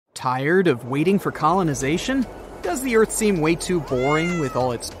Tired of waiting for colonization? Does the Earth seem way too boring with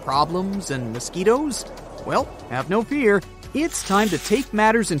all its problems and mosquitoes? Well, have no fear. It's time to take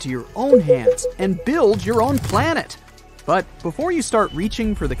matters into your own hands and build your own planet. But before you start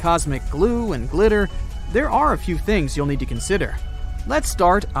reaching for the cosmic glue and glitter, there are a few things you'll need to consider. Let's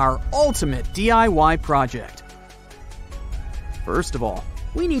start our ultimate DIY project. First of all,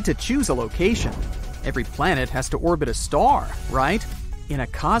 we need to choose a location. Every planet has to orbit a star, right? In a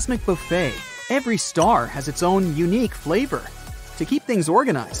cosmic buffet, every star has its own unique flavor. To keep things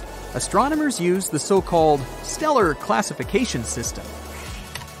organized, astronomers use the so-called stellar classification system.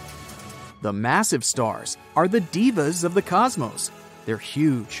 The massive stars are the divas of the cosmos. They're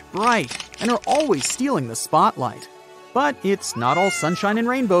huge, bright, and are always stealing the spotlight. But it's not all sunshine and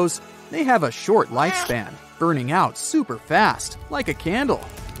rainbows. They have a short lifespan, burning out super fast, like a candle.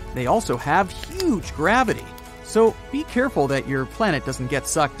 They also have huge gravity, so be careful that your planet doesn't get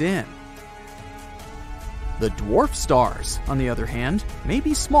sucked in. The dwarf stars, on the other hand, may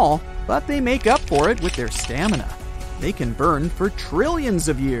be small, but they make up for it with their stamina. They can burn for trillions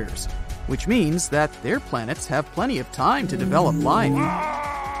of years, which means that their planets have plenty of time to develop life.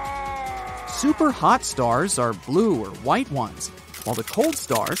 Super hot stars are blue or white ones, while the cold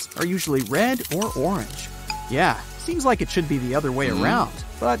stars are usually red or orange. Yeah, seems like it should be the other way around,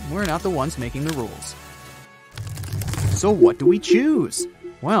 but we're not the ones making the rules. So what do we choose?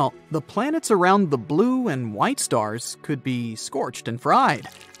 Well, the planets around the blue and white stars could be scorched and fried,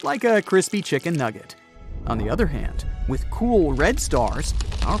 like a crispy chicken nugget. On the other hand, with cool red stars,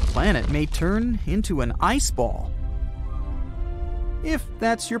 our planet may turn into an ice ball. If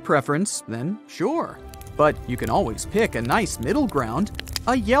that's your preference, then sure. But you can always pick a nice middle ground,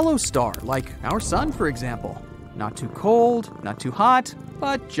 a yellow star like our sun, for example. Not too cold, not too hot,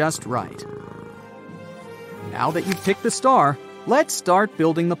 but just right. Now that you've picked the star, let's start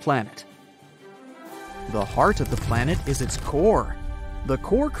building the planet. The heart of the planet is its core. The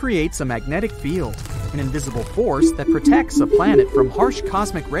core creates a magnetic field, an invisible force that protects a planet from harsh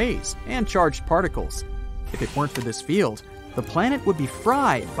cosmic rays and charged particles. If it weren't for this field, the planet would be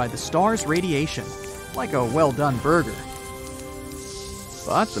fried by the star's radiation, like a well-done burger.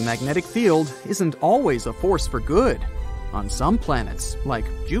 But the magnetic field isn't always a force for good. On some planets, like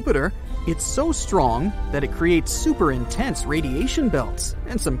Jupiter, it's so strong that it creates super intense radiation belts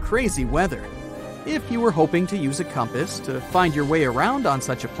and some crazy weather. If you were hoping to use a compass to find your way around on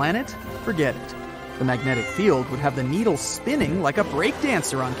such a planet, forget it. The magnetic field would have the needle spinning like a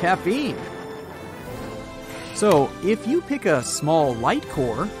breakdancer on caffeine. So, if you pick a small light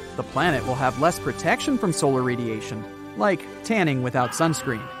core, the planet will have less protection from solar radiation, like tanning without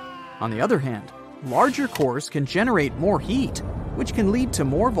sunscreen. On the other hand, larger cores can generate more heat, which can lead to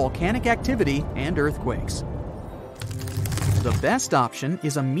more volcanic activity and earthquakes. The best option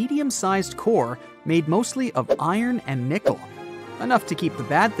is a medium-sized core made mostly of iron and nickel. Enough to keep the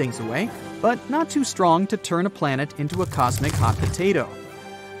bad things away, but not too strong to turn a planet into a cosmic hot potato.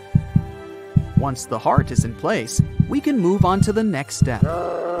 Once the heart is in place, we can move on to the next step.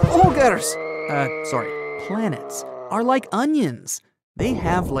 Planets are like onions. They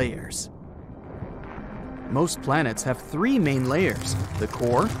have layers. Most planets have three main layers: the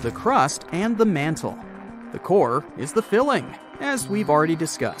core, the crust, and the mantle. The core is the filling, as we've already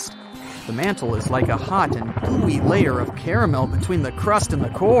discussed. The mantle is like a hot and gooey layer of caramel between the crust and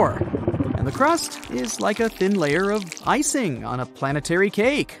the core. And the crust is like a thin layer of icing on a planetary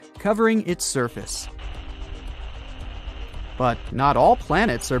cake, covering its surface. But not all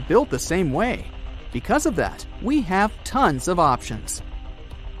planets are built the same way. Because of that, we have tons of options.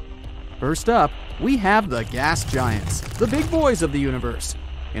 First up, we have the gas giants, the big boys of the universe.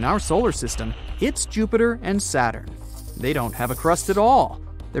 In our solar system, it's Jupiter and Saturn. They don't have a crust at all.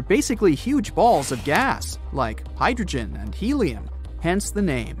 They're basically huge balls of gas, like hydrogen and helium, hence the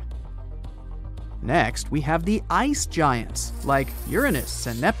name. Next, we have the ice giants, like Uranus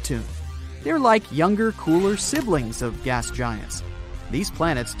and Neptune. They're like younger, cooler siblings of gas giants. These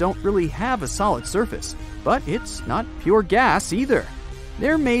planets don't really have a solid surface, but it's not pure gas either.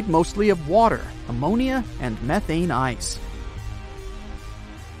 They're made mostly of water, ammonia, and methane ice.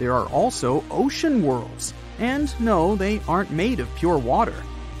 There are also ocean worlds, and no, they aren't made of pure water.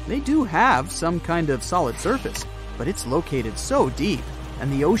 They do have some kind of solid surface, but it's located so deep,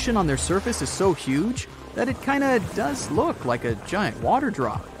 and the ocean on their surface is so huge that it kinda does look like a giant water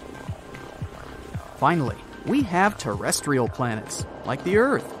drop. Finally, we have terrestrial planets, like the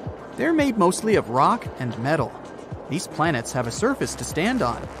Earth. They're made mostly of rock and metal. These planets have a surface to stand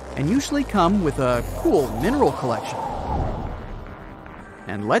on, and usually come with a cool mineral collection.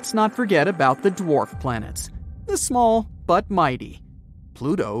 And let's not forget about the dwarf planets, the small but mighty.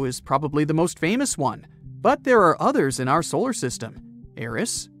 Pluto is probably the most famous one, but there are others in our solar system: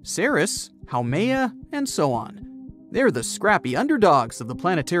 Eris, Ceres, Haumea, and so on. They're the scrappy underdogs of the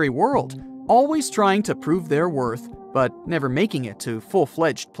planetary world, always trying to prove their worth, but never making it to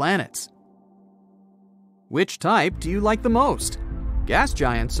full-fledged planets. Which type do you like the most? Gas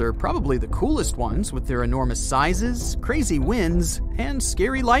giants are probably the coolest ones with their enormous sizes, crazy winds, and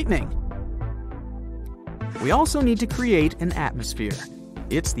scary lightning. We also need to create an atmosphere.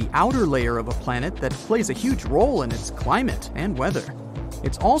 It's the outer layer of a planet that plays a huge role in its climate and weather.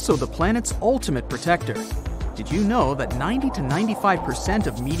 It's also the planet's ultimate protector. Did you know that 90 to 95%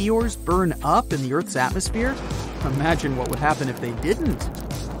 of meteors burn up in the Earth's atmosphere? Imagine what would happen if they didn't.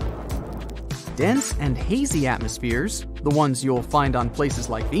 Dense and hazy atmospheres, the ones you'll find on places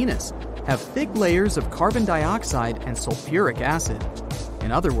like Venus, have thick layers of carbon dioxide and sulfuric acid.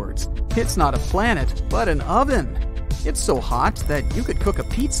 In other words, it's not a planet, but an oven. It's so hot that you could cook a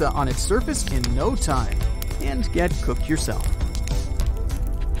pizza on its surface in no time and get cooked yourself.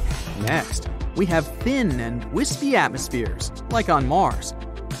 Next, we have thin and wispy atmospheres, like on Mars.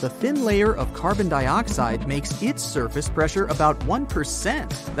 The thin layer of carbon dioxide makes its surface pressure about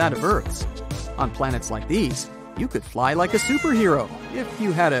 1% that of Earth's. On planets like these, you could fly like a superhero if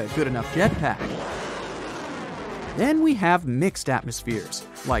you had a good enough jetpack. Then we have mixed atmospheres,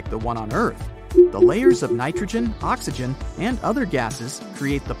 like the one on Earth. The layers of nitrogen, oxygen, and other gases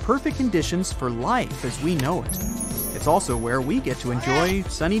create the perfect conditions for life as we know it. It's also where we get to enjoy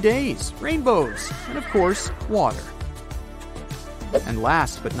sunny days, rainbows, and of course, water. And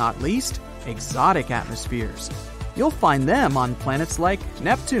last but not least, exotic atmospheres. You'll find them on planets like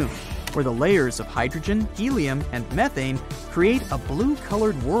Neptune, where the layers of hydrogen, helium, and methane create a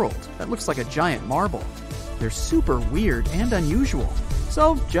blue-colored world that looks like a giant marble. They're super weird and unusual,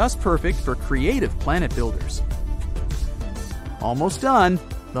 so just perfect for creative planet builders. Almost done.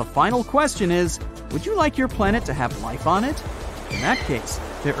 The final question is, would you like your planet to have life on it? In that case,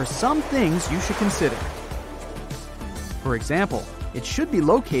 there are some things you should consider. For example, it should be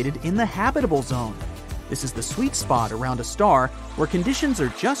located in the habitable zone. This is the sweet spot around a star where conditions are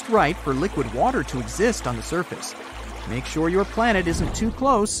just right for liquid water to exist on the surface. Make sure your planet isn't too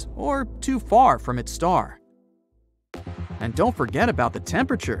close or too far from its star. And don't forget about the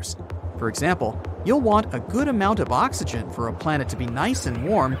temperatures. For example, you'll want a good amount of oxygen for a planet to be nice and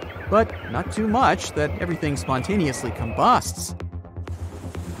warm, but not too much that everything spontaneously combusts.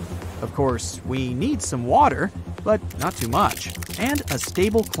 Of course, we need some water, but not too much, and a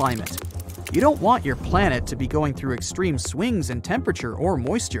stable climate. You don't want your planet to be going through extreme swings in temperature or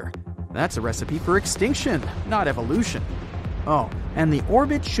moisture. That's a recipe for extinction, not evolution. Oh, and the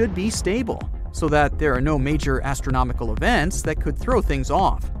orbit should be stable, so that there are no major astronomical events that could throw things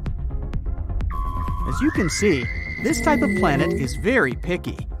off. As you can see, this type of planet is very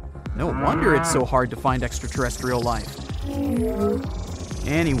picky. No wonder it's so hard to find extraterrestrial life.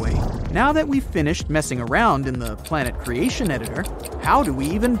 Anyway, now that we've finished messing around in the Planet Creation Editor, how do we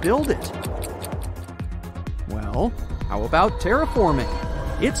even build it? Well, how about terraforming?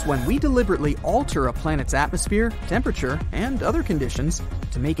 It's when we deliberately alter a planet's atmosphere, temperature, and other conditions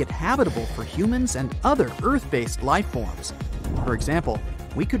to make it habitable for humans and other Earth-based life forms. For example,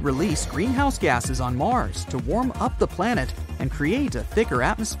 we could release greenhouse gases on Mars to warm up the planet and create a thicker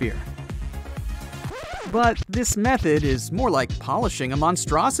atmosphere. But this method is more like polishing a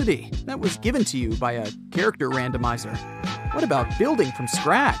monstrosity that was given to you by a character randomizer. What about building from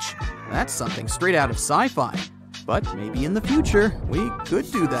scratch? That's something straight out of sci-fi. But maybe in the future, we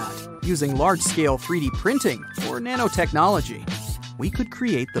could do that, using large-scale 3D printing or nanotechnology. We could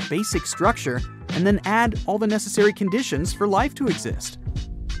create the basic structure and then add all the necessary conditions for life to exist.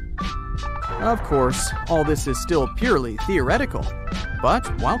 Of course, all this is still purely theoretical. But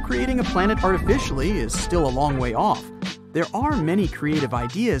while creating a planet artificially is still a long way off, there are many creative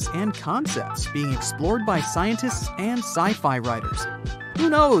ideas and concepts being explored by scientists and sci-fi writers. Who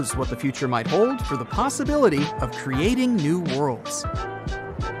knows what the future might hold for the possibility of creating new worlds?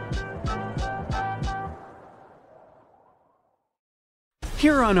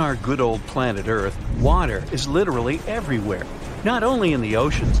 Here on our good old planet Earth, water is literally everywhere. Not only in the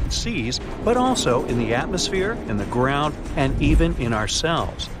oceans and seas, but also in the atmosphere, in the ground, and even in our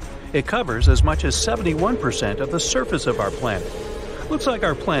cells. It covers as much as 71% of the surface of our planet. Looks like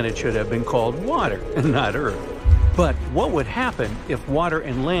our planet should have been called water and not Earth. But what would happen if water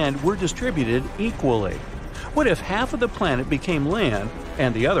and land were distributed equally? What if half of the planet became land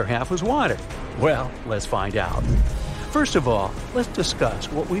and the other half was water? Well, let's find out. First of all, let's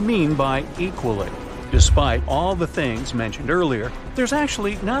discuss what we mean by equally. Despite all the things mentioned earlier, there's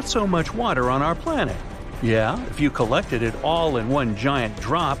actually not so much water on our planet. Yeah, if you collected it all in one giant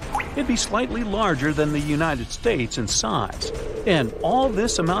drop, it'd be slightly larger than the United States in size. And all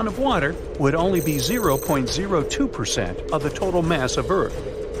this amount of water would only be 0.02% of the total mass of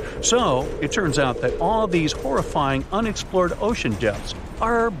Earth. So, it turns out that all these horrifying unexplored ocean depths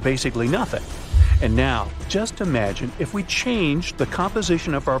are basically nothing. And now, just imagine if we changed the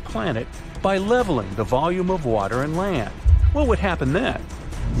composition of our planet by leveling the volume of water and land. What would happen then?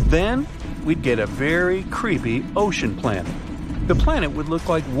 Then, we'd get a very creepy ocean planet. The planet would look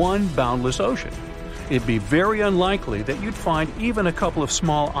like one boundless ocean. It'd be very unlikely that you'd find even a couple of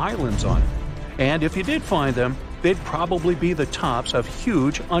small islands on it. And if you did find them, they'd probably be the tops of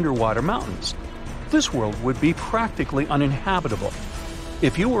huge underwater mountains. This world would be practically uninhabitable.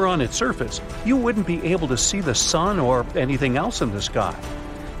 If you were on its surface, you wouldn't be able to see the sun or anything else in the sky.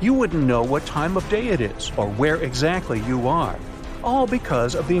 You wouldn't know what time of day it is or where exactly you are, all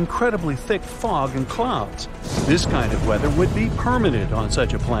because of the incredibly thick fog and clouds. This kind of weather would be permanent on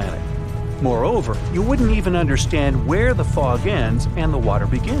such a planet. Moreover, you wouldn't even understand where the fog ends and the water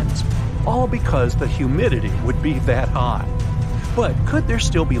begins, all because the humidity would be that high. But could there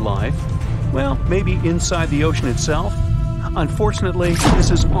still be life? Well, maybe inside the ocean itself? Unfortunately,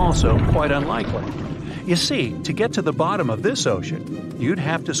 this is also quite unlikely. You see, to get to the bottom of this ocean, you'd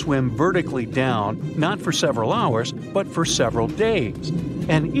have to swim vertically down, not for several hours, but for several days.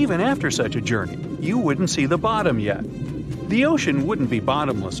 And even after such a journey, you wouldn't see the bottom yet. The ocean wouldn't be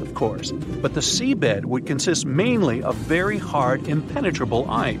bottomless, of course, but the seabed would consist mainly of very hard, impenetrable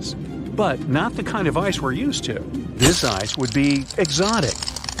ice. But not the kind of ice we're used to. This ice would be exotic.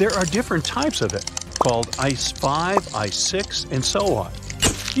 There are different types of it, called Ice 5, Ice 6, and so on.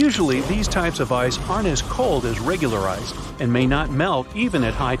 Usually, these types of ice aren't as cold as regular ice and may not melt even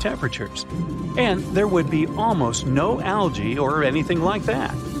at high temperatures. And there would be almost no algae or anything like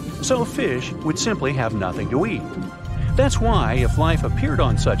that. So fish would simply have nothing to eat. That's why, if life appeared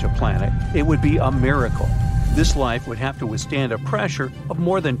on such a planet, it would be a miracle. This life would have to withstand a pressure of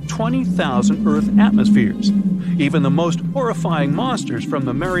more than 20,000 Earth atmospheres. Even the most horrifying monsters from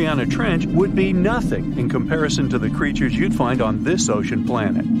the Mariana Trench would be nothing in comparison to the creatures you'd find on this ocean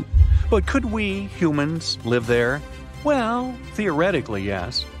planet. But could we, humans, live there? Well, theoretically,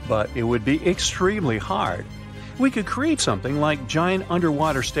 yes, but it would be extremely hard. We could create something like giant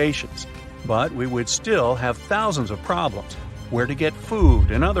underwater stations, but we would still have thousands of problems. Where to get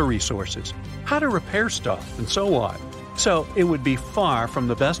food and other resources, how to repair stuff, and so on. So it would be far from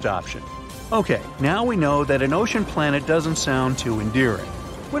the best option. Okay, now we know that an ocean planet doesn't sound too endearing.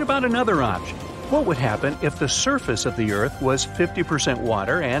 What about another option? What would happen if the surface of the Earth was 50%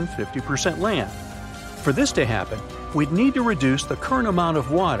 water and 50% land? For this to happen, we'd need to reduce the current amount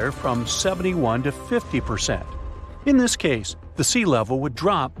of water from 71 to 50%. In this case, the sea level would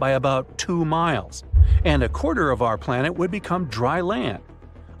drop by about 2 miles, and a quarter of our planet would become dry land.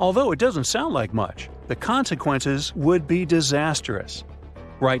 Although it doesn't sound like much, the consequences would be disastrous.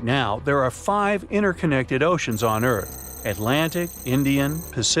 Right now, there are 5 interconnected oceans on Earth: Atlantic, Indian,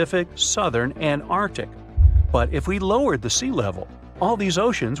 Pacific, Southern, and Arctic. But if we lowered the sea level, all these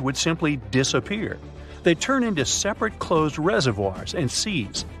oceans would simply disappear. They'd turn into separate closed reservoirs and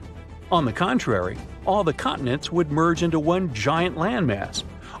seas. On the contrary, all the continents would merge into one giant landmass,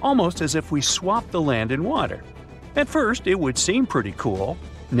 almost as if we swapped the land and water. At first, it would seem pretty cool.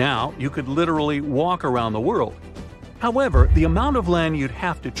 Now, you could literally walk around the world. However, the amount of land you'd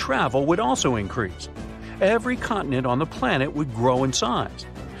have to travel would also increase. Every continent on the planet would grow in size.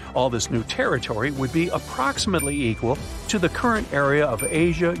 All this new territory would be approximately equal to the current area of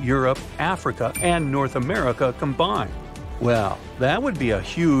Asia, Europe, Africa, and North America combined. Well, that would be a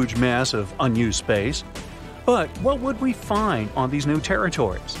huge mass of unused space. But what would we find on these new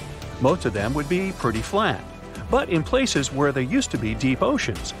territories? Most of them would be pretty flat. But in places where there used to be deep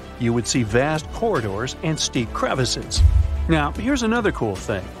oceans, you would see vast corridors and steep crevices. Now, here's another cool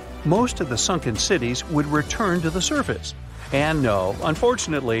thing. Most of the sunken cities would return to the surface. And no,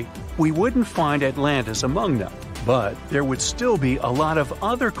 unfortunately, we wouldn't find Atlantis among them. But there would still be a lot of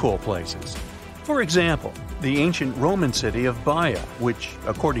other cool places. For example, the ancient Roman city of Baia, which,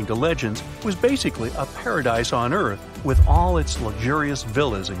 according to legends, was basically a paradise on Earth with all its luxurious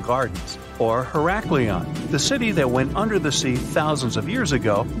villas and gardens. Or Heraklion, the city that went under the sea thousands of years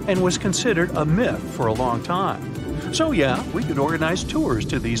ago and was considered a myth for a long time. So yeah, we could organize tours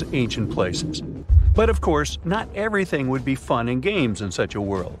to these ancient places. But of course, not everything would be fun and games in such a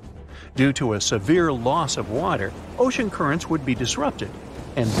world. Due to a severe loss of water, ocean currents would be disrupted,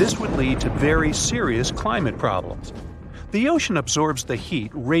 and this would lead to very serious climate problems. The ocean absorbs the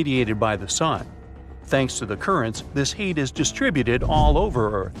heat radiated by the sun. Thanks to the currents, this heat is distributed all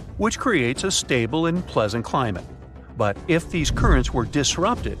over Earth, which creates a stable and pleasant climate. But if these currents were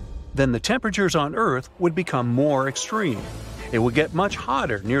disrupted, then the temperatures on Earth would become more extreme. It would get much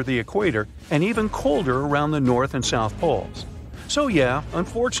hotter near the equator and even colder around the North and South poles. So yeah,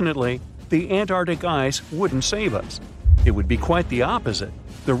 unfortunately, the Antarctic ice wouldn't save us. It would be quite the opposite.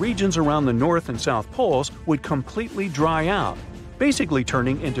 The regions around the North and South poles would completely dry out, basically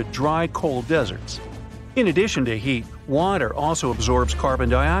turning into dry, cold deserts. In addition to heat, water also absorbs carbon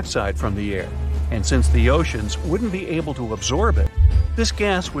dioxide from the air, and since the oceans wouldn't be able to absorb it, this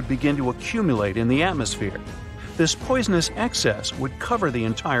gas would begin to accumulate in the atmosphere. This poisonous excess would cover the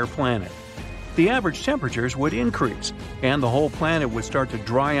entire planet. The average temperatures would increase, and the whole planet would start to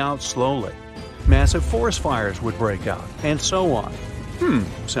dry out slowly. Massive forest fires would break out, and so on.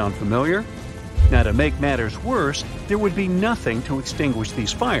 Sound familiar? Now, to make matters worse, there would be nothing to extinguish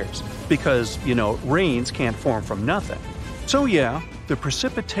these fires, because, rains can't form from nothing. So yeah, the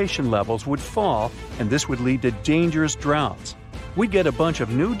precipitation levels would fall, and this would lead to dangerous droughts. We'd get a bunch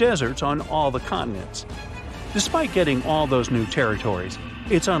of new deserts on all the continents. Despite getting all those new territories,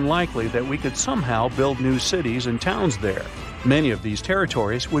 it's unlikely that we could somehow build new cities and towns there. Many of these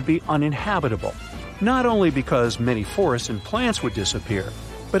territories would be uninhabitable, not only because many forests and plants would disappear,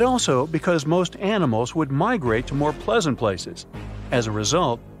 but also because most animals would migrate to more pleasant places. As a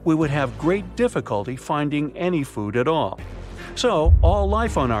result, we would have great difficulty finding any food at all. So, all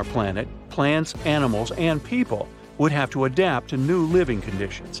life on our planet, plants, animals, and people, would have to adapt to new living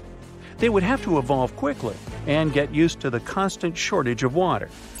conditions. They would have to evolve quickly and get used to the constant shortage of water.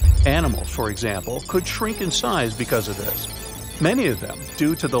 Animals, for example, could shrink in size because of this. Many of them,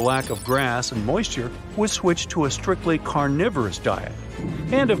 due to the lack of grass and moisture, would switch to a strictly carnivorous diet.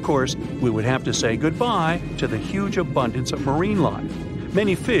 And of course, we would have to say goodbye to the huge abundance of marine life.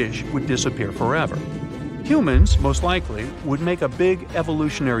 Many fish would disappear forever. Humans, most likely, would make a big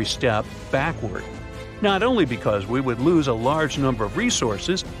evolutionary step backward. Not only because we would lose a large number of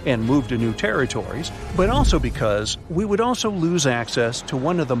resources and move to new territories, but also because we would also lose access to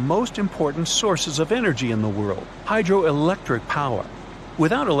one of the most important sources of energy in the world, hydroelectric power.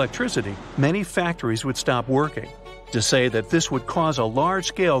 Without electricity, many factories would stop working. To say that this would cause a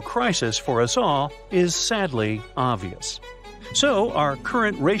large-scale crisis for us all is sadly obvious. So, our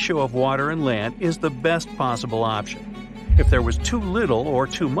current ratio of water and land is the best possible option. If there was too little or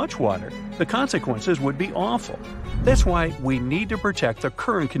too much water, the consequences would be awful. That's why we need to protect the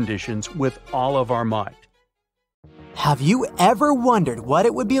current conditions with all of our might. Have you ever wondered what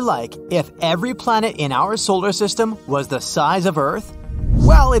it would be like if every planet in our solar system was the size of Earth?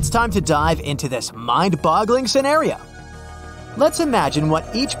 Well, it's time to dive into this mind-boggling scenario. Let's imagine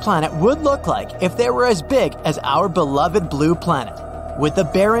what each planet would look like if they were as big as our beloved blue planet. Would the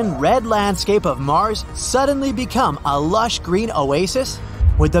barren red landscape of Mars suddenly become a lush green oasis?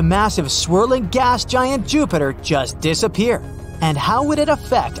 Would the massive swirling gas giant Jupiter just disappear? And how would it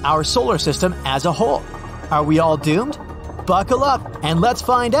affect our solar system as a whole? Are we all doomed? Buckle up and let's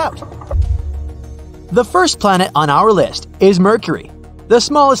find out. The first planet on our list is Mercury, the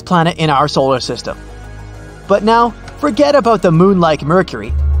smallest planet in our solar system. But now, forget about the moon-like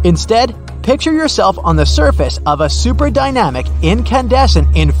Mercury. Instead, picture yourself on the surface of a super dynamic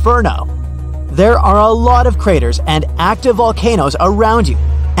incandescent inferno. There are a lot of craters and active volcanoes around you,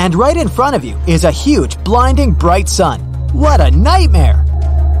 and right in front of you is a huge, blinding bright sun. What a nightmare!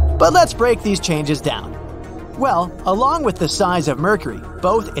 But let's break these changes down. Well, along with the size of Mercury,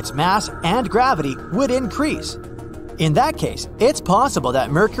 both its mass and gravity would increase. In that case, it's possible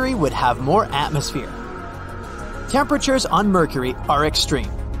that Mercury would have more atmosphere. Temperatures on Mercury are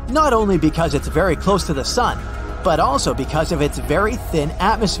extreme, not only because it's very close to the sun, but also because of its very thin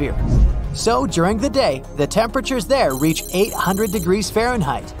atmosphere. So during the day, the temperatures there reach 800 degrees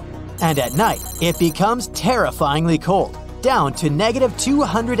Fahrenheit. And at night, it becomes terrifyingly cold, down to negative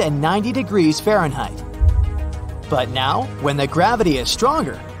 290 degrees Fahrenheit. But now, when the gravity is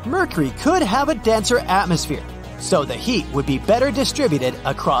stronger, Mercury could have a denser atmosphere, so the heat would be better distributed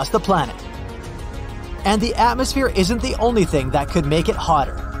across the planet. And the atmosphere isn't the only thing that could make it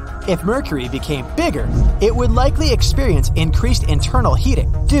hotter. If Mercury became bigger, it would likely experience increased internal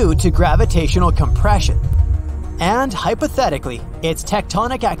heating due to gravitational compression. And hypothetically, its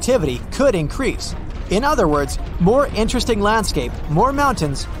tectonic activity could increase. In other words, more interesting landscape, more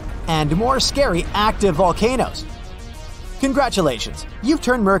mountains, and more scary active volcanoes. Congratulations, you've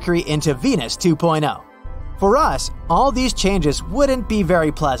turned Mercury into Venus 2.0. For us, all these changes wouldn't be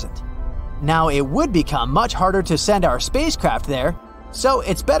very pleasant. Now, it would become much harder to send our spacecraft there, so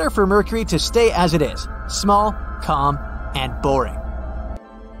it's better for Mercury to stay as it is, small, calm, and boring.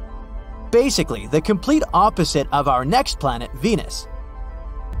 basically the complete opposite of our next planet, Venus.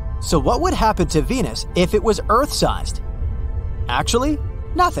 So what would happen to Venus if it was Earth-sized? Actually,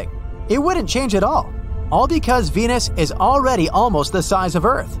 nothing. It wouldn't change at all because Venus is already almost the size of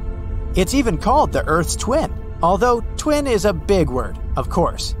Earth. It's even called the Earth's twin, although twin is a big word, of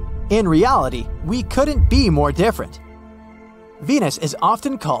course. In reality, we couldn't be more different. Venus is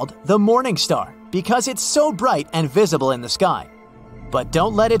often called the morning star because it's so bright and visible in the sky. But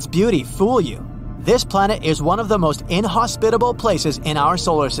don't let its beauty fool you. This planet is one of the most inhospitable places in our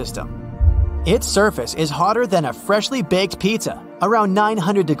solar system. Its surface is hotter than a freshly baked pizza, around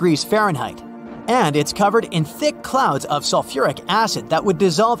 900 degrees Fahrenheit, and it's covered in thick clouds of sulfuric acid that would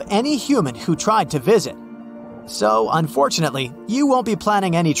dissolve any human who tried to visit. So, unfortunately, you won't be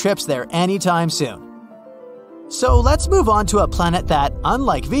planning any trips there anytime soon. So let's move on to a planet that,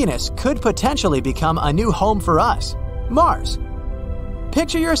 unlike Venus, could potentially become a new home for us, Mars.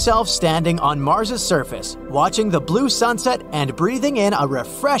 Picture yourself standing on Mars's surface, watching the blue sunset and breathing in a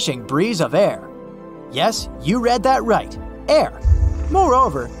refreshing breeze of air. Yes, you read that right, air.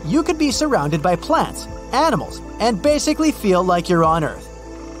 Moreover, you could be surrounded by plants, animals, and basically feel like you're on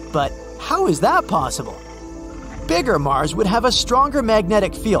Earth. But how is that possible? Bigger Mars would have a stronger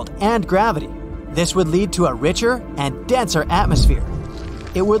magnetic field and gravity. This would lead to a richer and denser atmosphere.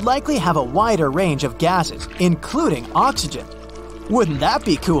 It would likely have a wider range of gases, including oxygen. Wouldn't that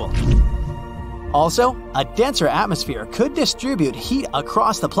be cool? Also, a denser atmosphere could distribute heat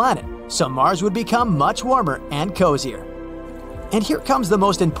across the planet, so Mars would become much warmer and cozier. And here comes the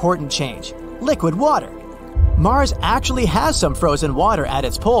most important change: liquid water. Mars actually has some frozen water at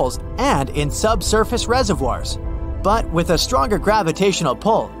its poles and in subsurface reservoirs. But with a stronger gravitational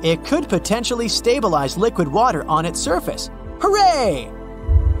pull, it could potentially stabilize liquid water on its surface. Hooray!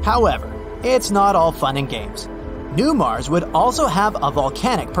 However, it's not all fun and games. New Mars would also have a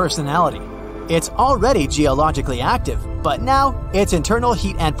volcanic personality. It's already geologically active, but now its internal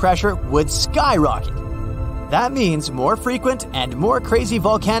heat and pressure would skyrocket. That means more frequent and more crazy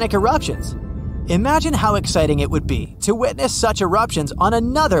volcanic eruptions. Imagine how exciting it would be to witness such eruptions on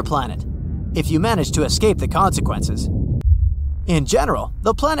another planet, if you manage to escape the consequences. In general,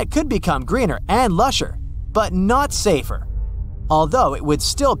 the planet could become greener and lusher, but not safer, although it would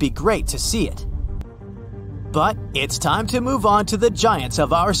still be great to see it. But it's time to move on to the giants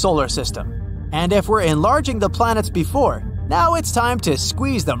of our solar system. And if we're enlarging the planets before, now it's time to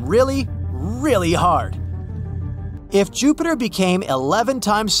squeeze them really, really hard. If Jupiter became 11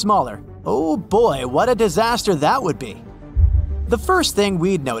 times smaller, oh boy, what a disaster that would be. The first thing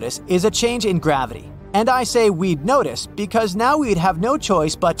we'd notice is a change in gravity. And I say we'd notice because now we'd have no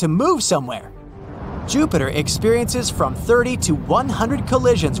choice but to move somewhere. Jupiter experiences from 30 to 100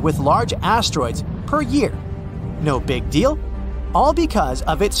 collisions with large asteroids per year. No big deal, all because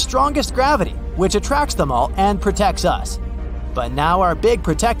of its strongest gravity, which attracts them all and protects us. But now our big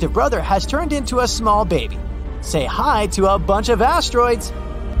protective brother has turned into a small baby. Say hi to a bunch of asteroids.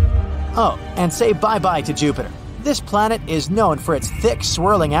 Oh, and say bye-bye to Jupiter. This planet is known for its thick,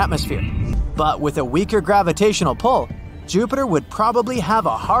 swirling atmosphere. But with a weaker gravitational pull, Jupiter would probably have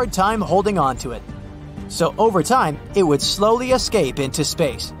a hard time holding on to it. So over time, it would slowly escape into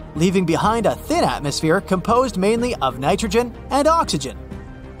space, leaving behind a thin atmosphere composed mainly of nitrogen and oxygen.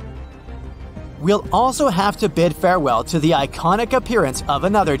 We'll also have to bid farewell to the iconic appearance of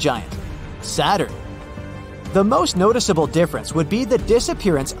another giant, Saturn. The most noticeable difference would be the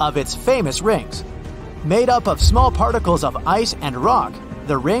disappearance of its famous rings. Made up of small particles of ice and rock,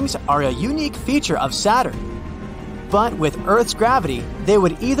 the rings are a unique feature of Saturn. But with Earth's gravity, they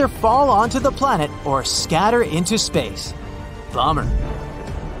would either fall onto the planet or scatter into space. Bummer.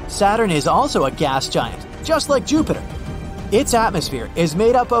 Saturn is also a gas giant, just like Jupiter. Its atmosphere is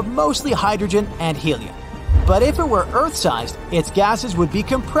made up of mostly hydrogen and helium. But if it were Earth-sized, its gases would be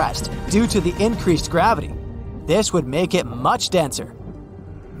compressed due to the increased gravity. This would make it much denser.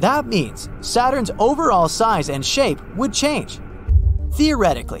 That means Saturn's overall size and shape would change.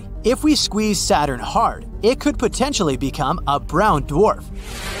 Theoretically, if we squeeze Saturn hard, it could potentially become a brown dwarf.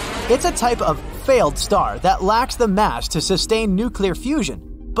 It's a type of failed star that lacks the mass to sustain nuclear fusion,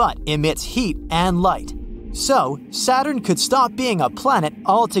 but emits heat and light. So, Saturn could stop being a planet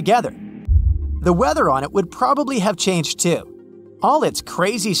altogether. The weather on it would probably have changed too. All its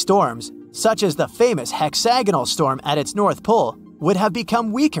crazy storms, such as the famous hexagonal storm at its North Pole, would have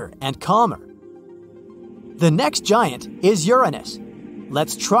become weaker and calmer. The next giant is Uranus.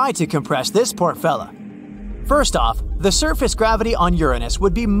 Let's try to compress this poor fella. First off, the surface gravity on Uranus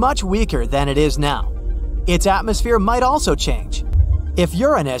would be much weaker than it is now. Its atmosphere might also change. If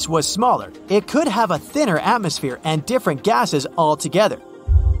Uranus was smaller, it could have a thinner atmosphere and different gases altogether.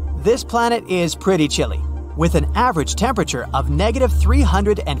 This planet is pretty chilly, with an average temperature of negative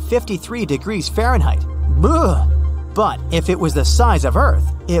 353 degrees Fahrenheit. Ugh. But if it was the size of Earth,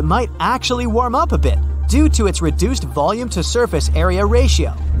 it might actually warm up a bit due to its reduced volume to surface area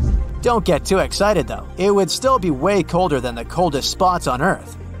ratio. Don't get too excited though, it would still be way colder than the coldest spots on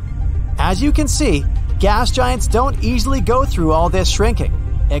Earth. As you can see, gas giants don't easily go through all this shrinking,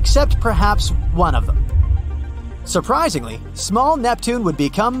 except perhaps one of them. Surprisingly, small Neptune would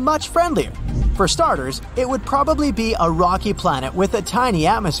become much friendlier. For starters, it would probably be a rocky planet with a tiny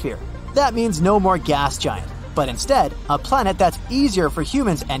atmosphere. That means no more gas giant, but instead, a planet that's easier for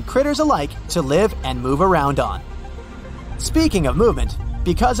humans and critters alike to live and move around on. Speaking of movement,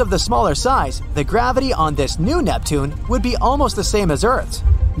 because of the smaller size, the gravity on this new Neptune would be almost the same as Earth's,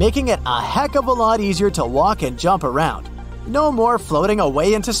 making it a heck of a lot easier to walk and jump around. No more floating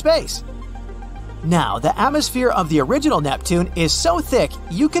away into space. Now, the atmosphere of the original Neptune is so thick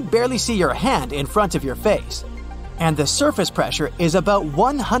you could barely see your hand in front of your face. And the surface pressure is about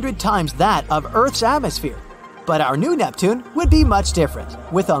 100 times that of Earth's atmosphere. But our new Neptune would be much different,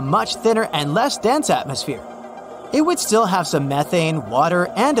 with a much thinner and less dense atmosphere. It would still have some methane, water,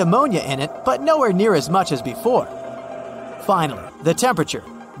 and ammonia in it, but nowhere near as much as before. Finally, the temperature.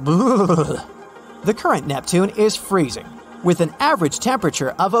 The current Neptune is freezing, with an average temperature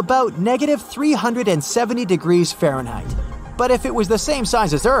of about negative 370 degrees Fahrenheit. But if it was the same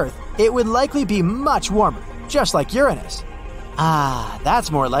size as Earth, it would likely be much warmer, just like Uranus. Ah, that's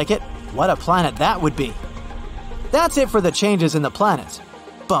more like it. What a planet that would be. That's it for the changes in the planets.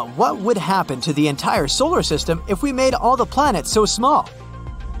 But what would happen to the entire solar system if we made all the planets so small?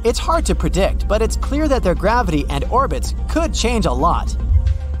 It's hard to predict, but it's clear that their gravity and orbits could change a lot.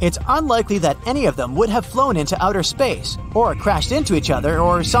 It's unlikely that any of them would have flown into outer space, or crashed into each other,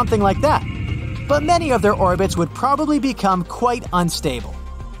 or something like that. But many of their orbits would probably become quite unstable,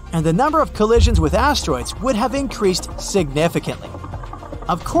 and the number of collisions with asteroids would have increased significantly.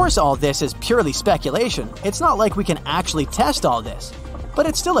 Of course, all this is purely speculation. It's not like we can actually test all this. But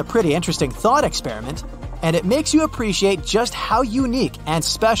it's still a pretty interesting thought experiment, and it makes you appreciate just how unique and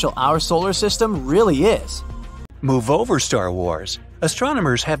special our solar system really is. Move over, Star Wars.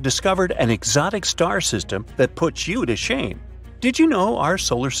 Astronomers have discovered an exotic star system that puts you to shame. Did you know our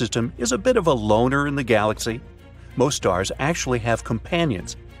solar system is a bit of a loner in the galaxy? Most stars actually have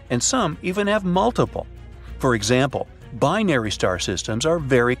companions, and some even have multiple. For example, binary star systems are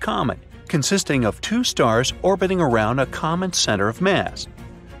very common, consisting of two stars orbiting around a common center of mass.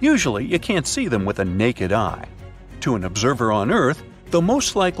 Usually, you can't see them with a naked eye. To an observer on Earth, they'll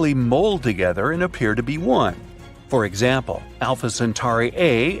most likely mold together and appear to be one. For example, Alpha Centauri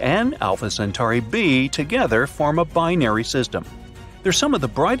A and Alpha Centauri B together form a binary system. They're some of the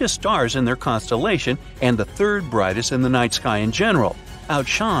brightest stars in their constellation and the third brightest in the night sky in general,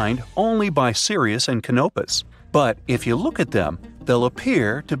 outshined only by Sirius and Canopus. But if you look at them, they'll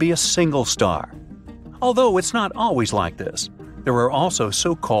appear to be a single star. Although it's not always like this. There are also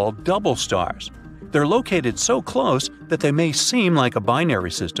so-called double stars. They're located so close that they may seem like a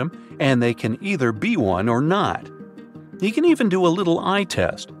binary system, and they can either be one or not. You can even do a little eye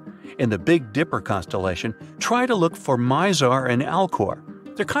test. In the Big Dipper constellation, try to look for Mizar and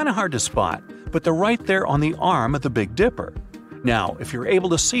Alcor. They're kind of hard to spot, but they're right there on the arm of the Big Dipper. Now, if you're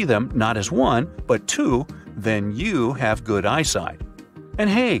able to see them not as one, but two, then you have good eyesight. And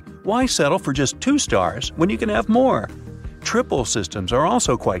hey, why settle for just two stars when you can have more? Triple systems are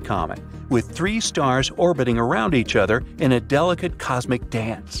also quite common, with three stars orbiting around each other in a delicate cosmic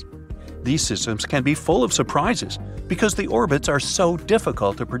dance. These systems can be full of surprises because the orbits are so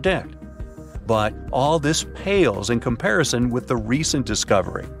difficult to predict. But all this pales in comparison with the recent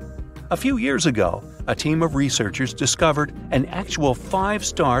discovery. A few years ago, a team of researchers discovered an actual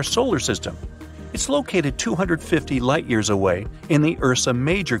five-star solar system. It's located 250 light-years away in the Ursa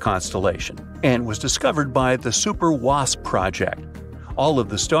Major constellation and was discovered by the Super WASP project. All of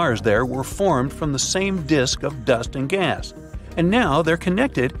the stars there were formed from the same disk of dust and gas, and now they're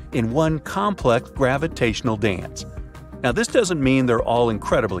connected in one complex gravitational dance. Now, this doesn't mean they're all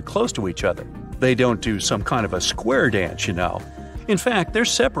incredibly close to each other. They don't do some kind of a square dance, you know. In fact, they're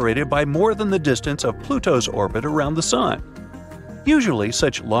separated by more than the distance of Pluto's orbit around the Sun. Usually,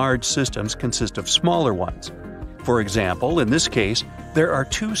 such large systems consist of smaller ones. For example, in this case, there are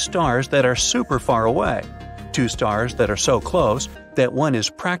two stars that are super far away, two stars that are so close that one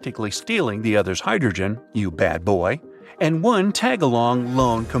is practically stealing the other's hydrogen, you bad boy, and one tag-along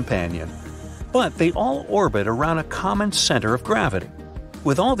lone companion. But they all orbit around a common center of gravity.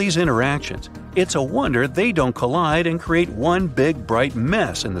 With all these interactions, it's a wonder they don't collide and create one big bright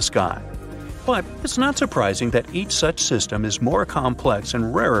mess in the sky. But it's not surprising that each such system is more complex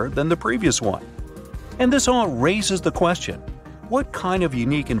and rarer than the previous one. And this all raises the question, what kind of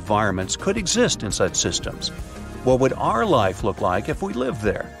unique environments could exist in such systems? What would our life look like if we lived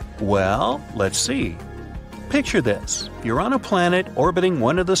there? Well, let's see. Picture this. You're on a planet orbiting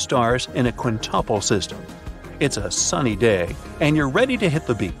one of the stars in a quintuple system. It's a sunny day, and you're ready to hit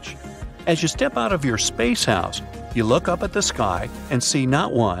the beach. As you step out of your space house, you look up at the sky and see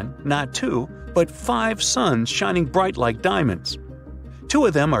not one, not two, but 5 suns shining bright like diamonds. 2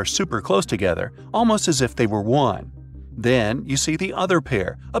 of them are super close together, almost as if they were one. Then you see the other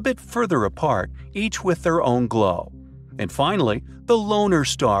pair, a bit further apart, each with their own glow. And finally, the loner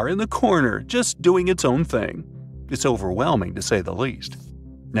star in the corner, just doing its own thing. It's overwhelming, to say the least.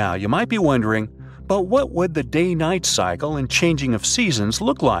 Now, you might be wondering, but what would the day-night cycle and changing of seasons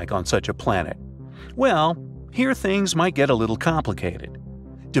look like on such a planet? Well, here things might get a little complicated.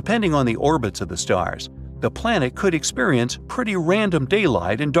 Depending on the orbits of the stars, the planet could experience pretty random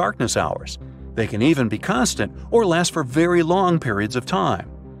daylight and darkness hours. They can even be constant or last for very long periods of time.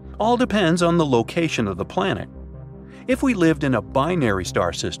 All depends on the location of the planet. If we lived in a binary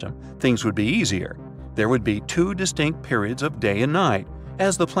star system, things would be easier. There would be 2 distinct periods of day and night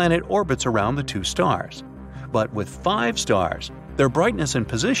as the planet orbits around the 2 stars. But with 5 stars, their brightness and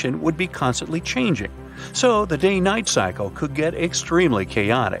position would be constantly changing, so the day-night cycle could get extremely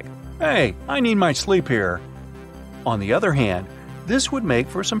chaotic. Hey, I need my sleep here. On the other hand, this would make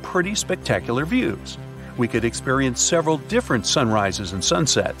for some pretty spectacular views. We could experience several different sunrises and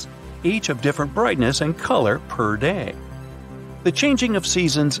sunsets, each of different brightness and color per day. The changing of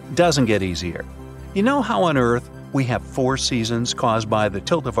seasons doesn't get easier. You know how on Earth we have 4 seasons caused by the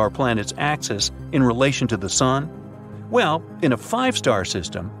tilt of our planet's axis in relation to the Sun? Well, in a 5-star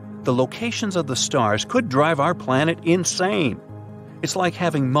system, the locations of the stars could drive our planet insane. It's like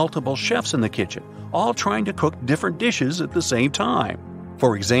having multiple chefs in the kitchen, all trying to cook different dishes at the same time.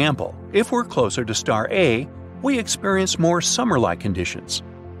 For example, if we're closer to star A, we experience more summer-like conditions.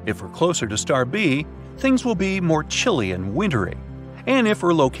 If we're closer to star B, things will be more chilly and wintry. And if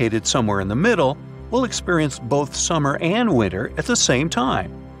we're located somewhere in the middle, we'll experience both summer and winter at the same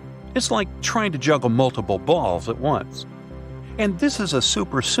time. It's like trying to juggle multiple balls at once. And this is a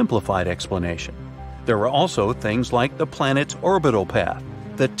super simplified explanation. There are also things like the planet's orbital path,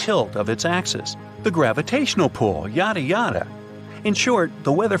 the tilt of its axis, the gravitational pull, yada yada. In short,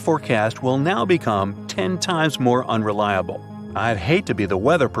 the weather forecast will now become 10 times more unreliable. I'd hate to be the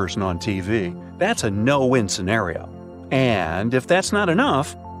weather person on TV. That's a no-win scenario. And if that's not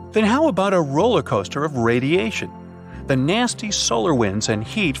enough, then how about a roller coaster of radiation? The nasty solar winds and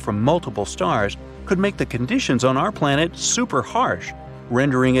heat from multiple stars could make the conditions on our planet super harsh,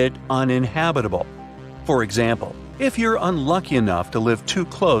 rendering it uninhabitable. For example, if you're unlucky enough to live too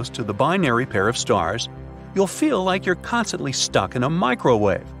close to the binary pair of stars, you'll feel like you're constantly stuck in a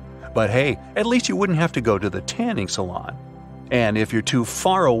microwave. But hey, at least you wouldn't have to go to the tanning salon. And if you're too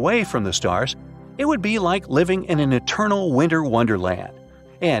far away from the stars, it would be like living in an eternal winter wonderland.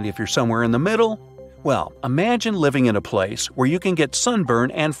 And if you're somewhere in the middle, well, imagine living in a place where you can get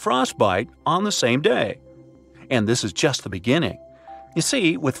sunburn and frostbite on the same day. And this is just the beginning. You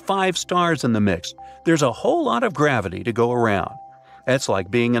see, with 5 stars in the mix, there's a whole lot of gravity to go around. That's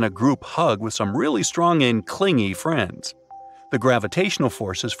like being in a group hug with some really strong and clingy friends. The gravitational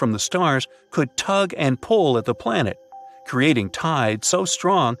forces from the stars could tug and pull at the planet, creating tides so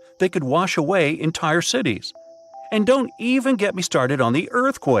strong they could wash away entire cities. And don't even get me started on the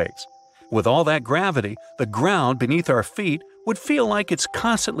earthquakes. With all that gravity, the ground beneath our feet would feel like it's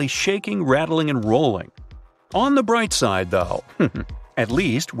constantly shaking, rattling, and rolling. On the bright side, though, at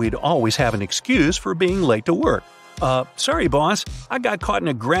least we'd always have an excuse for being late to work. Sorry boss, I got caught in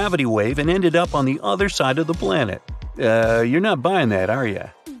a gravity wave and ended up on the other side of the planet. You're not buying that, are you?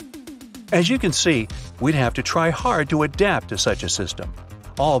 As you can see, we'd have to try hard to adapt to such a system.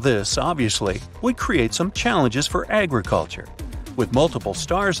 All this, obviously, would create some challenges for agriculture. With multiple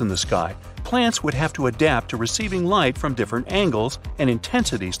stars in the sky, plants would have to adapt to receiving light from different angles and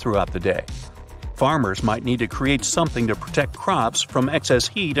intensities throughout the day. Farmers might need to create something to protect crops from excess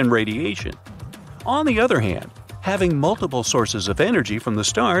heat and radiation. On the other hand, having multiple sources of energy from the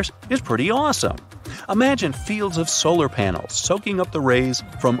stars is pretty awesome. Imagine fields of solar panels soaking up the rays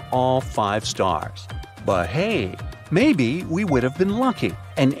from all 5 stars. But hey, maybe we would have been lucky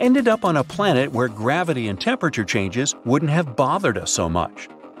and ended up on a planet where gravity and temperature changes wouldn't have bothered us so much.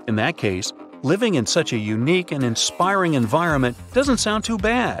 In that case, living in such a unique and inspiring environment doesn't sound too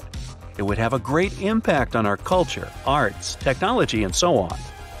bad. It would have a great impact on our culture, arts, technology, and so on.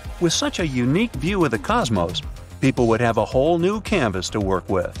 With such a unique view of the cosmos, people would have a whole new canvas to work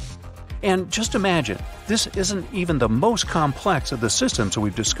with. And just imagine, this isn't even the most complex of the systems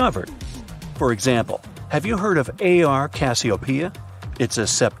we've discovered. For example, have you heard of AR Cassiopeia? It's a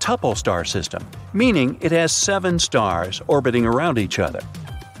septuple star system, meaning it has 7 stars orbiting around each other.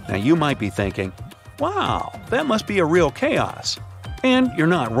 Now you might be thinking, wow, that must be a real chaos. And you're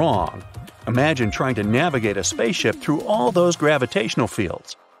not wrong. Imagine trying to navigate a spaceship through all those gravitational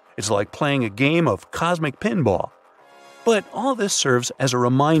fields. It's like playing a game of cosmic pinball. But all this serves as a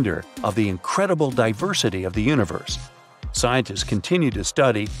reminder of the incredible diversity of the universe. Scientists continue to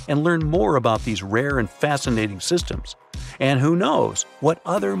study and learn more about these rare and fascinating systems. And who knows what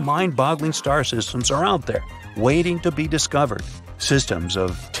other mind-boggling star systems are out there, waiting to be discovered. Systems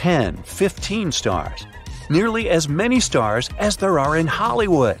of 10, 15 stars. Nearly as many stars as there are in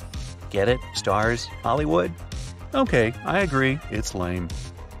Hollywood. Get it? Stars? Hollywood? Okay, I agree, it's lame.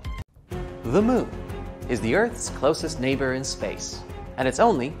 The Moon is the Earth's closest neighbor in space, and its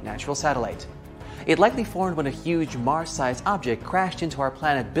only natural satellite. It likely formed when a huge Mars-sized object crashed into our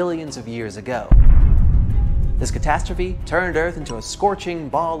planet billions of years ago. This catastrophe turned Earth into a scorching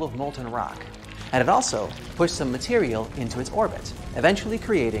ball of molten rock, and it also pushed some material into its orbit, eventually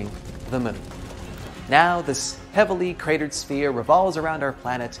creating the Moon. Now, this heavily cratered sphere revolves around our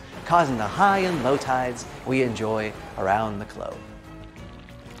planet, causing the high and low tides we enjoy around the globe.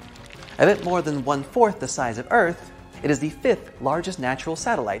 A bit more than 1/4 the size of Earth, it is the 5th largest natural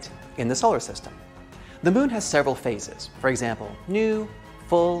satellite in the solar system. The Moon has several phases, for example, new,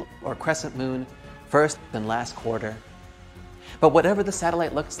 full, or crescent moon, first and last quarter. But whatever the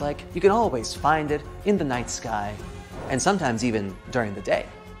satellite looks like, you can always find it in the night sky, and sometimes even during the day.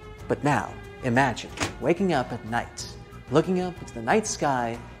 But now, imagine waking up at night, looking up into the night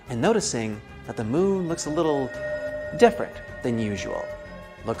sky, and noticing that the Moon looks a little different than usual.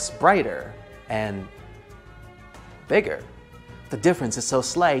 Looks brighter and bigger. The difference is so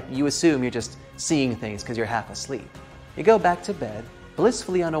slight, you assume you're just seeing things because you're half asleep. You go back to bed,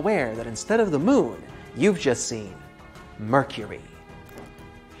 blissfully unaware that instead of the Moon, you've just seen Mercury.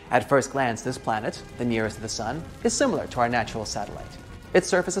 At first glance, this planet, the nearest to the Sun, is similar to our natural satellite. Its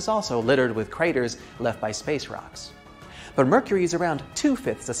surface is also littered with craters left by space rocks. But Mercury is around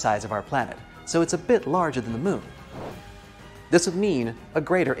 2/5 the size of our planet, so it's a bit larger than the Moon. This would mean a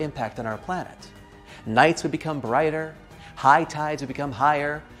greater impact on our planet. Nights would become brighter, high tides would become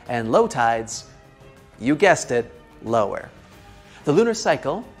higher, and low tides, you guessed it, lower. The lunar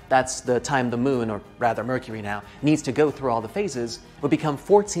cycle, that's the time the Moon, or rather Mercury now, needs to go through all the phases, would become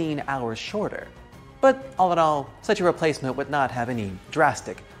 14 hours shorter. But all in all, such a replacement would not have any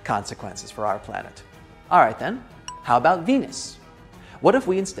drastic consequences for our planet. Alright then, how about Venus? What if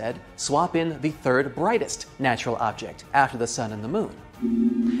we instead swap in the 3rd brightest natural object after the Sun and the Moon?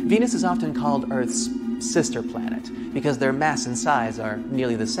 Venus is often called Earth's sister planet because their mass and size are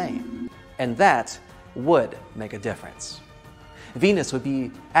nearly the same. And that would make a difference. Venus would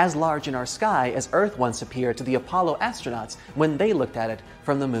be as large in our sky as Earth once appeared to the Apollo astronauts when they looked at it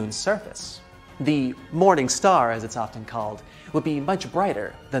from the Moon's surface. The morning star, as it's often called, would be much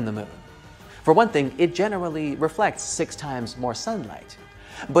brighter than the Moon. For one thing, it generally reflects 6 times more sunlight,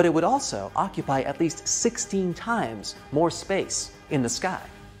 but it would also occupy at least 16 times more space in the sky.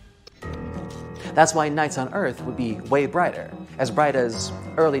 That's why nights on Earth would be way brighter, as bright as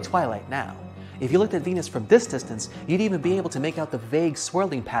early twilight now. If you looked at Venus from this distance, you'd even be able to make out the vague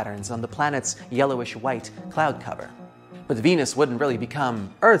swirling patterns on the planet's yellowish-white cloud cover. But Venus wouldn't really become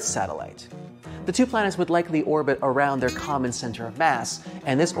Earth's satellite. The 2 planets would likely orbit around their common center of mass,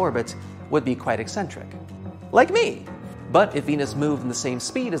 and this orbit would be quite eccentric. Like me! But if Venus moved in the same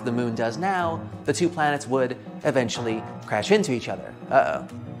speed as the Moon does now, the 2 planets would eventually crash into each other. Uh-oh.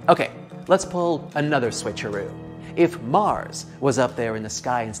 Okay, let's pull another switcheroo. If Mars was up there in the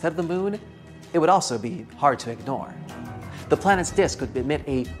sky instead of the Moon, it would also be hard to ignore. The planet's disk would emit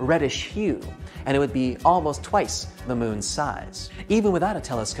a reddish hue, and it would be almost twice the Moon's size. Even without a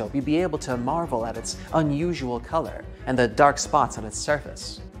telescope, you'd be able to marvel at its unusual color and the dark spots on its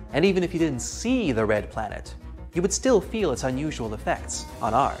surface. And even if you didn't see the red planet, you would still feel its unusual effects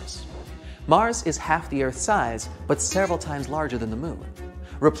on ours. Mars is half the Earth's size, but several times larger than the Moon.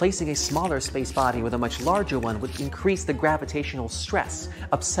 Replacing a smaller space body with a much larger one would increase the gravitational stress,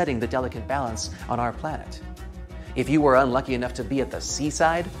 upsetting the delicate balance on our planet. If you were unlucky enough to be at the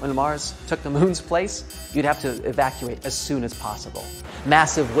seaside when Mars took the Moon's place, you'd have to evacuate as soon as possible.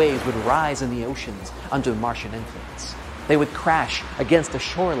 Massive waves would rise in the oceans under Martian influence. They would crash against the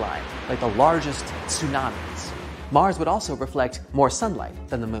shoreline like the largest tsunamis. Mars would also reflect more sunlight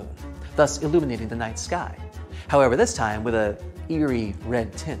than the Moon, thus illuminating the night sky. However, this time with an eerie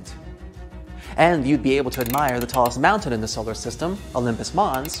red tint. And you'd be able to admire the tallest mountain in the solar system, Olympus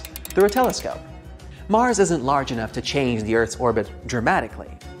Mons, through a telescope. Mars isn't large enough to change the Earth's orbit dramatically.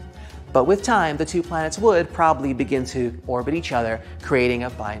 But with time, the two planets would probably begin to orbit each other, creating a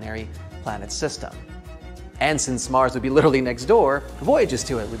binary planet system. And since Mars would be literally next door, voyages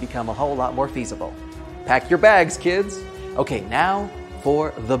to it would become a whole lot more feasible. Pack your bags, kids! Okay, now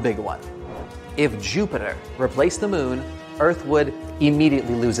for the big one. If Jupiter replaced the Moon, Earth would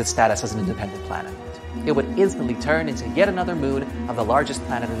immediately lose its status as an independent planet. It would instantly turn into yet another moon of the largest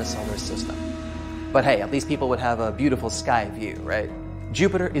planet in the solar system. But hey, at least people would have a beautiful sky view, right?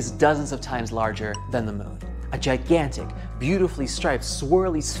 Jupiter is dozens of times larger than the Moon. A gigantic, beautifully striped,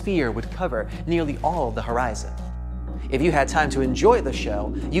 swirly sphere would cover nearly all of the horizon. If you had time to enjoy the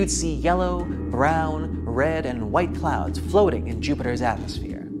show, you'd see yellow, brown, red, and white clouds floating in Jupiter's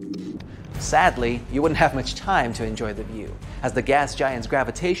atmosphere. Sadly, you wouldn't have much time to enjoy the view, as the gas giant's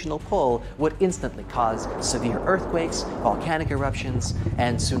gravitational pull would instantly cause severe earthquakes, volcanic eruptions,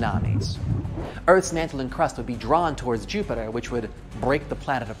 and tsunamis. Earth's mantle and crust would be drawn towards Jupiter, which would break the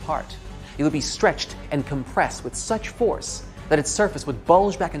planet apart. It would be stretched and compressed with such force that its surface would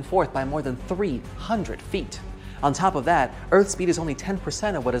bulge back and forth by more than 300 feet. On top of that, Earth's speed is only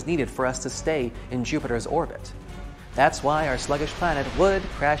 10% of what is needed for us to stay in Jupiter's orbit. That's why our sluggish planet would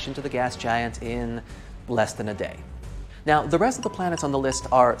crash into the gas giant in less than a day. Now, the rest of the planets on the list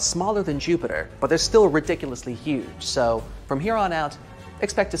are smaller than Jupiter, but they're still ridiculously huge, so from here on out,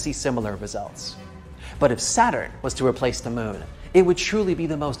 expect to see similar results. But if Saturn was to replace the Moon, it would truly be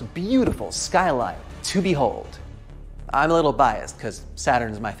the most beautiful skyline to behold. I'm a little biased because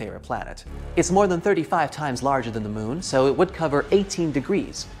Saturn is my favorite planet. It's more than 35 times larger than the Moon, so it would cover 18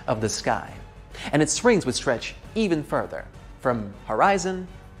 degrees of the sky. And its rings would stretch even further, from horizon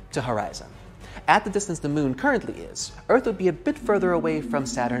to horizon. At the distance the Moon currently is, Earth would be a bit further away from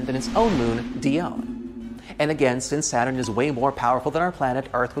Saturn than its own moon, Dione. And again, since Saturn is way more powerful than our planet,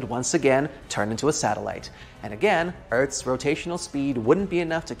 Earth would once again turn into a satellite. And again, Earth's rotational speed wouldn't be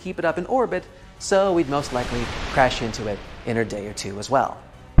enough to keep it up in orbit, so we'd most likely crash into it in a day or two as well.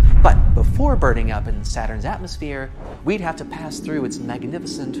 But before burning up in Saturn's atmosphere, we'd have to pass through its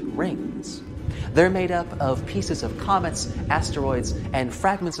magnificent rings. They're made up of pieces of comets, asteroids, and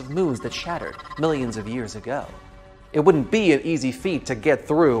fragments of moons that shattered millions of years ago. It wouldn't be an easy feat to get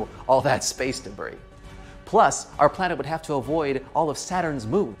through all that space debris. Plus, our planet would have to avoid all of Saturn's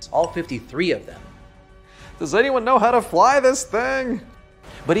moons, all 53 of them. Does anyone know how to fly this thing?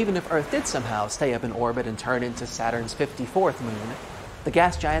 But even if Earth did somehow stay up in orbit and turn into Saturn's 54th moon, the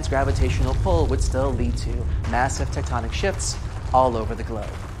gas giant's gravitational pull would still lead to massive tectonic shifts all over the globe.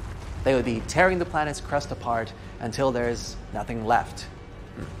 They would be tearing the planet's crust apart until there's nothing left.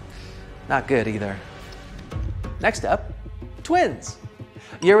 Not good either. Next up, twins.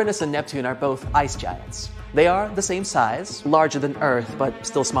 Uranus and Neptune are both ice giants. They are the same size, larger than Earth, but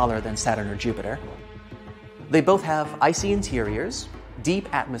still smaller than Saturn or Jupiter. They both have icy interiors,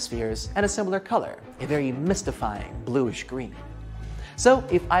 deep atmospheres, and a similar color, a very mystifying bluish green. So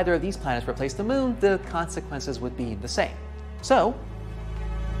if either of these planets replaced the Moon, the consequences would be the same. So,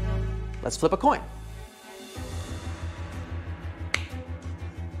 let's flip a coin.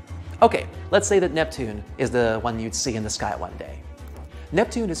 Okay, let's say that Neptune is the one you'd see in the sky one day.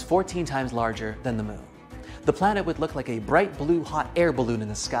 Neptune is 14 times larger than the Moon. The planet would look like a bright blue hot air balloon in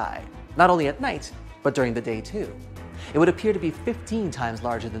the sky, not only at night, but during the day too. It would appear to be 15 times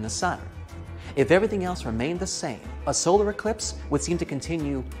larger than the Sun. If everything else remained the same, a solar eclipse would seem to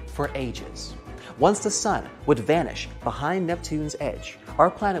continue for ages. Once the Sun would vanish behind Neptune's edge, our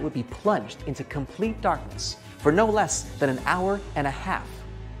planet would be plunged into complete darkness for no less than an hour and a half,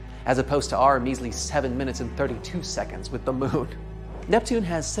 as opposed to our measly 7 minutes and 32 seconds with the Moon. Neptune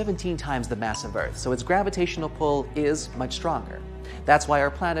has 17 times the mass of Earth, so its gravitational pull is much stronger. That's why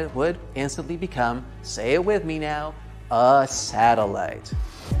our planet would instantly become, say it with me now, a satellite.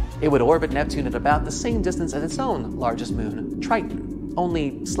 It would orbit Neptune at about the same distance as its own largest moon, Triton,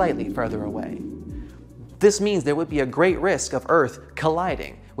 only slightly further away. This means there would be a great risk of Earth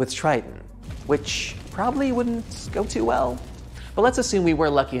colliding with Triton, which probably wouldn't go too well. But let's assume we were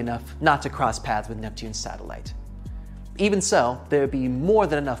lucky enough not to cross paths with Neptune's satellite. Even so, there would be more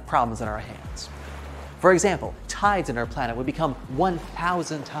than enough problems on our hands. For example, tides in our planet would become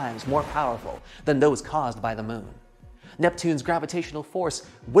 1,000 times more powerful than those caused by the Moon. Neptune's gravitational force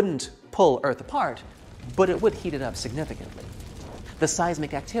wouldn't pull Earth apart, but it would heat it up significantly. The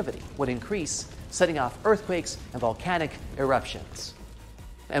seismic activity would increase, setting off earthquakes and volcanic eruptions.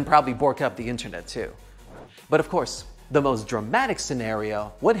 And probably bork up the internet too. But of course, the most dramatic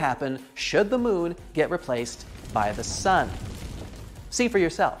scenario would happen should the Moon get replaced by the Sun. See for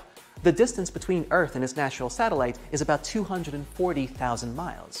yourself. The distance between Earth and its natural satellite is about 240,000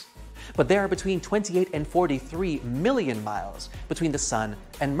 miles. But there are between 28 and 43 million miles between the Sun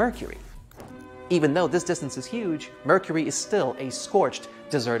and Mercury. Even though this distance is huge, Mercury is still a scorched,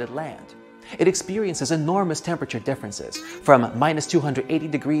 deserted land. It experiences enormous temperature differences, from minus 280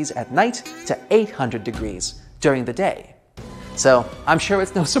 degrees at night to 800 degrees during the day. So I'm sure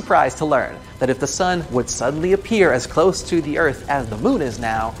it's no surprise to learn that if the Sun would suddenly appear as close to the Earth as the Moon is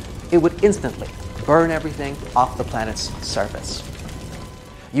now, it would instantly burn everything off the planet's surface.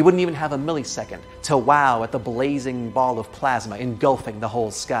 You wouldn't even have a millisecond to wow at the blazing ball of plasma engulfing the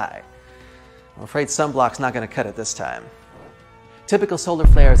whole sky. I'm afraid sunblock's not going to cut it this time. Typical solar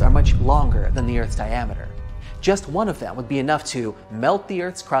flares are much longer than the Earth's diameter. Just one of them would be enough to melt the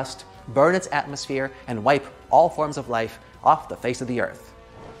Earth's crust, burn its atmosphere, and wipe all forms of life off the face of the Earth.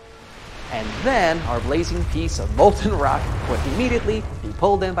 And then our blazing piece of molten rock would immediately be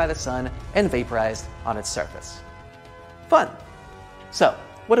pulled in by the Sun and vaporized on its surface. Fun! So,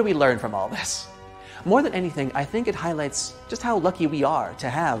 what do we learn from all this? More than anything, I think it highlights just how lucky we are to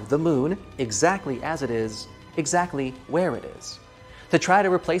have the Moon exactly as it is, exactly where it is. To try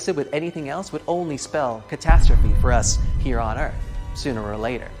to replace it with anything else would only spell catastrophe for us here on Earth, sooner or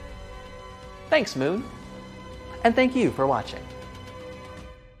later. Thanks, Moon! And thank you for watching.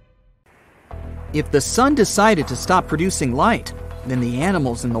 If the Sun decided to stop producing light, then the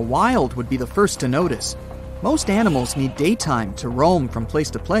animals in the wild would be the first to notice. Most animals need daytime to roam from place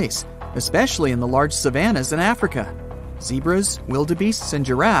to place, especially in the large savannas in Africa. Zebras, wildebeests, and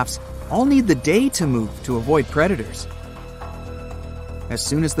giraffes all need the day to move to avoid predators. As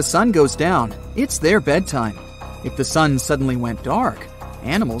soon as the sun goes down, it's their bedtime. If the sun suddenly went dark,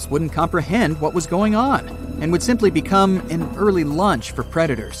 animals wouldn't comprehend what was going on and would simply become an early lunch for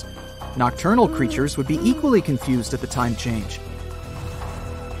predators. Nocturnal creatures would be equally confused at the time change.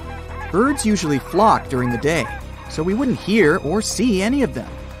 Birds usually flock during the day, so we wouldn't hear or see any of them.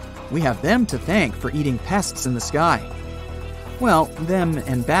 We have them to thank for eating pests in the sky. Well, them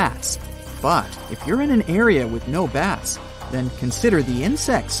and bats. But if you're in an area with no bats, then consider the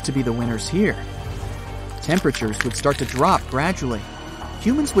insects to be the winners here. Temperatures would start to drop gradually.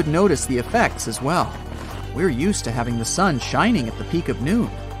 Humans would notice the effects as well. We're used to having the sun shining at the peak of noon,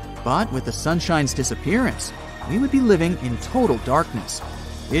 but with the sunshine's disappearance, we would be living in total darkness.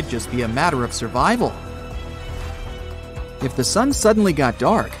 It'd just be a matter of survival. If the sun suddenly got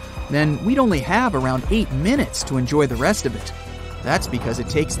dark, then we'd only have around 8 minutes to enjoy the rest of it. That's because it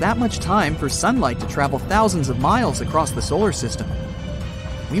takes that much time for sunlight to travel thousands of miles across the solar system.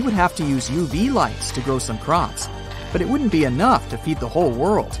 We would have to use UV lights to grow some crops, but it wouldn't be enough to feed the whole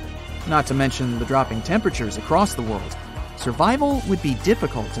world. Not to mention the dropping temperatures across the world. Survival would be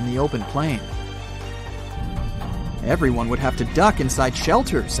difficult in the open plain. Everyone would have to duck inside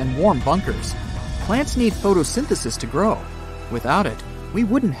shelters and warm bunkers. Plants need photosynthesis to grow. Without it, we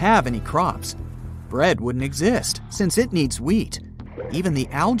wouldn't have any crops. Bread wouldn't exist, since it needs wheat. Even the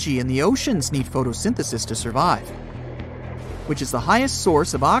algae in the oceans need photosynthesis to survive, which is the highest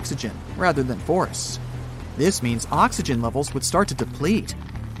source of oxygen rather than forests. This means oxygen levels would start to deplete.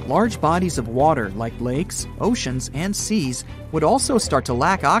 Large bodies of water like lakes, oceans, and seas would also start to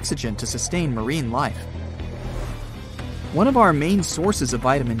lack oxygen to sustain marine life. One of our main sources of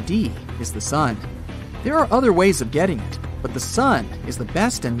vitamin D is the sun. There are other ways of getting it, but the sun is the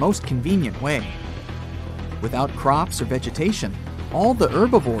best and most convenient way. Without crops or vegetation, all the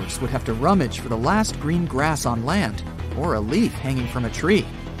herbivores would have to rummage for the last green grass on land or a leaf hanging from a tree.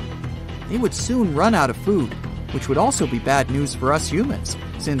 They would soon run out of food, which would also be bad news for us humans,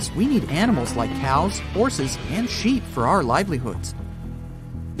 since we need animals like cows, horses, and sheep for our livelihoods.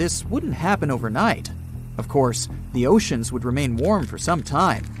 This wouldn't happen overnight. Of course, the oceans would remain warm for some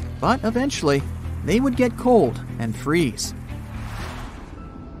time, but eventually, they would get cold and freeze.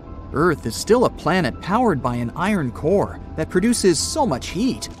 Earth is still a planet powered by an iron core that produces so much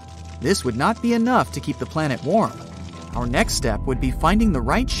heat. This would not be enough to keep the planet warm. Our next step would be finding the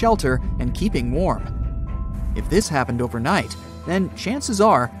right shelter and keeping warm. If this happened overnight, then chances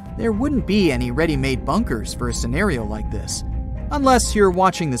are there wouldn't be any ready-made bunkers for a scenario like this, unless you're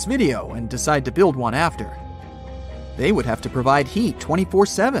watching this video and decide to build one after. They would have to provide heat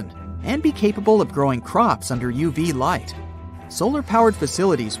 24/7 and be capable of growing crops under UV light. Solar-powered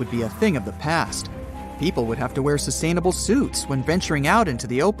facilities would be a thing of the past. People would have to wear sustainable suits when venturing out into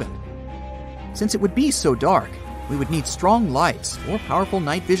the open. Since it would be so dark, we would need strong lights or powerful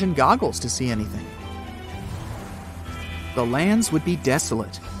night vision goggles to see anything. The lands would be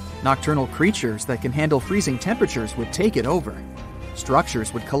desolate. Nocturnal creatures that can handle freezing temperatures would take it over.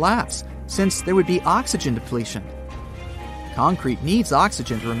 Structures would collapse, since there would be oxygen depletion. Concrete needs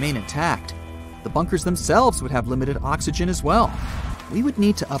oxygen to remain intact. The bunkers themselves would have limited oxygen as well. we would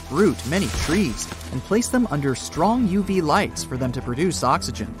need to uproot many trees and place them under strong UV lights for them to produce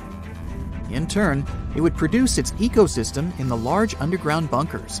oxygen. In turn, it would produce its ecosystem in the large underground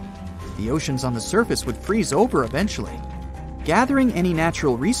bunkers. The oceans on the surface would freeze over eventually. Gathering any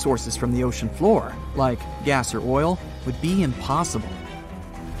natural resources from the ocean floor, like gas or oil, would be impossible.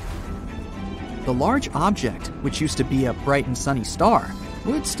 The large object, which used to be a bright and sunny star,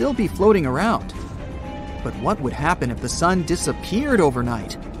 would still be floating around. But what would happen if the sun disappeared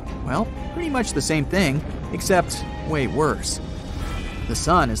overnight? Well, pretty much the same thing, except way worse. The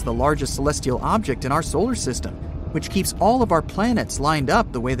sun is the largest celestial object in our solar system, which keeps all of our planets lined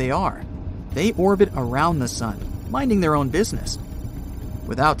up the way they are. They orbit around the sun, minding their own business.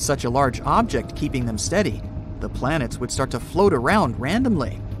 Without such a large object keeping them steady, the planets would start to float around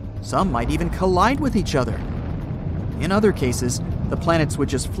randomly. Some might even collide with each other. In other cases, the planets would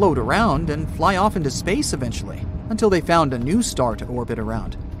just float around and fly off into space eventually, until they found a new star to orbit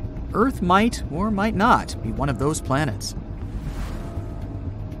around. Earth might or might not be one of those planets.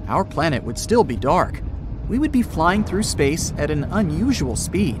 Our planet would still be dark. We would be flying through space at an unusual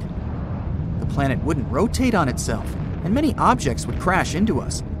speed. The planet wouldn't rotate on itself, and many objects would crash into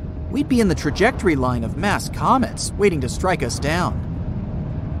us. We'd be in the trajectory line of mass comets waiting to strike us down.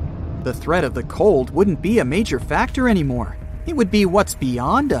 The threat of the cold wouldn't be a major factor anymore. It would be what's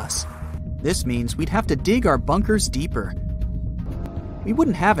beyond us. This means we'd have to dig our bunkers deeper. We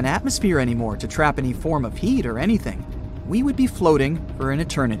wouldn't have an atmosphere anymore to trap any form of heat or anything. We would be floating for an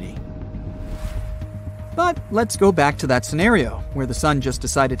eternity. But let's go back to that scenario where the sun just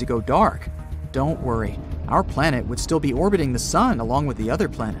decided to go dark. Don't worry, our planet would still be orbiting the sun along with the other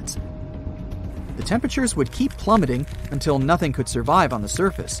planets. The temperatures would keep plummeting until nothing could survive on the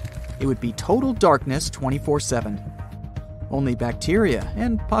surface. It would be total darkness 24/7. Only bacteria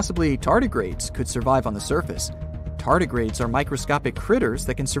and possibly tardigrades could survive on the surface. Tardigrades are microscopic critters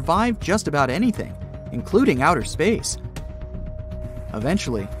that can survive just about anything, including outer space.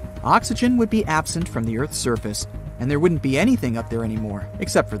 Eventually, oxygen would be absent from the Earth's surface, and there wouldn't be anything up there anymore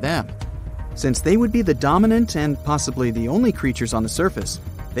except for them. Since they would be the dominant and possibly the only creatures on the surface,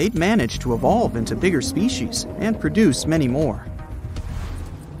 they'd manage to evolve into bigger species and produce many more.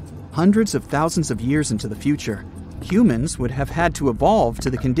 Hundreds of thousands of years into the future, humans would have had to evolve to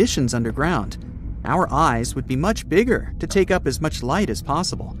the conditions underground. Our eyes would be much bigger to take up as much light as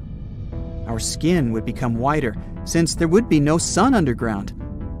possible. Our skin would become whiter since there would be no sun underground.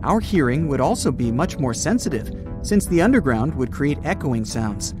 Our hearing would also be much more sensitive since the underground would create echoing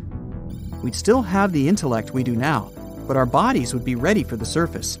sounds. We'd still have the intellect we do now, but our bodies would be ready for the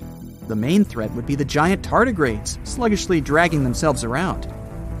surface. The main threat would be the giant tardigrades sluggishly dragging themselves around.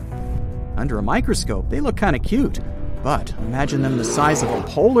 Under a microscope, they look kind of cute, but imagine them the size of a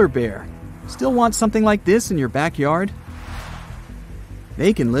polar bear. Still want something like this in your backyard?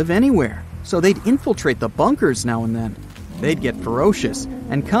 They can live anywhere, so they'd infiltrate the bunkers now and then. They'd get ferocious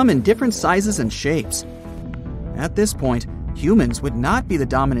and come in different sizes and shapes. At this point, humans would not be the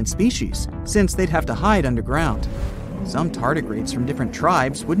dominant species, since they'd have to hide underground. Some tardigrades from different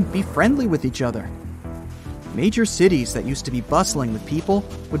tribes wouldn't be friendly with each other. Major cities that used to be bustling with people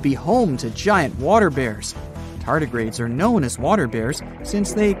would be home to giant water bears. Tardigrades are known as water bears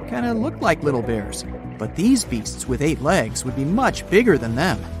since they kind of look like little bears, but these beasts with 8 legs would be much bigger than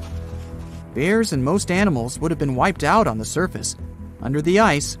them. Bears and most animals would have been wiped out on the surface. Under the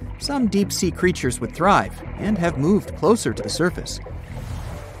ice, some deep-sea creatures would thrive and have moved closer to the surface.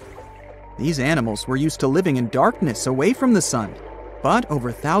 These animals were used to living in darkness away from the sun, but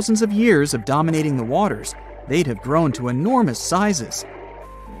over thousands of years of dominating the waters, they'd have grown to enormous sizes.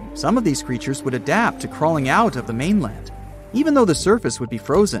 Some of these creatures would adapt to crawling out of the mainland. Even though the surface would be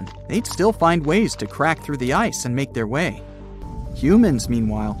frozen, they'd still find ways to crack through the ice and make their way. Humans,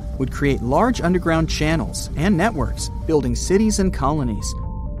 meanwhile, would create large underground channels and networks, building cities and colonies.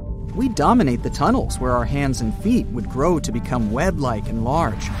 We'd dominate the tunnels where our hands and feet would grow to become web-like and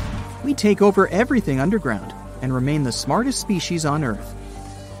large. We'd take over everything underground and remain the smartest species on Earth.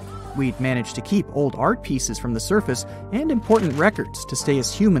 We'd manage to keep old art pieces from the surface and important records to stay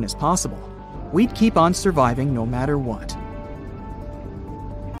as human as possible. We'd keep on surviving no matter what.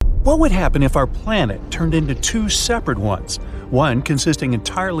 What would happen if our planet turned into 2 separate ones, one consisting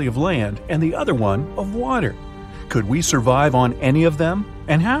entirely of land and the other one of water? Could we survive on any of them,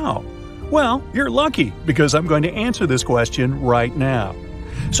 and how? Well, you're lucky, because I'm going to answer this question right now.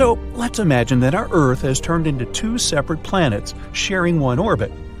 So let's imagine that our Earth has turned into 2 separate planets sharing one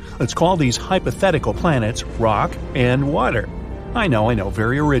orbit. Let's call these hypothetical planets rock and water. I know,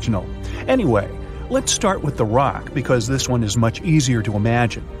 very original. Anyway, let's start with the rock because this one is much easier to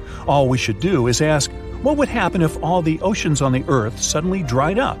imagine. All we should do is ask, What would happen if all the oceans on the Earth suddenly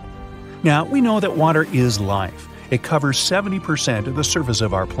dried up? Now, we know that water is life. It covers 70% of the surface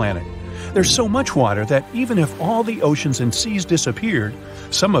of our planet. There's so much water that even if all the oceans and seas disappeared,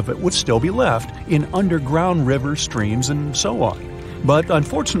 some of it would still be left in underground rivers, streams, and so on. But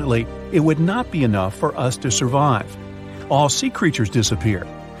unfortunately, it would not be enough for us to survive. All sea creatures disappear.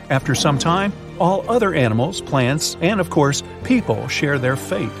 After some time, all other animals, plants, and of course, people share their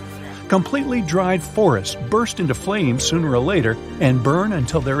fate. Completely dried forests burst into flames sooner or later and burn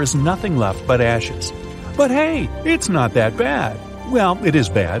until there is nothing left but ashes. But hey, it's not that bad. Well, it is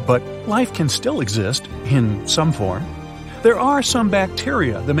bad, but life can still exist in some form. There are some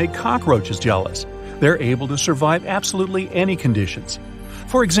bacteria that make cockroaches jealous. They're able to survive absolutely any conditions.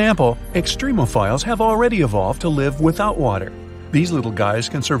 For example, extremophiles have already evolved to live without water. These little guys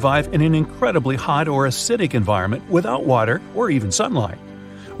can survive in an incredibly hot or acidic environment without water or even sunlight.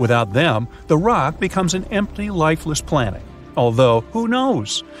 Without them, the rock becomes an empty, lifeless planet. Although, who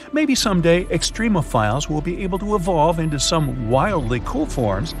knows? Maybe someday extremophiles will be able to evolve into some wildly cool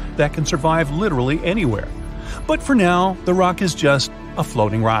forms that can survive literally anywhere. But for now, the rock is just a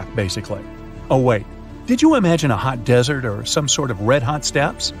floating rock, basically. Oh wait, did you imagine a hot desert or some sort of red-hot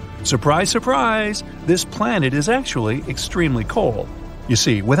steppes? Surprise, surprise! This planet is actually extremely cold. You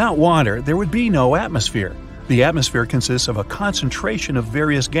see, without water, there would be no atmosphere. The atmosphere consists of a concentration of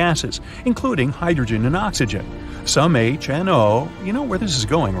various gases, including hydrogen and oxygen. Some H and O. You know where this is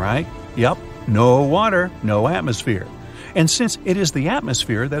going, right? Yep, no water, no atmosphere. And since it is the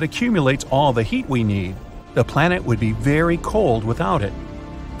atmosphere that accumulates all the heat we need, the planet would be very cold without it.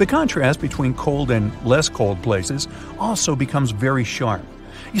 The contrast between cold and less cold places also becomes very sharp.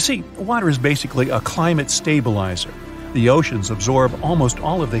 You see, water is basically a climate stabilizer. The oceans absorb almost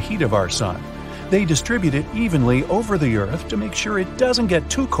all of the heat of our sun. They distribute it evenly over the Earth to make sure it doesn't get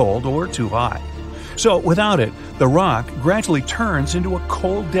too cold or too hot. So without it, the rock gradually turns into a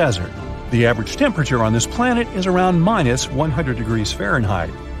cold desert. The average temperature on this planet is around minus 100 degrees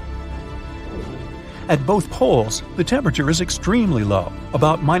Fahrenheit. At both poles, the temperature is extremely low,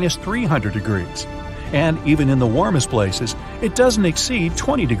 about minus 300 degrees. And even in the warmest places, it doesn't exceed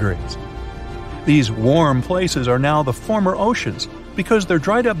 20 degrees. These warm places are now the former oceans, because their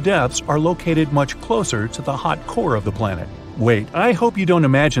dried-up depths are located much closer to the hot core of the planet. Wait, I hope you don't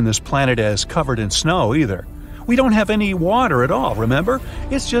imagine this planet as covered in snow either. We don't have any water at all, remember?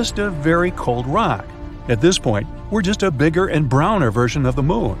 It's just a very cold rock. At this point, we're just a bigger and browner version of the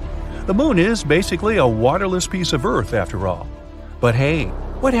moon. The moon is basically a waterless piece of Earth, after all. But hey,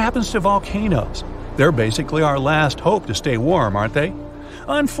 what happens to volcanoes? They're basically our last hope to stay warm, aren't they?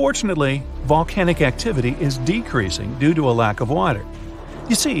 Unfortunately, volcanic activity is decreasing due to a lack of water.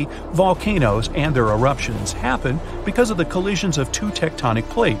 You see, volcanoes and their eruptions happen because of the collisions of two tectonic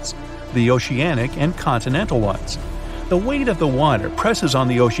plates, the oceanic and continental ones. The weight of the water presses on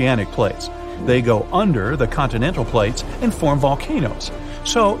the oceanic plates. They go under the continental plates and form volcanoes.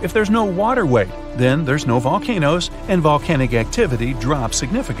 So if there's no water weight, then there's no volcanoes and volcanic activity drops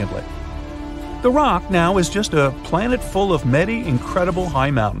significantly. The rock now is just a planet full of many incredible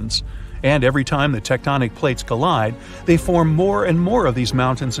high mountains, and every time the tectonic plates collide, they form more and more of these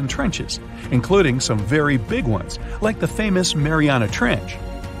mountains and trenches, including some very big ones, like the famous Mariana Trench.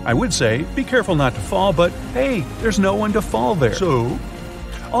 I would say, be careful not to fall, but hey, there's no one to fall there. So?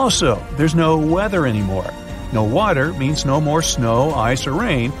 Also, there's no weather anymore. No water means no more snow, ice, or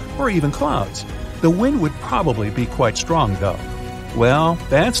rain, or even clouds. The wind would probably be quite strong, though. Well,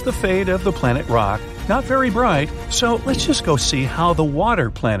 that's the fate of the planet rock. Not very bright, so let's just go see how the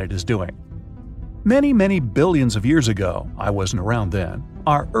water planet is doing. Many, many billions of years ago, I wasn't around then,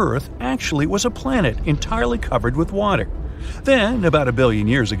 our Earth actually was a planet entirely covered with water. Then, about 1 billion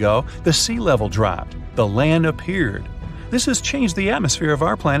years ago, the sea level dropped. The land appeared. This has changed the atmosphere of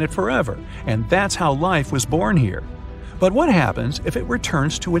our planet forever, and that's how life was born here. But what happens if it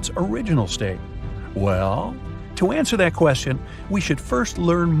returns to its original state? Well, to answer that question, we should first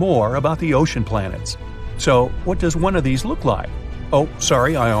learn more about the ocean planets. So, what does one of these look like? Oh,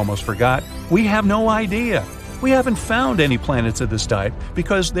 sorry, I almost forgot. We have no idea. We haven't found any planets of this type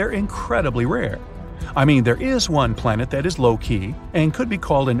because they're incredibly rare. I mean, there is one planet that is low-key and could be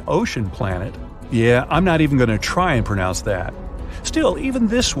called an ocean planet. Yeah, I'm not even going to try and pronounce that. Still, even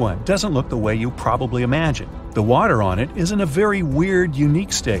this one doesn't look the way you probably imagine. The water on it is in a very weird,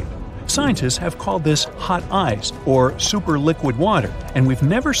 unique state. Scientists have called this hot ice or superliquid water, and we've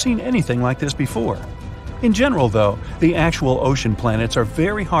never seen anything like this before. In general, though, the actual ocean planets are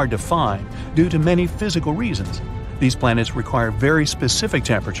very hard to find due to many physical reasons. These planets require very specific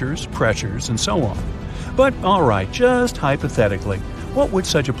temperatures, pressures, and so on. But alright, just hypothetically, what would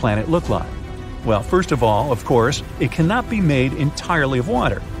such a planet look like? Well, first of all, of course, it cannot be made entirely of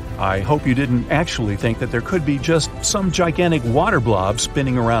water. I hope you didn't actually think that there could be just some gigantic water blob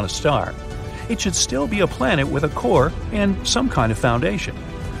spinning around a star. It should still be a planet with a core and some kind of foundation.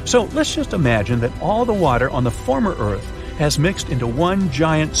 So let's just imagine that all the water on the former Earth has mixed into one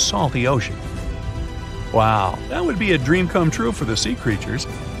giant salty ocean. Wow, that would be a dream come true for the sea creatures,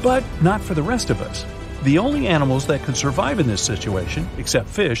 but not for the rest of us. The only animals that could survive in this situation, except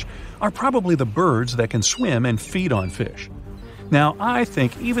fish, are probably the birds that can swim and feed on fish. Now, I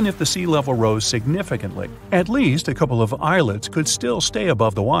think even if the sea level rose significantly, at least a couple of islets could still stay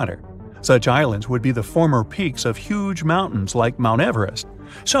above the water. Such islands would be the former peaks of huge mountains like Mount Everest.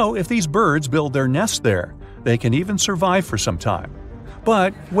 So if these birds build their nests there, they can even survive for some time.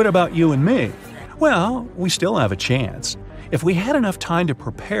 But what about you and me? Well, we still have a chance. If we had enough time to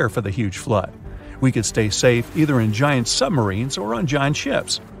prepare for the huge flood, we could stay safe either in giant submarines or on giant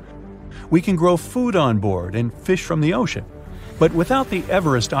ships. We can grow food on board and fish from the ocean. But without the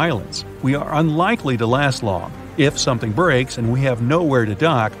Everest Islands, we are unlikely to last long. If something breaks and we have nowhere to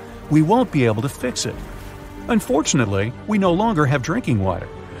dock, we won't be able to fix it. Unfortunately, we no longer have drinking water.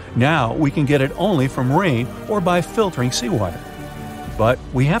 Now we can get it only from rain or by filtering seawater. But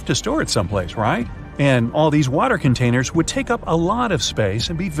we have to store it someplace, right? And all these water containers would take up a lot of space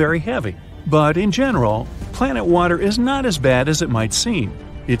and be very heavy. But in general, planet water is not as bad as it might seem.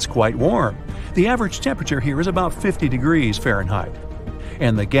 It's quite warm. The average temperature here is about 50 degrees Fahrenheit.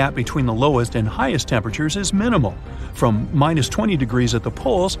 And the gap between the lowest and highest temperatures is minimal, from minus 20 degrees at the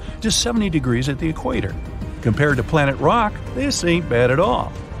poles to 70 degrees at the equator. Compared to planet rock, this ain't bad at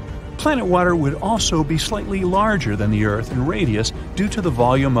all. Planet water would also be slightly larger than the Earth in radius due to the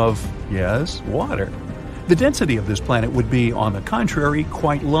volume of, yes, water. The density of this planet would be, on the contrary,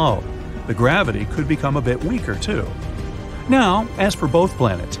 quite low. The gravity could become a bit weaker, too. Now, as for both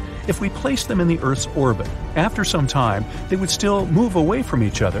planets, if we place them in the Earth's orbit, after some time they would still move away from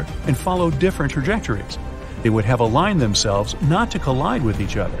each other and follow different trajectories. They would have aligned themselves not to collide with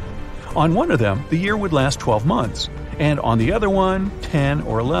each other. On one of them, the year would last 12 months, and on the other one, 10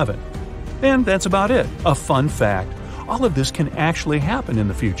 or 11. And that's about it. A fun fact, all of this can actually happen in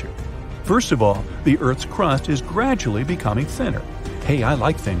the future. First of all, the Earth's crust is gradually becoming thinner. Hey, I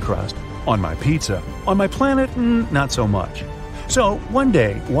like thin crust. On my pizza. On my planet, not so much. So, one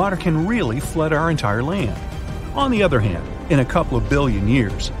day, water can really flood our entire land. On the other hand, in a couple of billion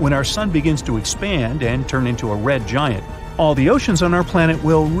years, when our sun begins to expand and turn into a red giant, all the oceans on our planet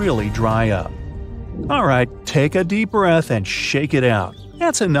will really dry up. Alright, take a deep breath and shake it out.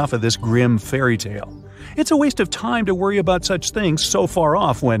 That's enough of this grim fairy tale. It's a waste of time to worry about such things so far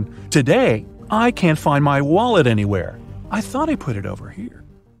off when, today, I can't find my wallet anywhere. I thought I put it over here.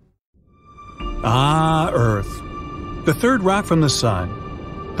 Ah, Earth. The third rock from the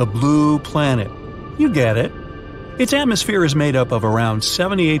Sun. The blue planet. You get it. Its atmosphere is made up of around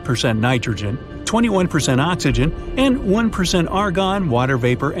 78% nitrogen, 21% oxygen, and 1% argon, water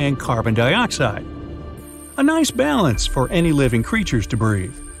vapor, and carbon dioxide. A nice balance for any living creatures to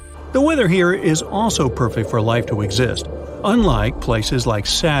breathe. The weather here is also perfect for life to exist, unlike places like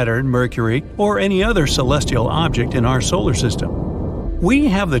Saturn, Mercury, or any other celestial object in our solar system. We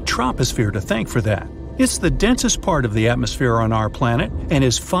have the troposphere to thank for that. It's the densest part of the atmosphere on our planet and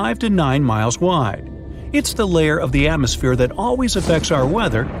is 5 to 9 miles wide. It's the layer of the atmosphere that always affects our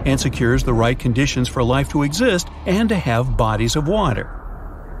weather and secures the right conditions for life to exist and to have bodies of water.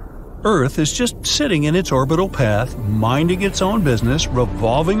 Earth is just sitting in its orbital path, minding its own business,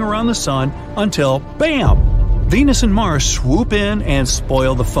 revolving around the sun until, bam! Venus and Mars swoop in and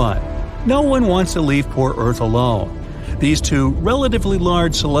spoil the fun. No one wants to leave poor Earth alone. These two relatively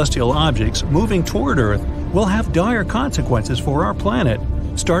large celestial objects moving toward Earth will have dire consequences for our planet,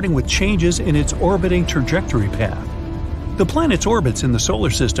 starting with changes in its orbiting trajectory path. The planet's orbits in the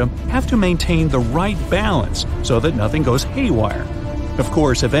solar system have to maintain the right balance so that nothing goes haywire. Of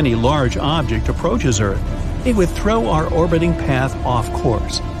course, if any large object approaches Earth, it would throw our orbiting path off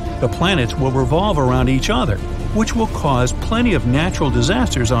course. The planets will revolve around each other, which will cause plenty of natural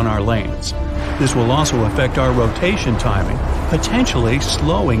disasters on our lands. This will also affect our rotation timing, potentially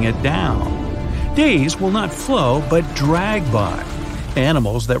slowing it down. Days will not flow but drag by.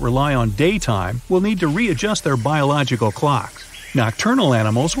 Animals that rely on daytime will need to readjust their biological clocks. Nocturnal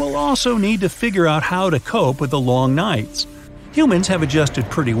animals will also need to figure out how to cope with the long nights. Humans have adjusted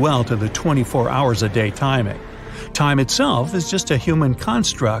pretty well to the 24 hours a day timing. Time itself is just a human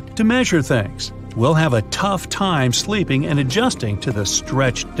construct to measure things. We'll have a tough time sleeping and adjusting to the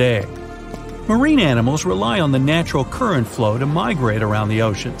stretched day. Marine animals rely on the natural current flow to migrate around the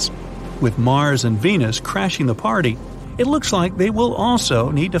oceans. With Mars and Venus crashing the party, it looks like they will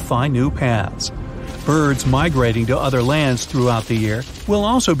also need to find new paths. Birds migrating to other lands throughout the year will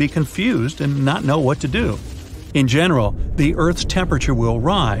also be confused and not know what to do. In general, the Earth's temperature will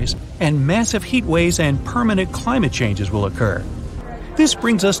rise, and massive heat waves and permanent climate changes will occur. This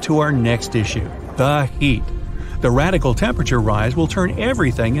brings us to our next issue, the heat. The radical temperature rise will turn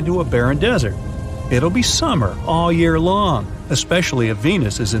everything into a barren desert. It'll be summer all year long, especially if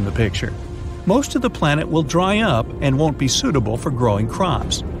Venus is in the picture. Most of the planet will dry up and won't be suitable for growing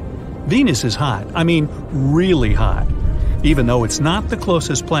crops. Venus is hot, really hot. Even though it's not the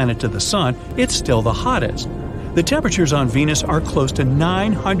closest planet to the Sun, it's still the hottest. The temperatures on Venus are close to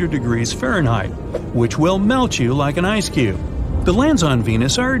 900 degrees Fahrenheit, which will melt you like an ice cube. The lands on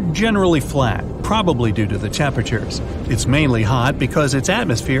Venus are generally flat, probably due to the temperatures. It's mainly hot because its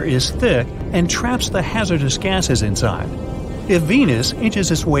atmosphere is thick and traps the hazardous gases inside. If Venus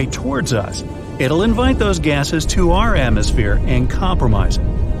inches its way towards us, it'll invite those gases to our atmosphere and compromise it.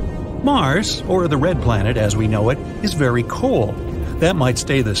 Mars, or the red planet as we know it, is very cold. That might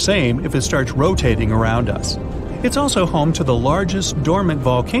stay the same if it starts rotating around us. It's also home to the largest dormant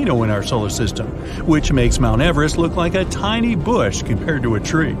volcano in our solar system, which makes Mount Everest look like a tiny bush compared to a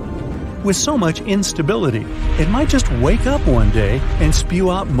tree. With so much instability, it might just wake up one day and spew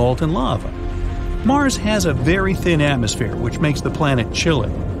out molten lava. Mars has a very thin atmosphere, which makes the planet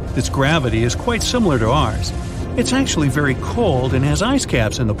chilly. Its gravity is quite similar to ours. It's actually very cold and has ice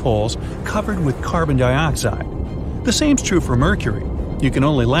caps in the poles covered with carbon dioxide. The same's true for Mercury. You can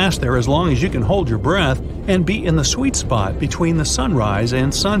only last there as long as you can hold your breath and be in the sweet spot between the sunrise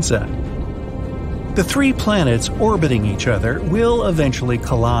and sunset. The three planets orbiting each other will eventually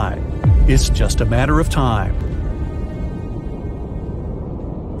collide. It's just a matter of time.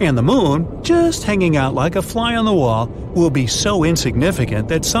 And the Moon, just hanging out like a fly on the wall, will be so insignificant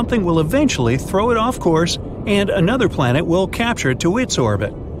that something will eventually throw it off course and another planet will capture it to its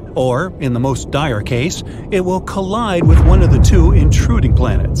orbit. Or, in the most dire case, it will collide with one of the two intruding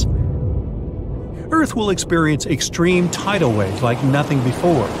planets. Earth will experience extreme tidal waves like nothing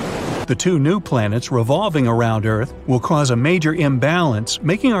before. The two new planets revolving around Earth will cause a major imbalance,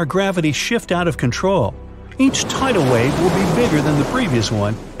 making our gravity shift out of control. Each tidal wave will be bigger than the previous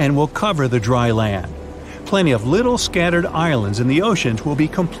one and will cover the dry land. Plenty of little scattered islands in the oceans will be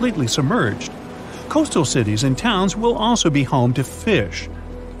completely submerged. Coastal cities and towns will also be home to fish.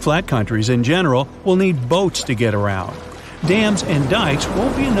 Flat countries in general will need boats to get around. Dams and dikes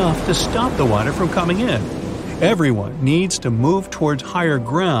won't be enough to stop the water from coming in. Everyone needs to move towards higher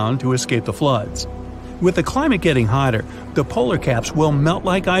ground to escape the floods. With the climate getting hotter, the polar caps will melt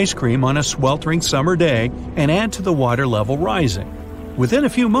like ice cream on a sweltering summer day and add to the water level rising. Within a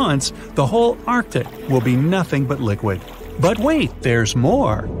few months, the whole Arctic will be nothing but liquid. But wait, there's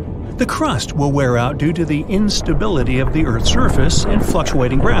more! The crust will wear out due to the instability of the Earth's surface and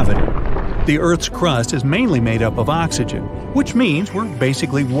fluctuating gravity. The Earth's crust is mainly made up of oxygen, which means we're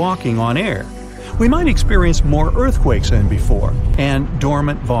basically walking on air. We might experience more earthquakes than before, and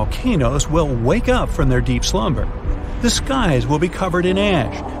dormant volcanoes will wake up from their deep slumber. The skies will be covered in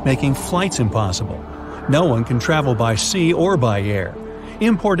ash, making flights impossible. No one can travel by sea or by air.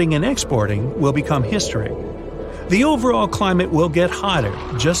 Importing and exporting will become history. The overall climate will get hotter,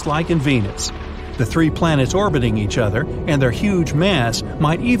 just like in Venus. The three planets orbiting each other and their huge mass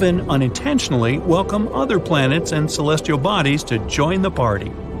might even unintentionally welcome other planets and celestial bodies to join the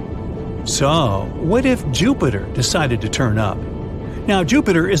party. So, what if Jupiter decided to turn up? Now,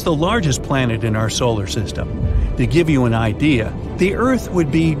 Jupiter is the largest planet in our solar system. To give you an idea, the Earth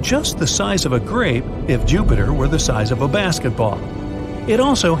would be just the size of a grape if Jupiter were the size of a basketball. It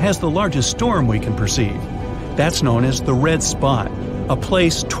also has the largest storm we can perceive. That's known as the red spot, a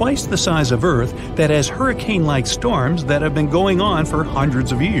place twice the size of Earth that has hurricane-like storms that have been going on for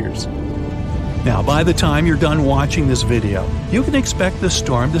hundreds of years. Now, by the time you're done watching this video, you can expect the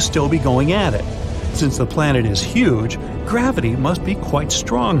storm to still be going at it. Since the planet is huge, gravity must be quite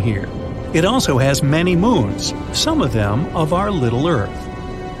strong here. It also has many moons, some of them of our little Earth.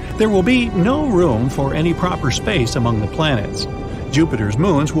 There will be no room for any proper space among the planets. Jupiter's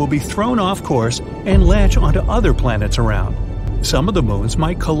moons will be thrown off course and latch onto other planets around. Some of the moons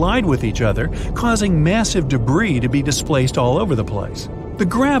might collide with each other, causing massive debris to be displaced all over the place. The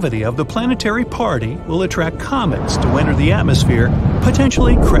gravity of the planetary party will attract comets to enter the atmosphere,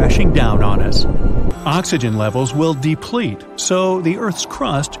 potentially crashing down on us. Oxygen levels will deplete, so the Earth's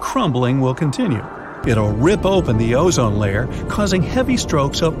crust crumbling will continue. It'll rip open the ozone layer, causing heavy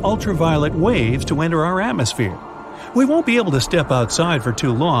strokes of ultraviolet waves to enter our atmosphere. We won't be able to step outside for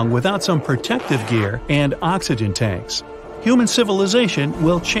too long without some protective gear and oxygen tanks. Human civilization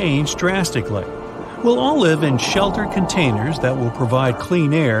will change drastically. We'll all live in sheltered containers that will provide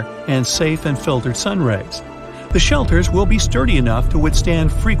clean air and safe and filtered sun rays. The shelters will be sturdy enough to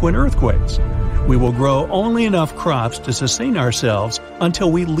withstand frequent earthquakes. We will grow only enough crops to sustain ourselves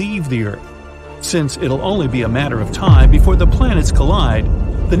until we leave the Earth. Since it'll only be a matter of time before the planets collide,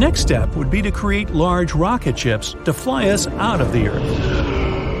 the next step would be to create large rocket ships to fly us out of the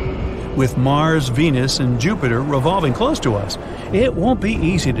Earth. With Mars, Venus, and Jupiter revolving close to us, it won't be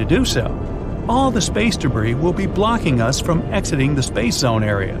easy to do so. All the space debris will be blocking us from exiting the space zone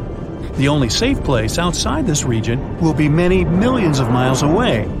area. The only safe place outside this region will be many millions of miles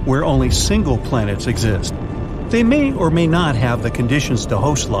away, where only single planets exist. They may or may not have the conditions to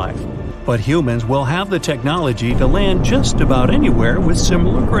host life, but humans will have the technology to land just about anywhere with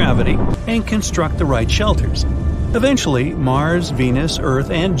similar gravity and construct the right shelters. Eventually, Mars, Venus, Earth,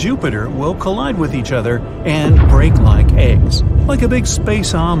 and Jupiter will collide with each other and break like eggs, like a big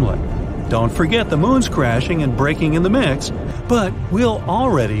space omelet. Don't forget the moon's crashing and breaking in the mix, but we'll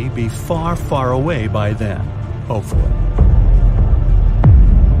already be far, far away by then, hopefully.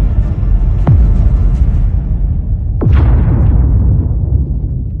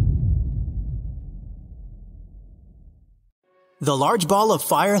 The large ball of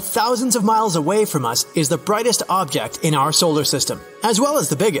fire thousands of miles away from us is the brightest object in our solar system, as well as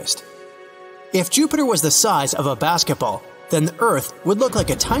the biggest. If Jupiter was the size of a basketball, then the Earth would look like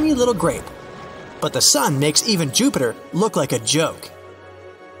a tiny little grape. But the Sun makes even Jupiter look like a joke.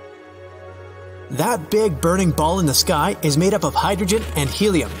 That big burning ball in the sky is made up of hydrogen and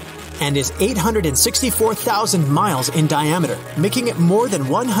helium, and is 864,000 miles in diameter, making it more than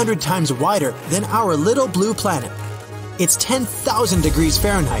 100 times wider than our little blue planet. It's 10,000 degrees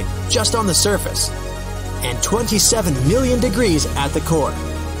Fahrenheit just on the surface, and 27 million degrees at the core.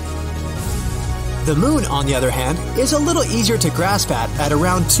 The Moon, on the other hand, is a little easier to grasp at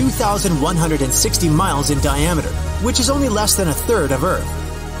around 2,160 miles in diameter, which is only less than a third of Earth.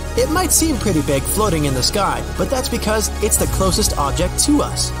 It might seem pretty big floating in the sky, but that's because it's the closest object to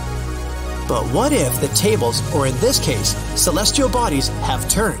us. But what if the tables, or in this case, celestial bodies, have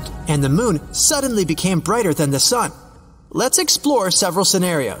turned, and the Moon suddenly became brighter than the Sun? Let's explore several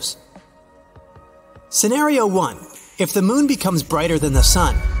scenarios. Scenario 1. If the Moon becomes brighter than the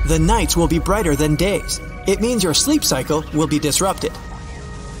Sun, the nights will be brighter than days. It means your sleep cycle will be disrupted.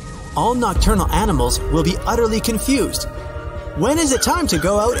 All nocturnal animals will be utterly confused. When is it time to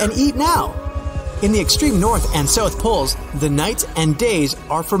go out and eat now? In the extreme north and south poles, the nights and days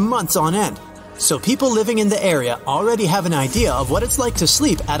are for months on end. So people living in the area already have an idea of what it's like to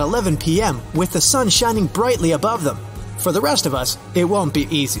sleep at 11 p.m. with the sun shining brightly above them. For the rest of us, it won't be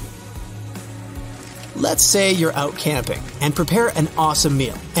easy. Let's say you're out camping and prepare an awesome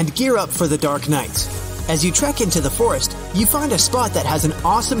meal and gear up for the dark nights. As you trek into the forest, you find a spot that has an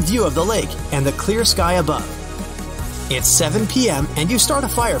awesome view of the lake and the clear sky above. It's 7 p.m. and you start a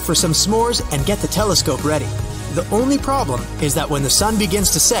fire for some s'mores and get the telescope ready. The only problem is that when the sun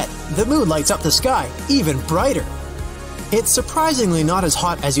begins to set, the moon lights up the sky even brighter. It's surprisingly not as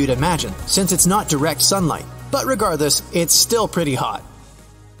hot as you'd imagine, since it's not direct sunlight, but regardless, it's still pretty hot.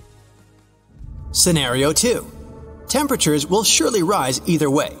 Scenario 2. Temperatures will surely rise either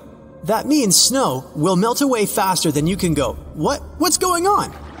way. That means snow will melt away faster than you can go, What's going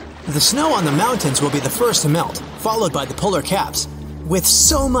on? The snow on the mountains will be the first to melt, followed by the polar caps. With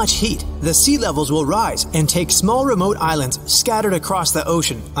so much heat, the sea levels will rise and take small remote islands scattered across the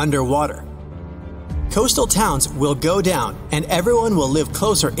ocean underwater. Coastal towns will go down and everyone will live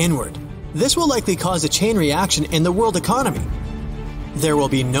closer inward. This will likely cause a chain reaction in the world economy. There will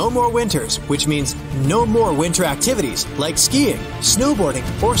be no more winters, which means no more winter activities like skiing,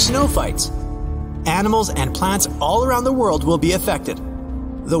 snowboarding, or snow fights. Animals and plants all around the world will be affected.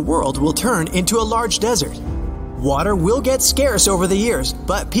 The world will turn into a large desert. Water will get scarce over the years,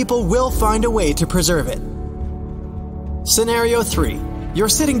 but people will find a way to preserve it. Scenario 3. You're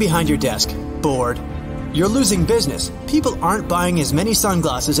sitting behind your desk, bored. You're losing business. People aren't buying as many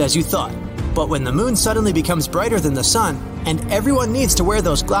sunglasses as you thought. But when the moon suddenly becomes brighter than the sun, and everyone needs to wear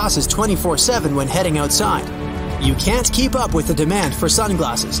those glasses 24/7 when heading outside, you can't keep up with the demand for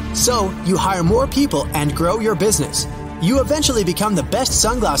sunglasses, so you hire more people and grow your business. You eventually become the best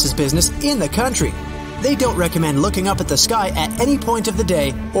sunglasses business in the country. They don't recommend looking up at the sky at any point of the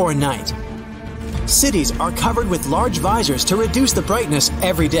day or night. Cities are covered with large visors to reduce the brightness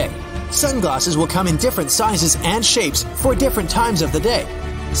every day. Sunglasses will come in different sizes and shapes for different times of the day.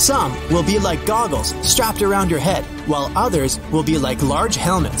 Some will be like goggles strapped around your head, while others will be like large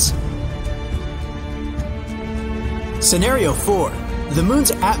helmets. Scenario 4. The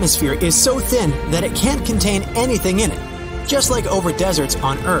moon's atmosphere is so thin that it can't contain anything in it. Just like over deserts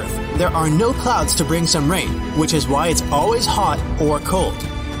on Earth, there are no clouds to bring some rain, which is why it's always hot or cold.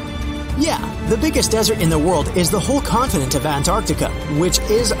 Yeah, the biggest desert in the world is the whole continent of Antarctica, which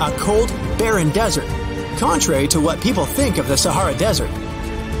is a cold, barren desert, contrary to what people think of the Sahara Desert.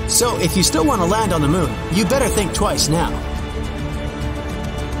 So if you still want to land on the moon, you better think twice now.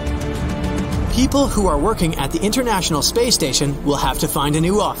 People who are working at the International Space Station will have to find a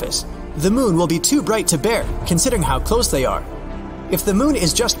new office. The moon will be too bright to bear, considering how close they are. If the moon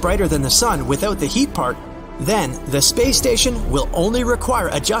is just brighter than the sun without the heat part, then the space station will only require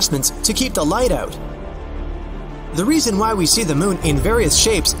adjustments to keep the light out. The reason why we see the moon in various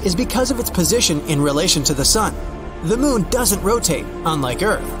shapes is because of its position in relation to the sun. The moon doesn't rotate, unlike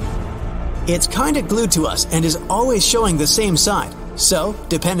Earth. It's kinda glued to us and is always showing the same side. So,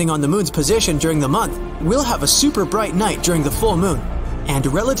 depending on the moon's position during the month, we'll have a super bright night during the full moon, and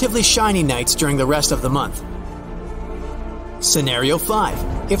relatively shiny nights during the rest of the month. Scenario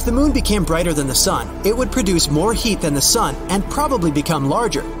 5. If the moon became brighter than the sun, it would produce more heat than the sun and probably become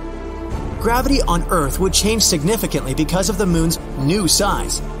larger. Gravity on Earth would change significantly because of the moon's new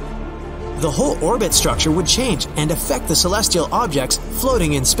size. The whole orbit structure would change and affect the celestial objects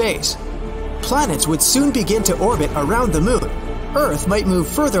floating in space. Planets would soon begin to orbit around the moon. Earth might move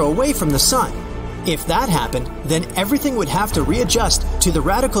further away from the sun. If that happened, then everything would have to readjust to the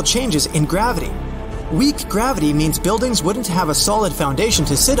radical changes in gravity. Weak gravity means buildings wouldn't have a solid foundation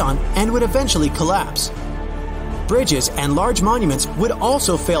to sit on and would eventually collapse. Bridges and large monuments would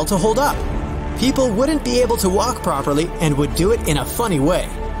also fail to hold up. People wouldn't be able to walk properly and would do it in a funny way.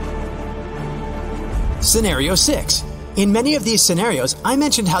 Scenario 6. In many of these scenarios, I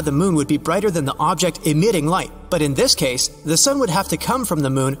mentioned how the moon would be brighter than the object emitting light, but in this case, the sun would have to come from the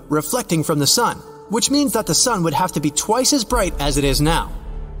moon reflecting from the sun, which means that the sun would have to be twice as bright as it is now.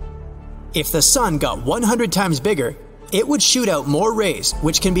 If the sun got 100 times bigger, it would shoot out more rays,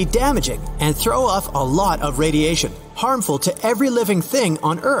 which can be damaging and throw off a lot of radiation, harmful to every living thing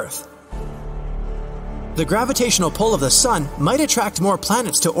on Earth. The gravitational pull of the sun might attract more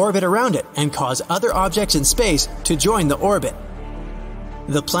planets to orbit around it and cause other objects in space to join the orbit.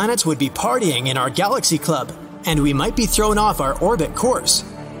 The planets would be partying in our galaxy club, and we might be thrown off our orbit course.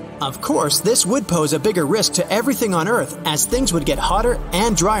 Of course, this would pose a bigger risk to everything on Earth as things would get hotter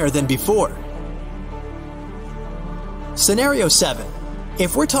and drier than before. Scenario 7.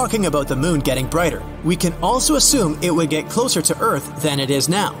 If we're talking about the moon getting brighter, we can also assume it would get closer to Earth than it is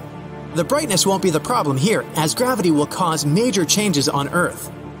now. The brightness won't be the problem here, as gravity will cause major changes on Earth.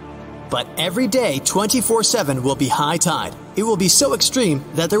 But every day, 24/7 will be high tide. It will be so extreme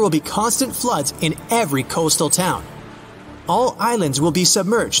that there will be constant floods in every coastal town. All islands will be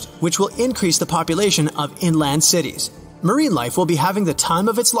submerged, which will increase the population of inland cities. Marine life will be having the time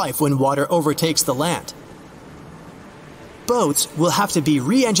of its life when water overtakes the land. Boats will have to be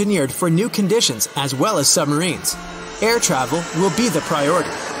re-engineered for new conditions as well as submarines. Air travel will be the priority,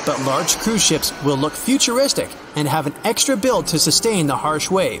 but large cruise ships will look futuristic and have an extra build to sustain the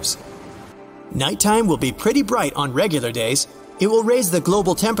harsh waves. Nighttime will be pretty bright on regular days. It will raise the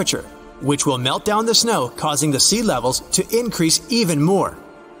global temperature, which will melt down the snow, causing the sea levels to increase even more.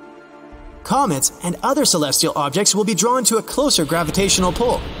 Comets and other celestial objects will be drawn to a closer gravitational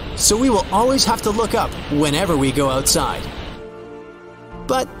pull, so we will always have to look up whenever we go outside.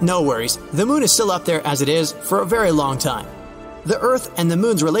 But no worries, the moon is still up there as it is for a very long time. The Earth and the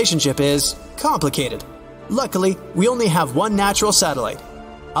moon's relationship is complicated. Luckily, we only have one natural satellite.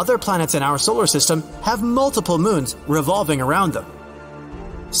 Other planets in our solar system have multiple moons revolving around them.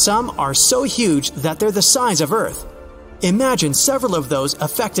 Some are so huge that they're the size of Earth. Imagine several of those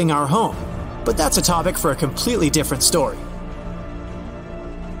affecting our home. But that's a topic for a completely different story.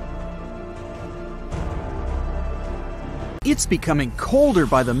 It's becoming colder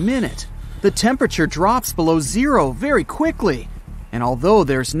by the minute. The temperature drops below zero very quickly. And although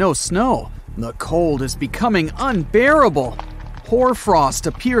there's no snow, the cold is becoming unbearable. Hoarfrost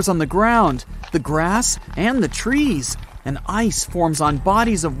appears on the ground, the grass, and the trees, and ice forms on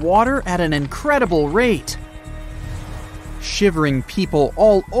bodies of water at an incredible rate. Shivering people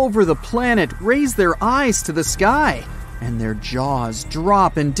all over the planet raise their eyes to the sky, and their jaws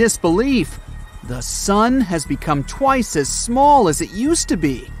drop in disbelief. The sun has become twice as small as it used to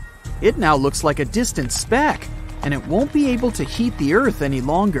be. It now looks like a distant speck, and it won't be able to heat the Earth any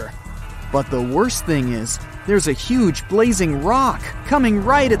longer. But the worst thing is, there's a huge blazing rock coming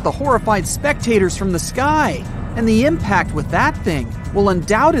right at the horrified spectators from the sky, and the impact with that thing will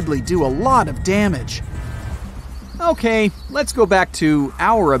undoubtedly do a lot of damage. Okay, let's go back to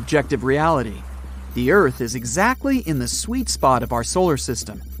our objective reality. The Earth is exactly in the sweet spot of our solar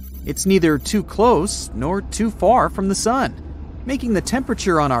system. It's neither too close nor too far from the sun, making the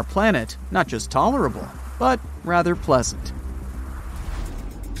temperature on our planet not just tolerable, but rather pleasant.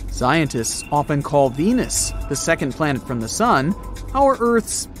 Scientists often call Venus, the second planet from the sun, our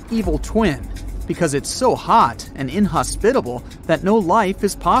Earth's evil twin, because it's so hot and inhospitable that no life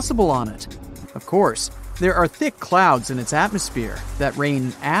is possible on it. Of course, there are thick clouds in its atmosphere that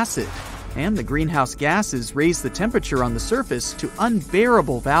rain acid, and the greenhouse gases raise the temperature on the surface to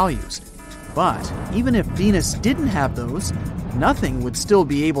unbearable values. But even if Venus didn't have those, nothing would still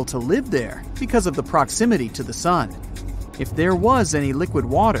be able to live there because of the proximity to the sun. If there was any liquid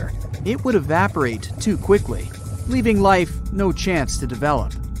water, it would evaporate too quickly, leaving life no chance to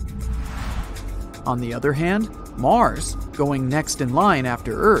develop. On the other hand, Mars, going next in line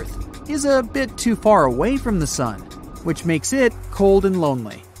after Earth, is a bit too far away from the sun, which makes it cold and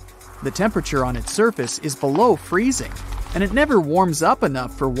lonely. The temperature on its surface is below freezing, and it never warms up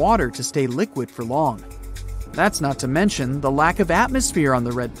enough for water to stay liquid for long. That's not to mention the lack of atmosphere on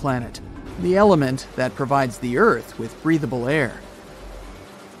the red planet, the element that provides the Earth with breathable air.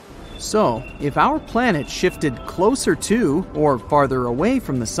 So, if our planet shifted closer to or farther away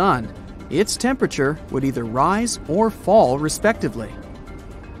from the sun, its temperature would either rise or fall respectively.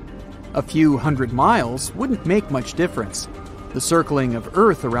 A few hundred miles wouldn't make much difference. The circling of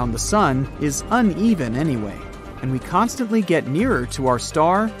Earth around the sun is uneven anyway, and we constantly get nearer to our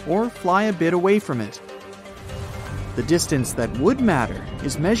star or fly a bit away from it. The distance that would matter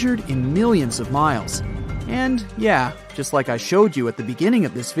is measured in millions of miles. And yeah, just like I showed you at the beginning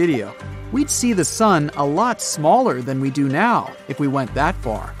of this video, we'd see the sun a lot smaller than we do now if we went that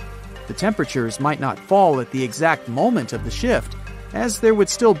far. The temperatures might not fall at the exact moment of the shift, as there would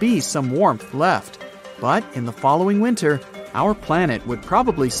still be some warmth left. But in the following winter, our planet would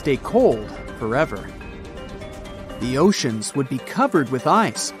probably stay cold forever. The oceans would be covered with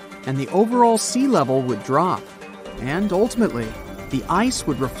ice, and the overall sea level would drop. And ultimately, the ice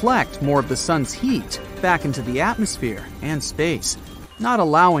would reflect more of the sun's heat back into the atmosphere and space, not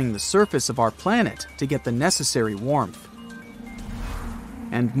allowing the surface of our planet to get the necessary warmth.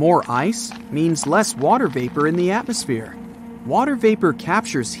 And more ice means less water vapor in the atmosphere. Water vapor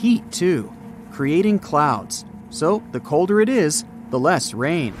captures heat too, creating clouds. So the colder it is, the less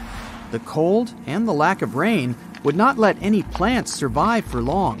rain. The cold and the lack of rain would not let any plants survive for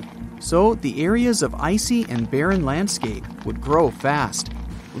long. So the areas of icy and barren landscape would grow fast,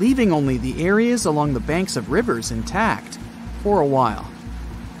 leaving only the areas along the banks of rivers intact for a while.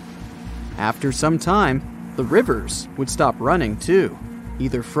 After some time, the rivers would stop running too,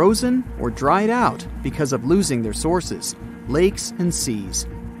 either frozen or dried out because of losing their sources, lakes and seas,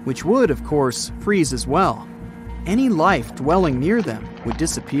 which would, of course, freeze as well. Any life dwelling near them would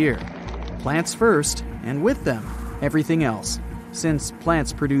disappear. Plants first, and with them, everything else, since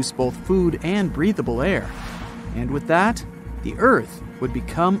plants produce both food and breathable air. And with that, the Earth would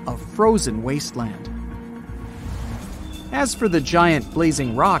become a frozen wasteland. As for the giant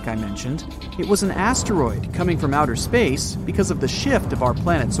blazing rock I mentioned, it was an asteroid coming from outer space because of the shift of our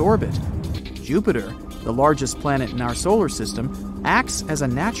planet's orbit. Jupiter, the largest planet in our solar system, acts as a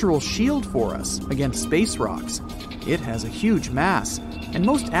natural shield for us against space rocks. It has a huge mass, and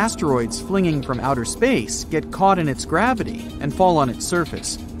most asteroids flinging from outer space get caught in its gravity and fall on its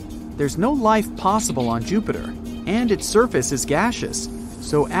surface. There's no life possible on Jupiter, and its surface is gaseous,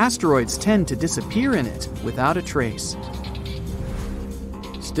 so asteroids tend to disappear in it without a trace.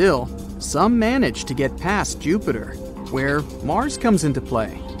 Still, some manage to get past Jupiter, where Mars comes into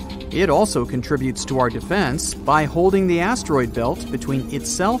play. It also contributes to our defense by holding the asteroid belt between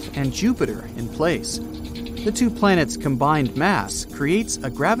itself and Jupiter in place. The two planets' combined mass creates a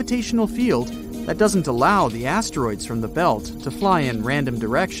gravitational field that doesn't allow the asteroids from the belt to fly in random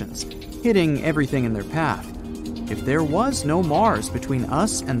directions, hitting everything in their path. If there was no Mars between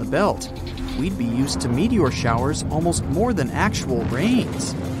us and the belt, we'd be used to meteor showers almost more than actual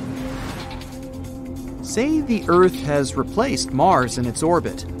rains. Say the Earth has replaced Mars in its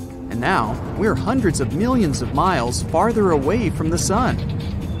orbit, and now we're hundreds of millions of miles farther away from the Sun.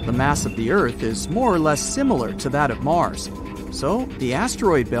 The mass of the Earth is more or less similar to that of Mars, so the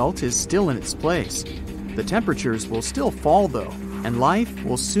asteroid belt is still in its place. The temperatures will still fall though, and life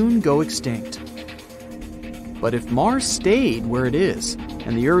will soon go extinct. But if Mars stayed where it is,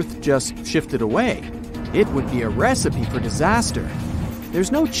 and the Earth just shifted away, it would be a recipe for disaster.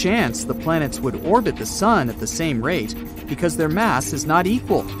 There's no chance the planets would orbit the Sun at the same rate because their mass is not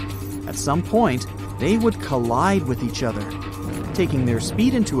equal. At some point, they would collide with each other. Taking their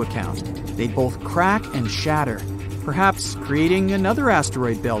speed into account, they'd both crack and shatter, perhaps creating another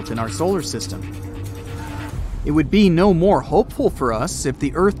asteroid belt in our solar system. it would be no more hopeful for us if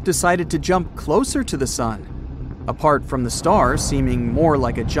the Earth decided to jump closer to the Sun. Apart from the stars seeming more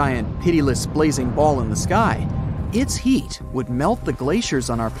like a giant, pitiless blazing ball in the sky, its heat would melt the glaciers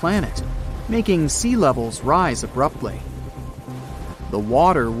on our planet, making sea levels rise abruptly. The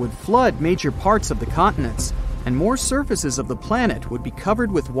water would flood major parts of the continents, and more surfaces of the planet would be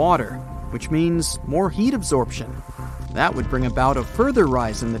covered with water, which means more heat absorption. That would bring about a further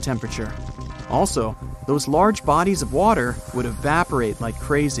rise in the temperature. Also, those large bodies of water would evaporate like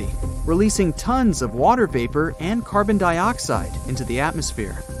crazy, releasing tons of water vapor and carbon dioxide into the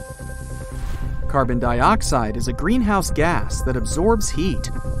atmosphere. Carbon dioxide is a greenhouse gas that absorbs heat,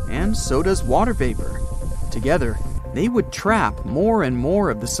 and so does water vapor. Together, they would trap more and more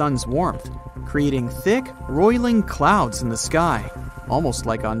of the sun's warmth, creating thick, roiling clouds in the sky, almost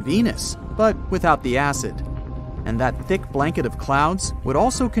like on Venus, but without the acid. And that thick blanket of clouds would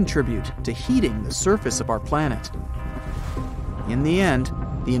also contribute to heating the surface of our planet. In the end,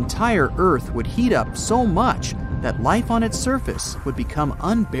 the entire Earth would heat up so much that life on its surface would become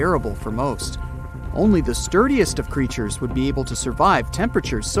unbearable for most. Only the sturdiest of creatures would be able to survive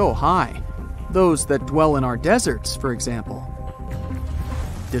temperatures so high, those that dwell in our deserts, for example.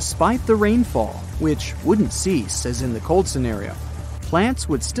 Despite the rainfall, which wouldn't cease as in the cold scenario, plants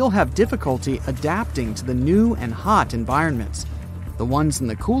would still have difficulty adapting to the new and hot environments. The ones in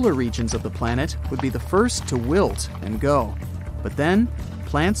the cooler regions of the planet would be the first to wilt and go. But then,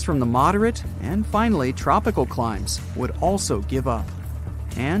 plants from the moderate and finally tropical climes would also give up.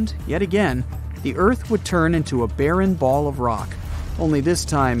 And, yet again, the Earth would turn into a barren ball of rock, only this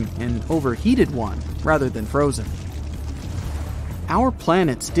time an overheated one rather than frozen. Our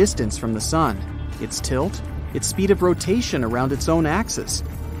planet's distance from the Sun, its tilt, its speed of rotation around its own axis,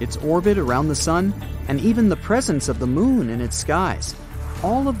 its orbit around the Sun, and even the presence of the Moon in its skies.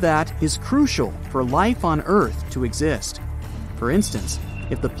 All of that is crucial for life on Earth to exist. For instance,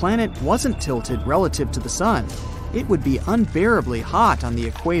 if the planet wasn't tilted relative to the Sun, it would be unbearably hot on the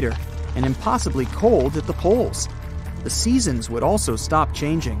equator and impossibly cold at the poles. The seasons would also stop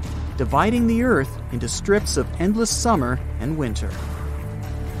changing, dividing the Earth into strips of endless summer and winter.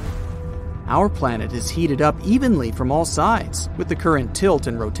 Our planet is heated up evenly from all sides, with the current tilt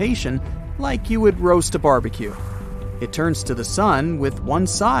and rotation, like you would roast a barbecue. It turns to the Sun with one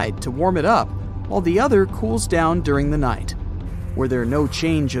side to warm it up, while the other cools down during the night. Were there no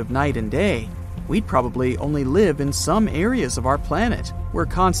change of night and day, we'd probably only live in some areas of our planet where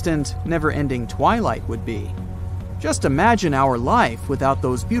constant, never-ending twilight would be. Just imagine our life without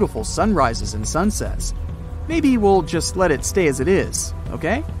those beautiful sunrises and sunsets. Maybe we'll just let it stay as it is,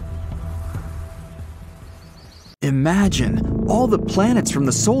 okay? Imagine all the planets from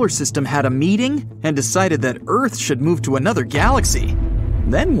the solar system had a meeting and decided that Earth should move to another galaxy.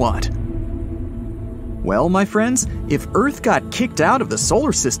 Then what? Well, my friends, if Earth got kicked out of the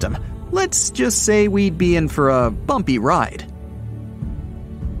solar system, let's just say we'd be in for a bumpy ride.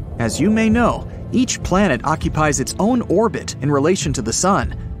 As you may know, each planet occupies its own orbit in relation to the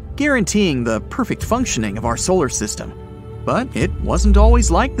Sun, guaranteeing the perfect functioning of our solar system. But it wasn't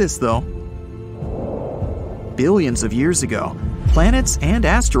always like this, though. Billions of years ago, planets and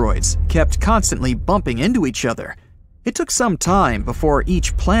asteroids kept constantly bumping into each other. It took some time before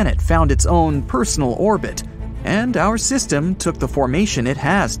each planet found its own personal orbit, and our system took the formation it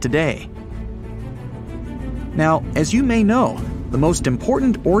has today. Now, as you may know, the most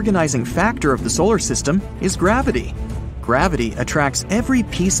important organizing factor of the solar system is gravity. Gravity attracts every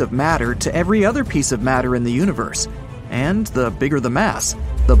piece of matter to every other piece of matter in the universe, and the bigger the mass,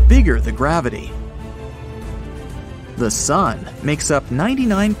 the bigger the gravity. The Sun makes up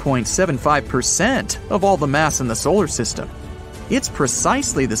 99.75% of all the mass in the solar system. It's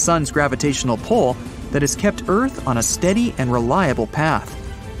precisely the Sun's gravitational pull that has kept Earth on a steady and reliable path.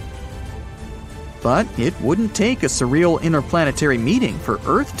 But it wouldn't take a surreal interplanetary meeting for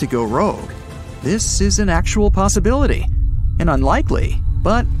Earth to go rogue. This is an actual possibility, an unlikely,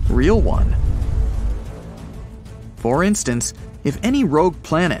 but real one. For instance, if any rogue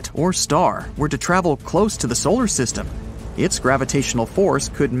planet or star were to travel close to the solar system, its gravitational force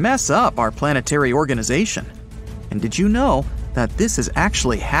could mess up our planetary organization. And did you know that this has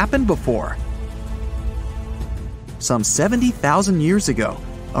actually happened before? Some 70,000 years ago,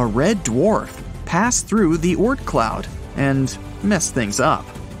 a red dwarf passed through the Oort cloud and messed things up.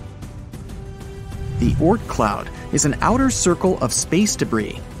 The Oort cloud is an outer circle of space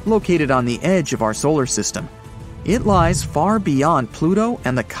debris located on the edge of our solar system. It lies far beyond Pluto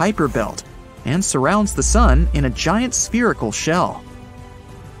and the Kuiper belt and surrounds the Sun in a giant spherical shell.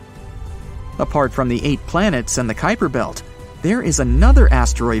 Apart from the 8 planets and the Kuiper belt, there is another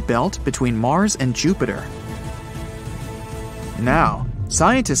asteroid belt between Mars and Jupiter. Now,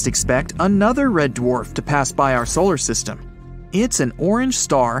 scientists expect another red dwarf to pass by our solar system. It's an orange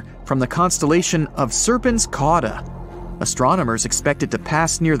star from the constellation of Serpens Cauda. Astronomers expect it to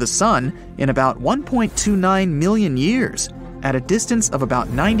pass near the Sun in about 1.29 million years, at a distance of about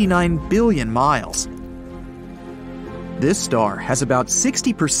 99 billion miles. This star has about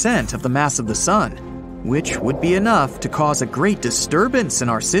 60% of the mass of the Sun, which would be enough to cause a great disturbance in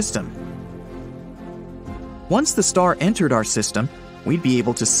our system. Once the star entered our system, we'd be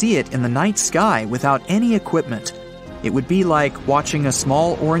able to see it in the night sky without any equipment. It would be like watching a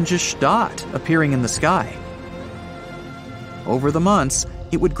small orangish dot appearing in the sky. Over the months,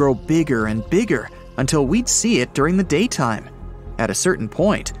 it would grow bigger and bigger until we'd see it during the daytime. At a certain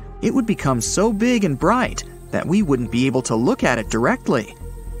point, it would become so big and bright that we wouldn't be able to look at it directly.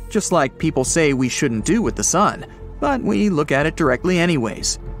 Just like people say we shouldn't do with the sun, but we look at it directly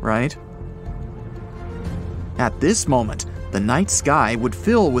anyways, right? At this moment, the night sky would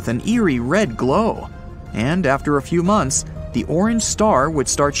fill with an eerie red glow, and after a few months, the orange star would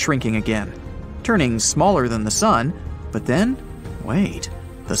start shrinking again, turning smaller than the sun, but then, wait,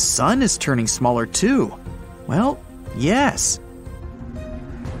 the sun is turning smaller too. Well, yes.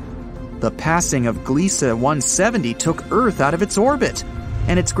 The passing of Gliese 170 took Earth out of its orbit,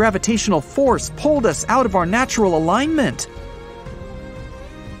 and its gravitational force pulled us out of our natural alignment.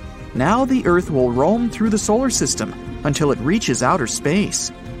 Now the Earth will roam through the solar system until it reaches outer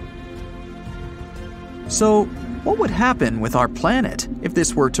space. So, what would happen with our planet if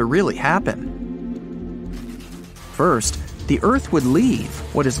this were to really happen? First, the Earth would leave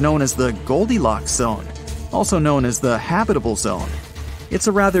what is known as the Goldilocks zone, also known as the habitable zone. It's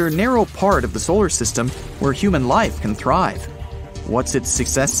a rather narrow part of the solar system where human life can thrive. What's its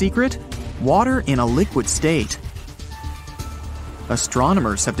success secret? Water in a liquid state.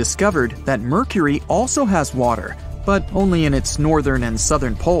 Astronomers have discovered that Mercury also has water, but only in its northern and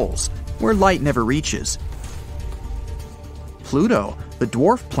southern poles, where light never reaches. Pluto, the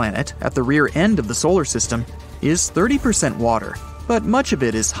dwarf planet at the rear end of the solar system, is 30% water, but much of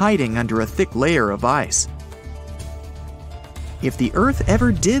it is hiding under a thick layer of ice. If the Earth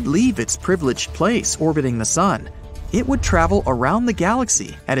ever did leave its privileged place orbiting the Sun, it would travel around the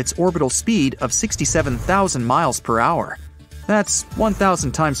galaxy at its orbital speed of 67,000 miles per hour. That's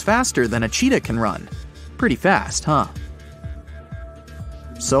 1,000 times faster than a cheetah can run. Pretty fast, huh?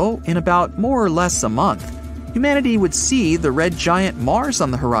 So, in about more or less a month, humanity would see the red giant Mars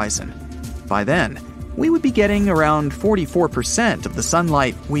on the horizon. By then, we would be getting around 44% of the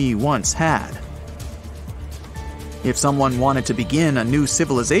sunlight we once had. If someone wanted to begin a new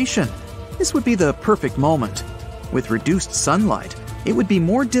civilization, this would be the perfect moment. With reduced sunlight, it would be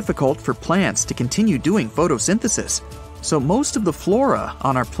more difficult for plants to continue doing photosynthesis, so most of the flora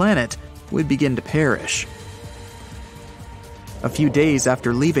on our planet would begin to perish. A few days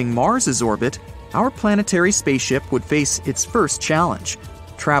after leaving Mars's orbit, our planetary spaceship would face its first challenge,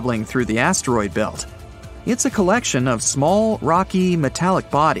 traveling through the asteroid belt. It's a collection of small, rocky, metallic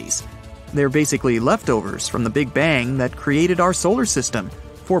bodies. They're basically leftovers from the Big Bang that created our solar system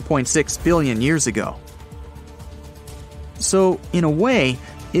 4.6 billion years ago. So, in a way,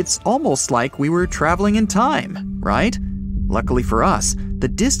 it's almost like we were traveling in time, right? Luckily for us, the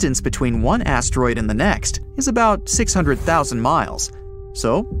distance between one asteroid and the next is about 600,000 miles.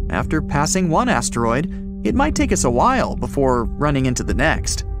 So, after passing one asteroid, it might take us a while before running into the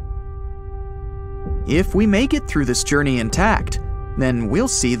next. If we make it through this journey intact, then we'll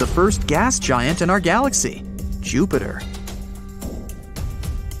see the first gas giant in our galaxy, Jupiter.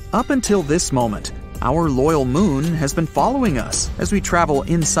 Up until this moment, our loyal moon has been following us as we travel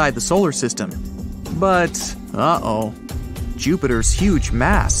inside the solar system. But, Jupiter's huge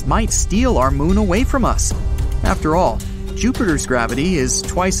mass might steal our moon away from us. After all, Jupiter's gravity is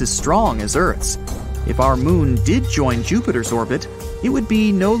twice as strong as Earth's. If our moon did join Jupiter's orbit, it would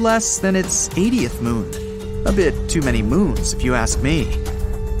be no less than its 80th moon. A bit too many moons, if you ask me.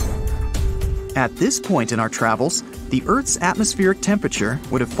 At this point in our travels, the Earth's atmospheric temperature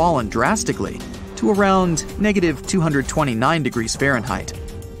would have fallen drastically to around negative 229 degrees Fahrenheit.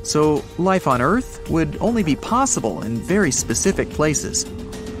 So life on Earth would only be possible in very specific places.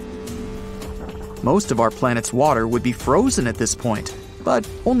 Most of our planet's water would be frozen at this point, but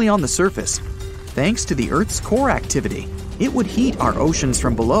only on the surface. Thanks to the Earth's core activity, it would heat our oceans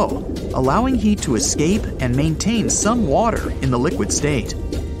from below, allowing heat to escape and maintain some water in the liquid state.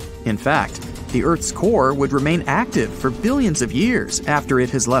 In fact, the Earth's core would remain active for billions of years after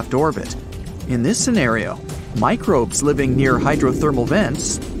it has left orbit. In this scenario, microbes living near hydrothermal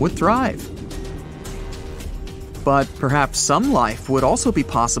vents would thrive. But perhaps some life would also be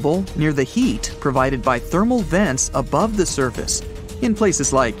possible near the heat provided by thermal vents above the surface, in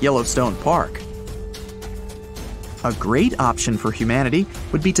places like Yellowstone Park. A great option for humanity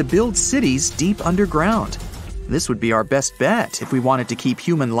would be to build cities deep underground. This would be our best bet if we wanted to keep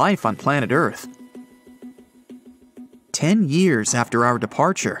human life on planet Earth. 10 years after our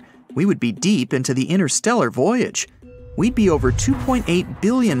departure, we would be deep into the interstellar voyage. We'd be over 2.8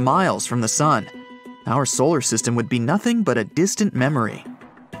 billion miles from the Sun. Our solar system would be nothing but a distant memory.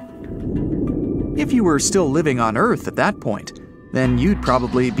 If you were still living on Earth at that point, then you'd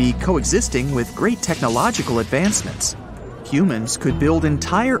probably be coexisting with great technological advancements. Humans could build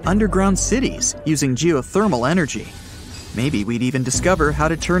entire underground cities using geothermal energy. Maybe we'd even discover how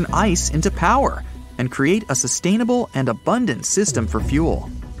to turn ice into power and create a sustainable and abundant system for fuel.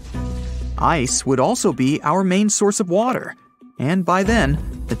 Ice would also be our main source of water, and by then,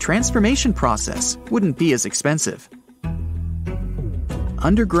 the transformation process wouldn't be as expensive.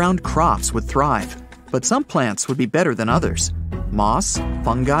 Underground crops would thrive, but some plants would be better than others. Moss,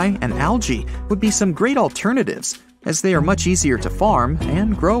 fungi, and algae would be some great alternatives, as they are much easier to farm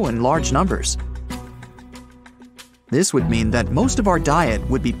and grow in large numbers. This would mean that most of our diet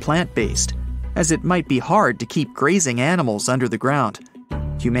would be plant-based, as it might be hard to keep grazing animals under the ground.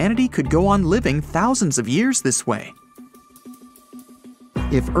 Humanity could go on living thousands of years this way.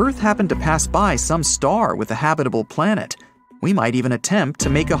 If Earth happened to pass by some star with a habitable planet, we might even attempt to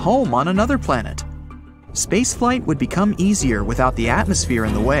make a home on another planet. Spaceflight would become easier without the atmosphere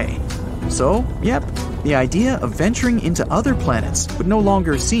in the way. So, yep, the idea of venturing into other planets would no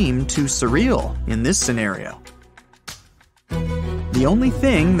longer seem too surreal in this scenario. The only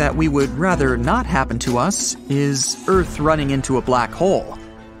thing that we would rather not happen to us is Earth running into a black hole.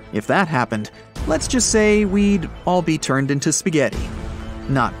 If that happened, let's just say we'd all be turned into spaghetti.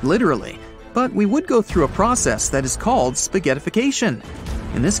 Not literally, but we would go through a process that is called spaghettification.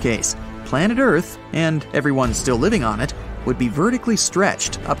 In this case, planet Earth, and everyone still living on it, would be vertically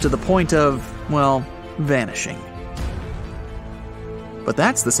stretched up to the point of, well, vanishing. But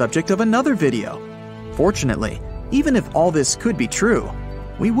that's the subject of another video. Fortunately, even if all this could be true,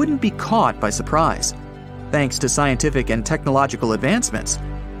 we wouldn't be caught by surprise. Thanks to scientific and technological advancements,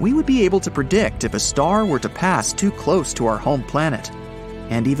 we would be able to predict if a star were to pass too close to our home planet.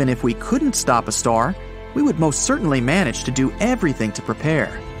 And even if we couldn't stop a star, we would most certainly manage to do everything to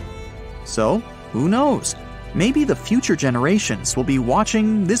prepare. So, who knows? Maybe the future generations will be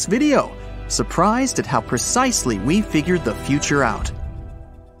watching this video, surprised at how precisely we figured the future out.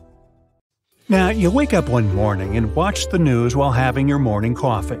 Now, you wake up one morning and watch the news while having your morning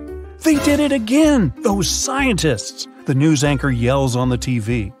coffee. They did it again! Those scientists! The news anchor yells on the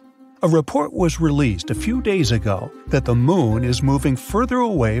TV. A report was released a few days ago that the moon is moving further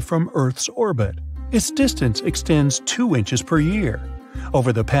away from Earth's orbit. Its distance extends 2 inches per year.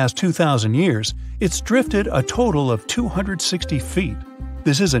 Over the past 2,000 years, it's drifted a total of 260 feet.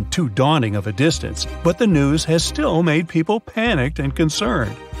 This isn't too daunting of a distance, but the news has still made people panicked and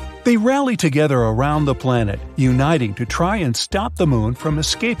concerned. They rally together around the planet, uniting to try and stop the moon from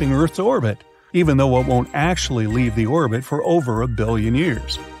escaping Earth's orbit, even though it won't actually leave the orbit for over 1 billion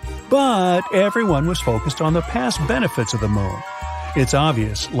years. But everyone was focused on the past benefits of the moon. It's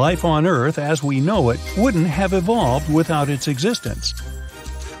obvious life on Earth as we know it wouldn't have evolved without its existence.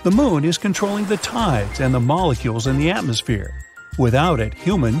 The moon is controlling the tides and the molecules in the atmosphere. Without it,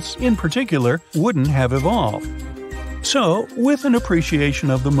 humans, in particular, wouldn't have evolved. So, with an appreciation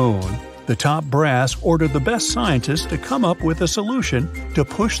of the moon, the top brass ordered the best scientists to come up with a solution to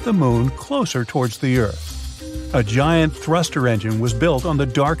push the moon closer towards the Earth. A giant thruster engine was built on the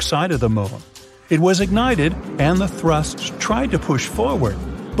dark side of the moon. It was ignited, and the thrusts tried to push forward,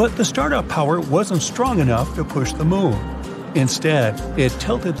 but the startup power wasn't strong enough to push the moon. Instead, it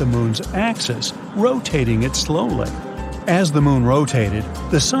tilted the moon's axis, rotating it slowly. As the moon rotated,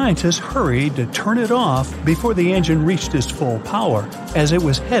 the scientists hurried to turn it off before the engine reached its full power, as it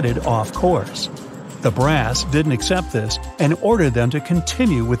was headed off course. The brass didn't accept this and ordered them to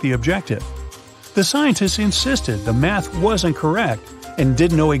continue with the objective. The scientists insisted the math wasn't correct and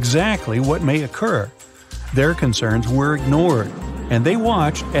didn't know exactly what may occur. Their concerns were ignored, and they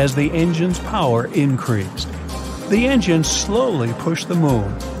watched as the engine's power increased. The engine slowly pushed the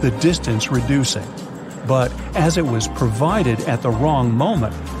moon, the distance reducing. But as it was provided at the wrong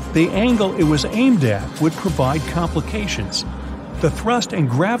moment, the angle it was aimed at would provide complications. The thrust and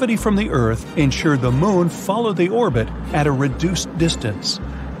gravity from the Earth ensured the moon followed the orbit at a reduced distance.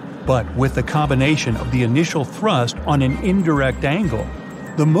 But with the combination of the initial thrust on an indirect angle,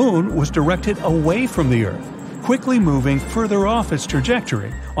 the moon was directed away from the Earth. quickly moving further off its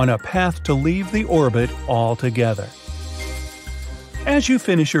trajectory on a path to leave the orbit altogether. As you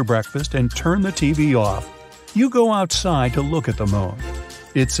finish your breakfast and turn the TV off, you go outside to look at the moon.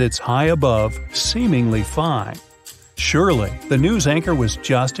 It sits high above, seemingly fine. Surely, the news anchor was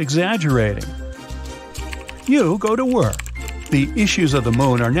just exaggerating. You go to work. The issues of the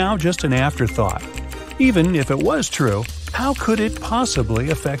moon are now just an afterthought. Even if it was true, how could it possibly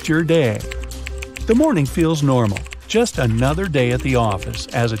affect your day? The morning feels normal, just another day at the office,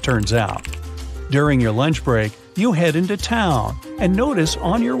 as it turns out. During your lunch break, you head into town and notice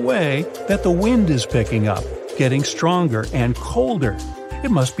on your way that the wind is picking up, getting stronger and colder.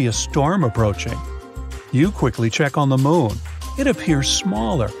 It must be a storm approaching. You quickly check on the moon. It appears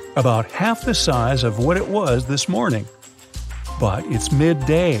smaller, about half the size of what it was this morning. But it's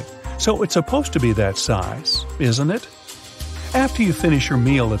midday, so it's supposed to be that size, isn't it? After you finish your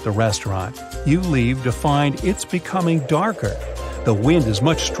meal at the restaurant, you leave to find it's becoming darker. The wind is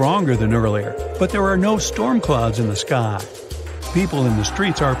much stronger than earlier, but there are no storm clouds in the sky. People in the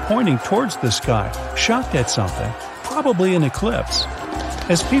streets are pointing towards the sky, shocked at something, probably an eclipse.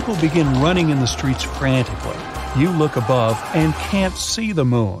 As people begin running in the streets frantically, you look above and can't see the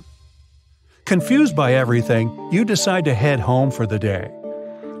moon. Confused by everything, you decide to head home for the day.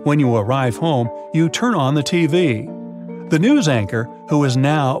 When you arrive home, you turn on the TV. The news anchor, who is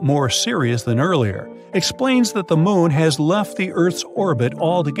now more serious than earlier, explains that the moon has left the Earth's orbit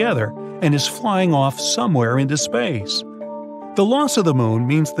altogether and is flying off somewhere into space. The loss of the moon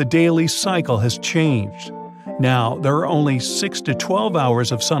means the daily cycle has changed. Now, there are only 6 to 12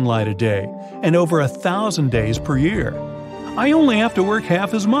 hours of sunlight a day and over 1,000 days per year. I only have to work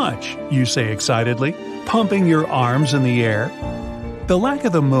half as much, you say excitedly, pumping your arms in the air. The lack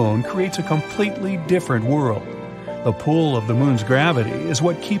of the moon creates a completely different world. The pull of the moon's gravity is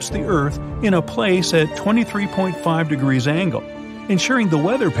what keeps the Earth in a place at 23.5 degrees angle, ensuring the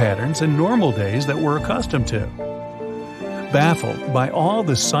weather patterns and normal days that we're accustomed to. Baffled by all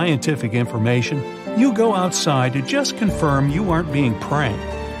the scientific information, you go outside to just confirm you aren't being pranked.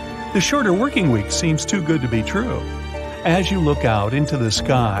 The shorter working week seems too good to be true. As you look out into the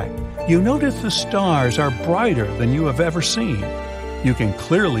sky, you notice the stars are brighter than you have ever seen. You can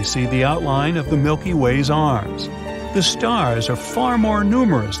clearly see the outline of the Milky Way's arms. The stars are far more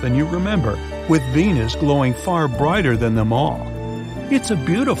numerous than you remember, with Venus glowing far brighter than them all. It's a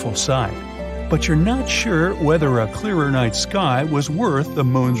beautiful sight, but you're not sure whether a clearer night sky was worth the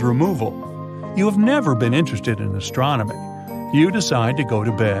moon's removal. You have never been interested in astronomy. You decide to go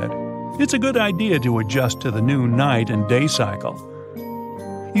to bed. It's a good idea to adjust to the new night and day cycle.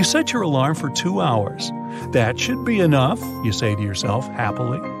 You set your alarm for 2 hours. That should be enough, you say to yourself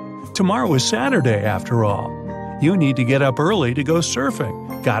happily. Tomorrow is Saturday, after all. You need to get up early to go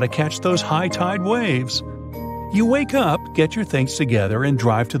surfing. Gotta catch those high tide waves. You wake up, get your things together, and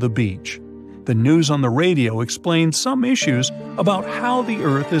drive to the beach. The news on the radio explains some issues about how the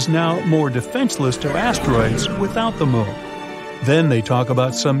Earth is now more defenseless to asteroids without the moon. Then they talk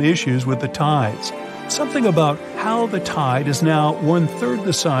about some issues with the tides. Something about how the tide is now 1/3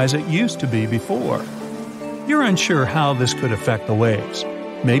 the size it used to be before. You're unsure how this could affect the waves.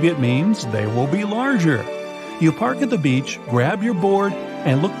 Maybe it means they will be larger. You park at the beach, grab your board,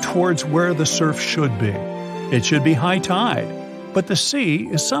 and look towards where the surf should be. It should be high tide, but the sea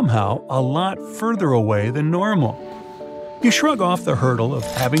is somehow a lot further away than normal. You shrug off the hurdle of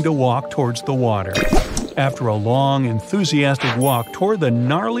having to walk towards the water. After a long, enthusiastic walk toward the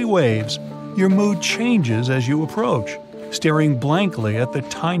gnarly waves, your mood changes as you approach, staring blankly at the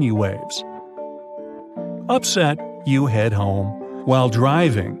tiny waves. Upset, you head home. While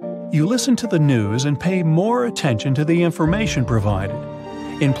driving, you listen to the news and pay more attention to the information provided.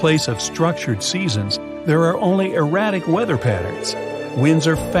 In place of structured seasons, there are only erratic weather patterns. Winds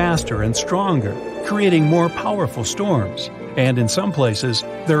are faster and stronger, creating more powerful storms, and in some places,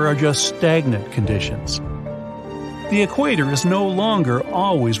 there are just stagnant conditions. The equator is no longer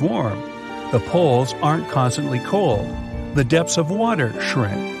always warm. The poles aren't constantly cold. The depths of water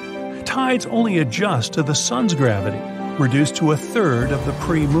shrink. Tides only adjust to the sun's gravity, reduced to 1/3 of the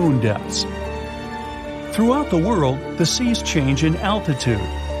pre-moon depths. Throughout the world, the seas change in altitude,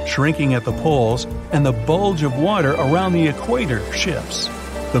 shrinking at the poles, and the bulge of water around the equator shifts.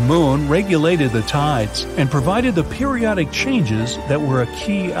 The moon regulated the tides and provided the periodic changes that were a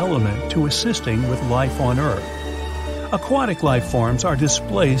key element to assisting with life on Earth. Aquatic life forms are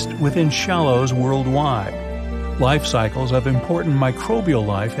displaced within shallows worldwide. Life cycles of important microbial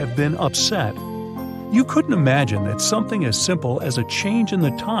life have been upset. You couldn't imagine that something as simple as a change in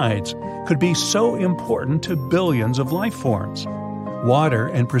the tides could be so important to billions of life forms. Water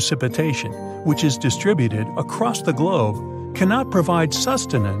and precipitation, which is distributed across the globe, cannot provide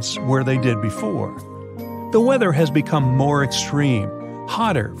sustenance where they did before. The weather has become more extreme,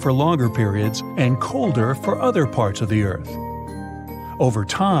 hotter for longer periods and colder for other parts of the Earth. Over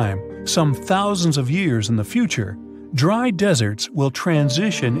time, some thousands of years in the future, dry deserts will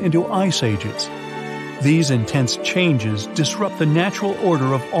transition into ice ages. These intense changes disrupt the natural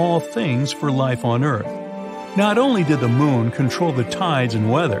order of all things for life on Earth. Not only did the moon control the tides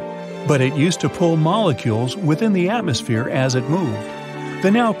and weather, but it used to pull molecules within the atmosphere as it moved.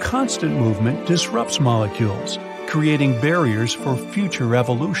 The now constant movement disrupts molecules, creating barriers for future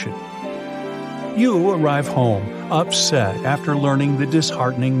evolution. You arrive home, upset after learning the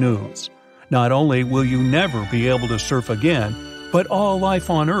disheartening news. Not only will you never be able to surf again, but all life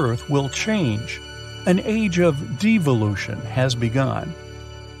on Earth will change. An age of devolution has begun.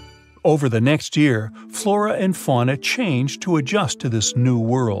 Over the next year, flora and fauna changed to adjust to this new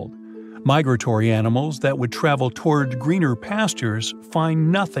world. Migratory animals that would travel toward greener pastures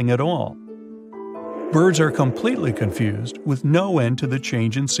find nothing at all. Birds are completely confused, with no end to the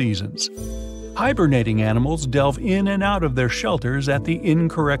change in seasons. Hibernating animals delve in and out of their shelters at the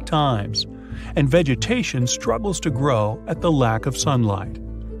incorrect times, and vegetation struggles to grow at the lack of sunlight.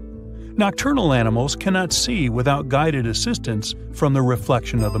 Nocturnal animals cannot see without guided assistance from the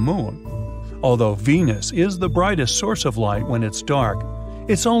reflection of the moon. Although Venus is the brightest source of light when it's dark,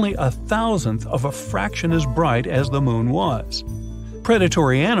 it's only 1,000th of a fraction as bright as the moon was.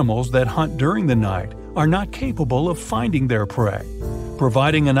 Predatory animals that hunt during the night are not capable of finding their prey,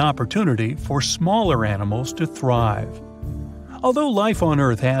 providing an opportunity for smaller animals to thrive. Although life on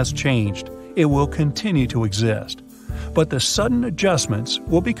Earth has changed, it will continue to exist. But the sudden adjustments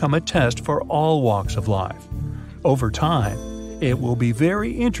will become a test for all walks of life. Over time, it will be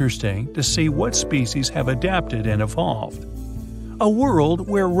very interesting to see what species have adapted and evolved. A world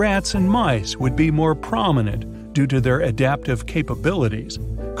where rats and mice would be more prominent due to their adaptive capabilities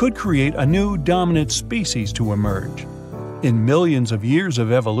could create a new dominant species to emerge. In millions of years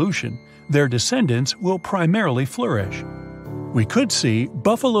of evolution, their descendants will primarily flourish. We could see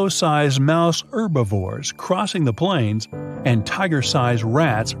buffalo-sized mouse herbivores crossing the plains and tiger-sized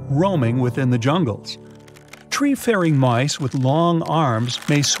rats roaming within the jungles. Tree-faring mice with long arms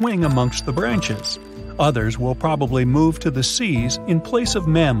may swing amongst the branches. Others will probably move to the seas in place of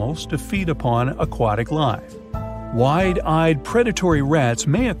mammals to feed upon aquatic life. Wide-eyed predatory rats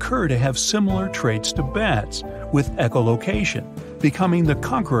may occur to have similar traits to bats, with echolocation, becoming the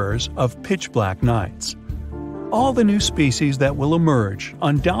conquerors of pitch-black nights. All the new species that will emerge,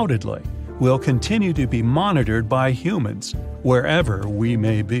 undoubtedly, will continue to be monitored by humans, wherever we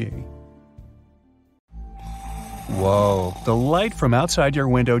may be. Whoa, the light from outside your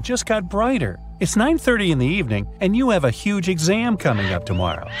window just got brighter. It's 9:30 in the evening, and you have a huge exam coming up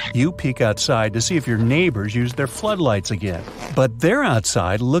tomorrow. You peek outside to see if your neighbors use their floodlights again, but they're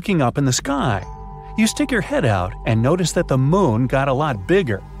outside looking up in the sky. You stick your head out and notice that the moon got a lot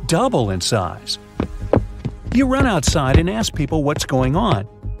bigger, double in size. You run outside and ask people what's going on.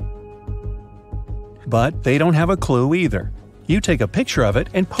 But they don't have a clue either. You take a picture of it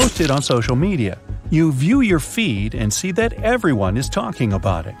and post it on social media. You view your feed and see that everyone is talking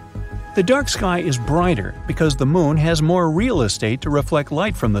about it. The dark sky is brighter because the moon has more real estate to reflect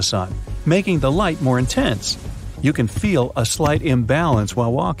light from the sun, making the light more intense. You can feel a slight imbalance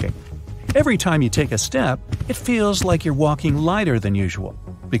while walking. Every time you take a step, it feels like you're walking lighter than usual.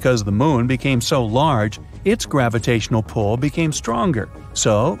 Because the moon became so large, its gravitational pull became stronger,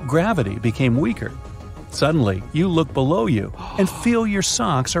 so gravity became weaker. Suddenly, you look below you and feel your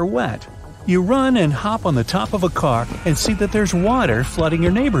socks are wet. You run and hop on the top of a car and see that there's water flooding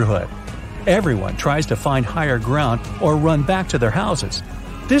your neighborhood. Everyone tries to find higher ground or run back to their houses.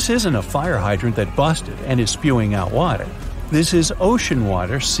 This isn't a fire hydrant that busted and is spewing out water. This is ocean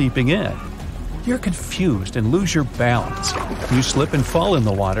water seeping in. You're confused and lose your balance. You slip and fall in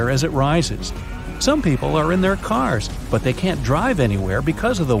the water as it rises. Some people are in their cars, but they can't drive anywhere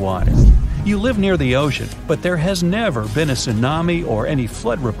because of the water. You live near the ocean, but there has never been a tsunami or any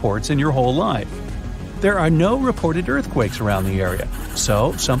flood reports in your whole life. There are no reported earthquakes around the area,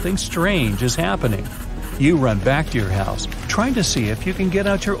 so something strange is happening. You run back to your house, trying to see if you can get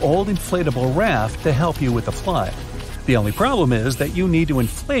out your old inflatable raft to help you with the flood. The only problem is that you need to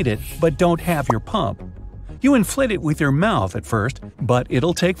inflate it but don't have your pump. You inflate it with your mouth at first, but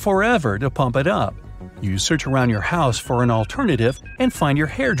it'll take forever to pump it up. You search around your house for an alternative and find your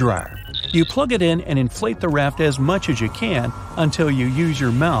hairdryer. You plug it in and inflate the raft as much as you can until you use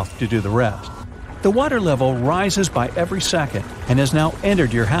your mouth to do the rest. The water level rises by every second and has now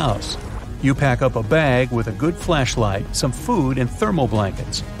entered your house. You pack up a bag with a good flashlight, some food, and thermal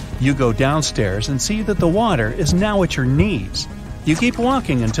blankets. You go downstairs and see that the water is now at your knees. You keep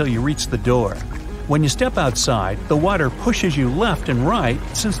walking until you reach the door. When you step outside, the water pushes you left and right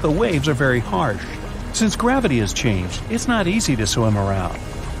since the waves are very harsh. Since gravity has changed, it's not easy to swim around.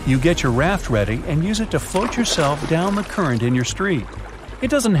 You get your raft ready and use it to float yourself down the current in your street.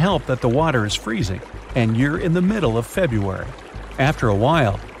 It doesn't help that the water is freezing, and you're in the middle of February. After a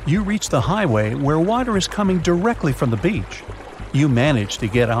while, you reach the highway where water is coming directly from the beach. You manage to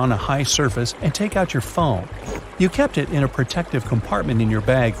get on a high surface and take out your phone. You kept it in a protective compartment in your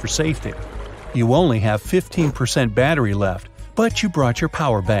bag for safety. You only have 15% battery left, but you brought your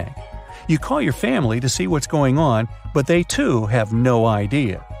power bank. You call your family to see what's going on, but they too have no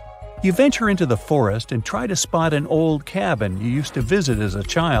idea. You venture into the forest and try to spot an old cabin you used to visit as a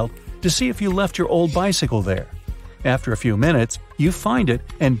child to see if you left your old bicycle there. After a few minutes, you find it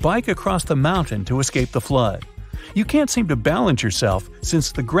and bike across the mountain to escape the flood. You can't seem to balance yourself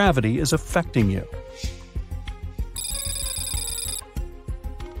since the gravity is affecting you.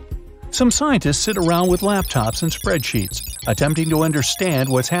 Some scientists sit around with laptops and spreadsheets, attempting to understand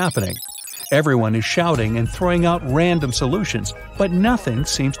what's happening. Everyone is shouting and throwing out random solutions, but nothing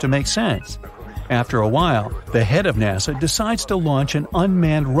seems to make sense. After a while, the head of NASA decides to launch an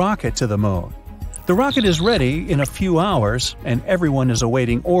unmanned rocket to the moon. The rocket is ready in a few hours, and everyone is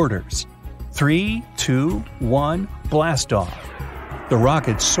awaiting orders. 3, 2, 1, blast off. The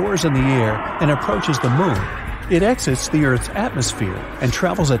rocket soars in the air and approaches the moon. It exits the Earth's atmosphere and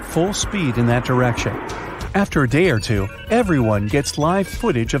travels at full speed in that direction. After a day or two, everyone gets live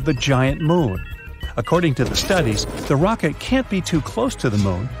footage of the giant moon. According to the studies, the rocket can't be too close to the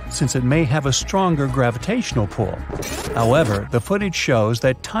moon since it may have a stronger gravitational pull. However, the footage shows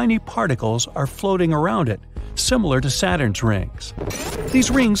that tiny particles are floating around it, similar to Saturn's rings.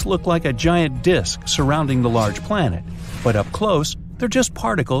 These rings look like a giant disk surrounding the large planet, but up close, they're just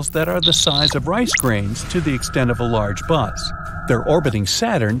particles that are the size of rice grains to the extent of a large bus. They're orbiting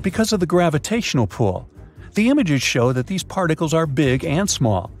Saturn because of the gravitational pull. The images show that these particles are big and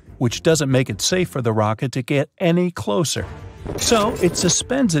small, which doesn't make it safe for the rocket to get any closer. So it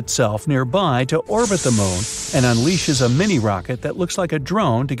suspends itself nearby to orbit the moon and unleashes a mini rocket that looks like a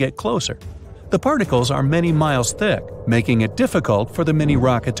drone to get closer. The particles are many miles thick, making it difficult for the mini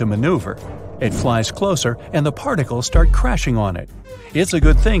rocket to maneuver. It flies closer and the particles start crashing on it. It's a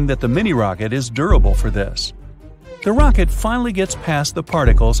good thing that the mini rocket is durable for this. The rocket finally gets past the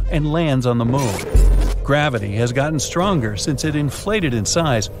particles and lands on the moon. Gravity has gotten stronger since it inflated in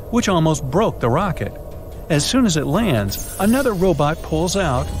size, which almost broke the rocket. As soon as it lands, another robot pulls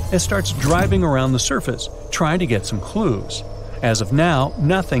out and starts driving around the surface, trying to get some clues. As of now,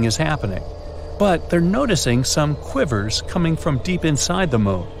 nothing is happening. But they're noticing some quivers coming from deep inside the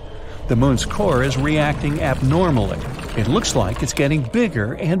moon. The moon's core is reacting abnormally. It looks like it's getting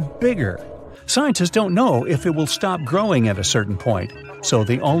bigger and bigger. Scientists don't know if it will stop growing at a certain point, so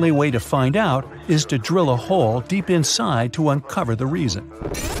the only way to find out is to drill a hole deep inside to uncover the reason.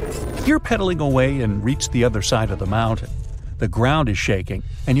 You're pedaling away and reach the other side of the mountain. The ground is shaking,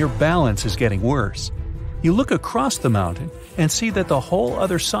 and your balance is getting worse. You look across the mountain and see that the whole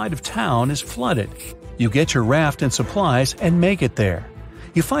other side of town is flooded. You get your raft and supplies and make it there.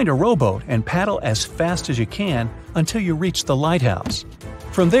 You find a rowboat and paddle as fast as you can until you reach the lighthouse.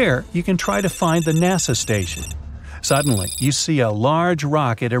 From there, you can try to find the NASA station. Suddenly, you see a large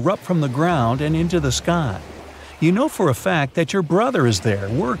rocket erupt from the ground and into the sky. You know for a fact that your brother is there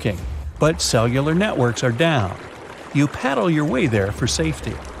working, but cellular networks are down. You paddle your way there for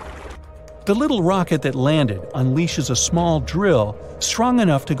safety. The little rocket that landed unleashes a small drill strong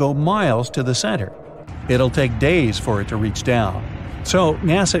enough to go miles to the center. It'll take days for it to reach down. So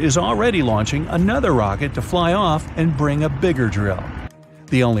NASA is already launching another rocket to fly off and bring a bigger drill.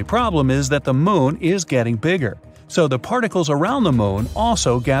 The only problem is that the moon is getting bigger, so the particles around the moon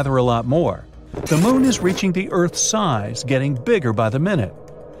also gather a lot more. The moon is reaching the Earth's size, getting bigger by the minute.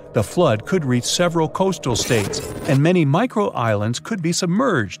 The flood could reach several coastal states, and many micro-islands could be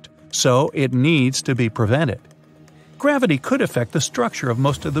submerged, so it needs to be prevented. Gravity could affect the structure of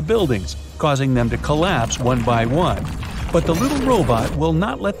most of the buildings, causing them to collapse one by one. But the little robot will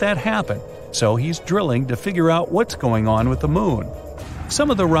not let that happen, so he's drilling to figure out what's going on with the moon. Some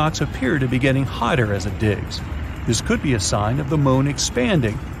of the rocks appear to be getting hotter as it digs. This could be a sign of the moon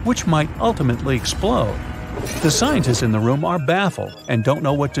expanding, which might ultimately explode. The scientists in the room are baffled and don't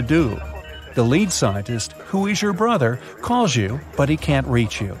know what to do. The lead scientist, who is your brother, calls you, but he can't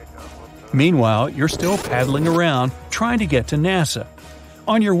reach you. Meanwhile, you're still paddling around, trying to get to NASA.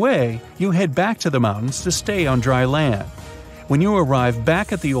 On your way, you head back to the mountains to stay on dry land. When you arrive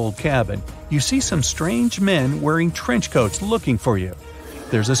back at the old cabin, you see some strange men wearing trench coats looking for you.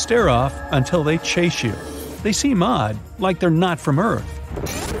 There's a stare-off until they chase you. They seem odd, like they're not from Earth.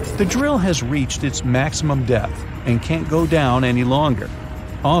 The drill has reached its maximum depth and can't go down any longer.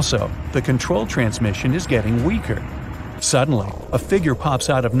 Also, the control transmission is getting weaker. Suddenly, a figure pops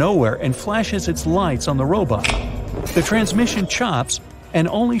out of nowhere and flashes its lights on the robot. The transmission chops and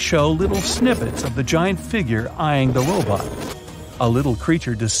only show little snippets of the giant figure eyeing the robot. A little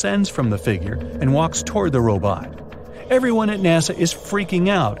creature descends from the figure and walks toward the robot. Everyone at NASA is freaking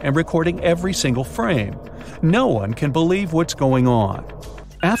out and recording every single frame. No one can believe what's going on.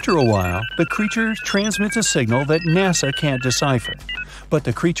 After a while, the creature transmits a signal that NASA can't decipher. But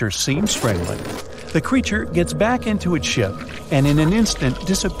the creature seems friendly. The creature gets back into its ship and in an instant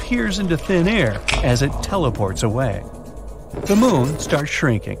disappears into thin air as it teleports away. The moon starts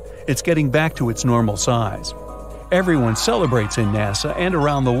shrinking. It's getting back to its normal size. Everyone celebrates in NASA and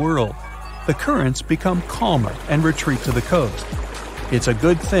around the world. The currents become calmer and retreat to the coast. It's a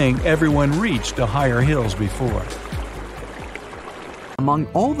good thing everyone reached the higher hills before. Among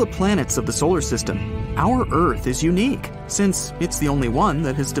all the planets of the solar system, our Earth is unique, since it's the only one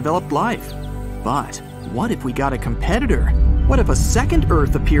that has developed life. But what if we got a competitor? What if a second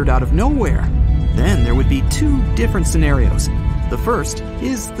Earth appeared out of nowhere? Then there would be two different scenarios. The first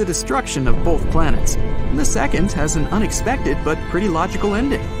is the destruction of both planets. The second has an unexpected but pretty logical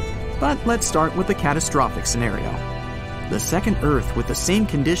ending. But let's start with the catastrophic scenario. The second Earth with the same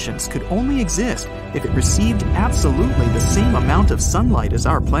conditions could only exist if it received absolutely the same amount of sunlight as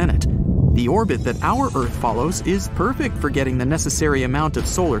our planet. The orbit that our Earth follows is perfect for getting the necessary amount of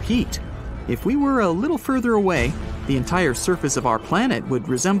solar heat. If we were a little further away, the entire surface of our planet would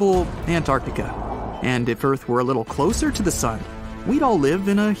resemble Antarctica. And if Earth were a little closer to the Sun, we'd all live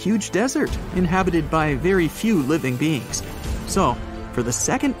in a huge desert, inhabited by very few living beings. So, for the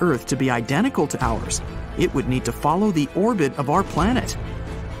second Earth to be identical to ours, it would need to follow the orbit of our planet.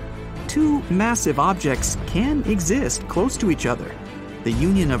 Two massive objects can exist close to each other. The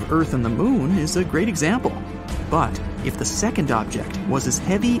union of Earth and the Moon is a great example. But if the second object was as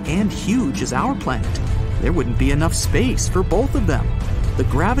heavy and huge as our planet, there wouldn't be enough space for both of them. The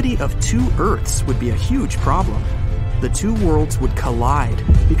gravity of two Earths would be a huge problem. The two worlds would collide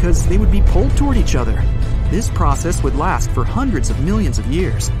because they would be pulled toward each other. This process would last for hundreds of millions of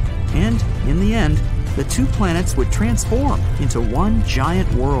years. And in the end, the two planets would transform into one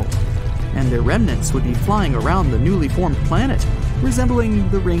giant world. And their remnants would be flying around the newly formed planet, resembling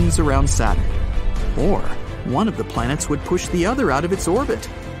the rings around Saturn. Or one of the planets would push the other out of its orbit.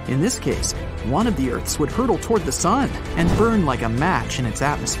 In this case, one of the Earths would hurtle toward the Sun and burn like a match in its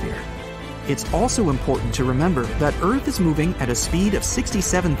atmosphere. It's also important to remember that Earth is moving at a speed of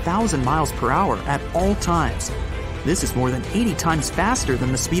 67,000 miles per hour at all times. This is more than 80 times faster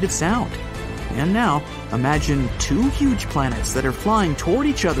than the speed of sound. And now, imagine two huge planets that are flying toward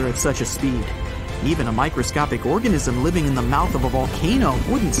each other at such a speed. Even a microscopic organism living in the mouth of a volcano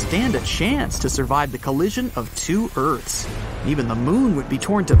wouldn't stand a chance to survive the collision of two Earths. Even the Moon would be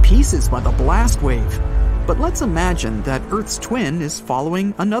torn to pieces by the blast wave. But let's imagine that Earth's twin is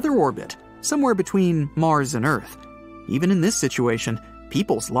following another orbit, somewhere between Mars and Earth. Even in this situation,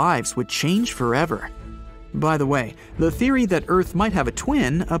 people's lives would change forever. By the way, the theory that Earth might have a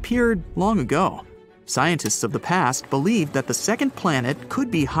twin appeared long ago. Scientists of the past believed that the second planet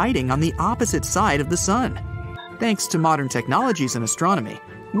could be hiding on the opposite side of the Sun. Thanks to modern technologies in astronomy,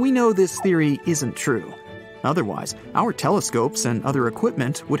 we know this theory isn't true. Otherwise, our telescopes and other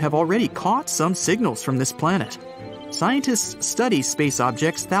equipment would have already caught some signals from this planet. Scientists study space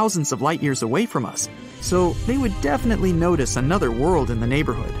objects thousands of light years away from us, so they would definitely notice another world in the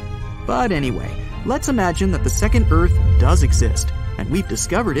neighborhood. But anyway, let's imagine that the second Earth does exist, and we've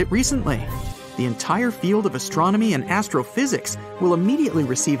discovered it recently. The entire field of astronomy and astrophysics will immediately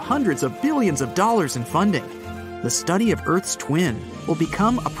receive hundreds of billions of dollars in funding. The study of Earth's twin will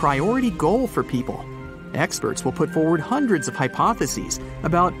become a priority goal for people. Experts will put forward hundreds of hypotheses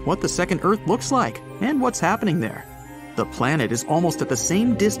about what the second Earth looks like and what's happening there. The planet is almost at the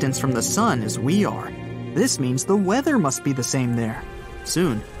same distance from the Sun as we are. This means the weather must be the same there.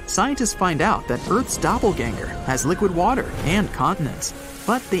 Soon, scientists find out that Earth's doppelganger has liquid water and continents,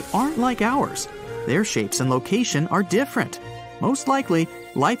 but they aren't like ours. Their shapes and location are different. Most likely,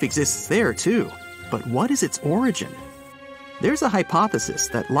 life exists there too. But what is its origin? There's a hypothesis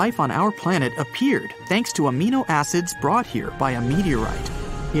that life on our planet appeared thanks to amino acids brought here by a meteorite.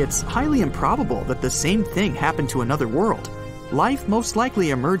 It's highly improbable that the same thing happened to another world. Life most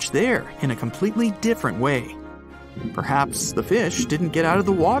likely emerged there in a completely different way. Perhaps the fish didn't get out of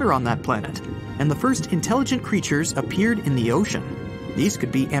the water on that planet, and the first intelligent creatures appeared in the ocean. These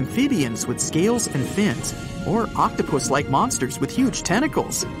could be amphibians with scales and fins, or octopus-like monsters with huge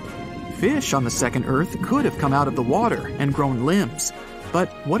tentacles. Fish on the second Earth could have come out of the water and grown limbs. But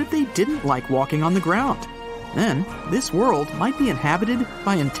what if they didn't like walking on the ground? Then, this world might be inhabited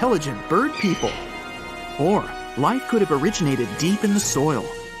by intelligent bird people. Or, life could have originated deep in the soil.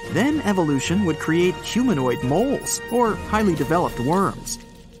 Then evolution would create humanoid moles, or highly developed worms.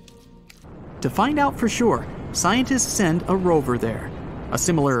 To find out for sure, scientists send a rover there. A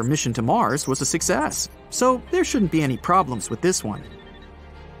similar mission to Mars was a success, so there shouldn't be any problems with this one.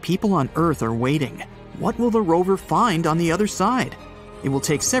 People on Earth are waiting. What will the rover find on the other side? It will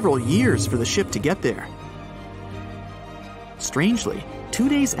take several years for the ship to get there. Strangely, 2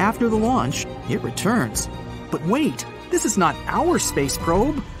 days after the launch, it returns. But wait, this is not our space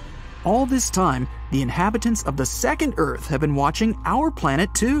probe! All this time, the inhabitants of the second Earth have been watching our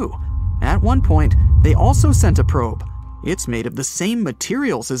planet too. At one point, they also sent a probe. It's made of the same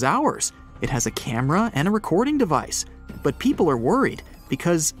materials as ours. It has a camera and a recording device. But people are worried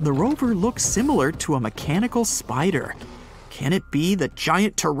because the rover looks similar to a mechanical spider. Can it be that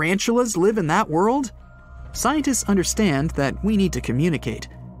giant tarantulas live in that world? Scientists understand that we need to communicate.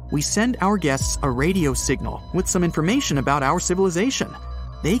 We send our guests a radio signal with some information about our civilization.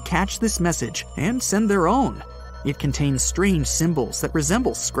 They catch this message and send their own. It contains strange symbols that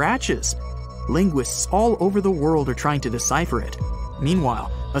resemble scratches. Linguists all over the world are trying to decipher it.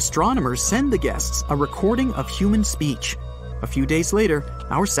 Meanwhile, astronomers send the guests a recording of human speech. A few days later,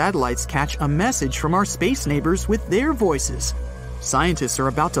 our satellites catch a message from our space neighbors with their voices. Scientists are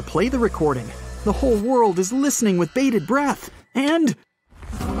about to play the recording. The whole world is listening with bated breath, and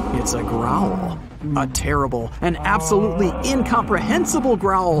it's a growl. A terrible and absolutely incomprehensible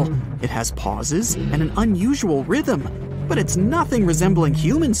growl. It has pauses and an unusual rhythm, but it's nothing resembling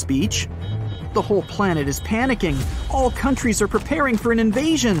human speech. The whole planet is panicking. All countries are preparing for an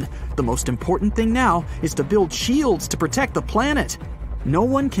invasion. The most important thing now is to build shields to protect the planet. No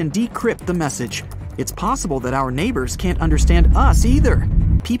one can decrypt the message. It's possible that our neighbors can't understand us either.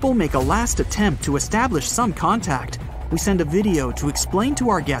 People make a last attempt to establish some contact. We send a video to explain to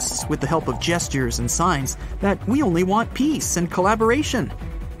our guests with the help of gestures and signs that we only want peace and collaboration.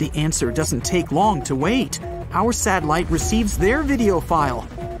 The answer doesn't take long to wait. Our satellite receives their video file.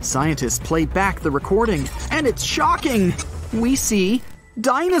 Scientists play back the recording, and it's shocking! We see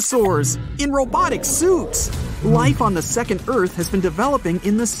dinosaurs in robotic suits! Life on the second Earth has been developing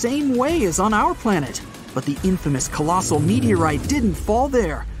in the same way as on our planet. But the infamous colossal meteorite didn't fall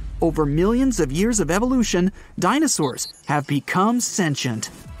there. Over millions of years of evolution, dinosaurs have become sentient.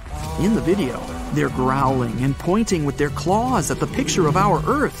 In the video, they're growling and pointing with their claws at the picture of our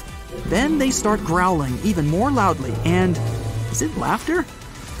Earth. Then they start growling even more loudly, and is it laughter?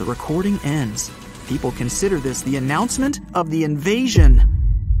 The recording ends. People consider this the announcement of the invasion.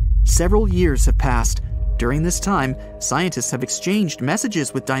 Several years have passed. During this time, scientists have exchanged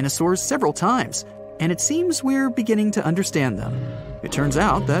messages with dinosaurs several times, and it seems we're beginning to understand them. It turns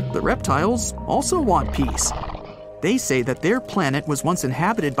out that the reptiles also want peace. They say that their planet was once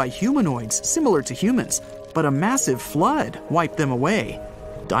inhabited by humanoids similar to humans, but a massive flood wiped them away.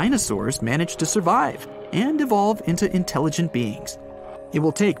 Dinosaurs managed to survive and evolve into intelligent beings. It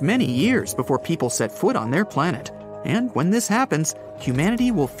will take many years before people set foot on their planet, and when this happens,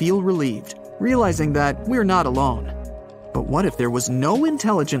 humanity will feel relieved, realizing that we're not alone. But what if there was no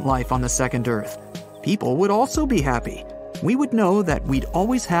intelligent life on the second Earth? People would also be happy. We would know that we'd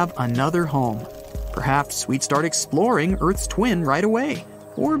always have another home. Perhaps we'd start exploring Earth's twin right away,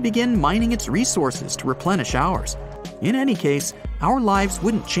 or begin mining its resources to replenish ours. In any case, our lives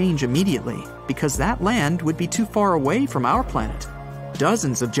wouldn't change immediately, because that land would be too far away from our planet.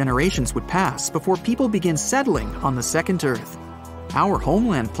 Dozens of generations would pass before people begin settling on the second Earth. Our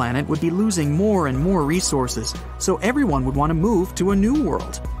homeland planet would be losing more and more resources, so everyone would want to move to a new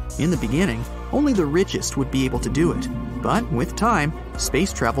world. In the beginning, only the richest would be able to do it, but with time,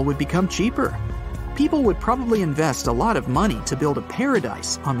 space travel would become cheaper. People would probably invest a lot of money to build a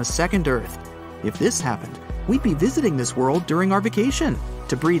paradise on the second Earth. If this happened, we'd be visiting this world during our vacation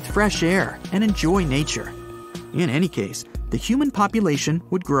to breathe fresh air and enjoy nature. In any case, the human population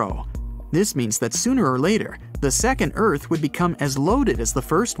would grow. This means that sooner or later, the second Earth would become as loaded as the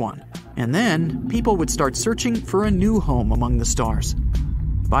first one, and then people would start searching for a new home among the stars.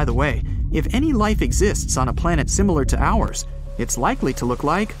 By the way, if any life exists on a planet similar to ours, it's likely to look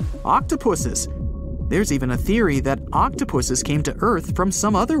like octopuses. There's even a theory that octopuses came to Earth from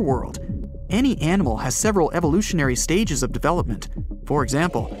some other world. Any animal has several evolutionary stages of development. For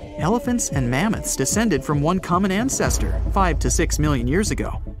example, elephants and mammoths descended from one common ancestor 5 to 6 million years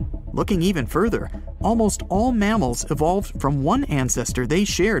ago. Looking even further, almost all mammals evolved from one ancestor they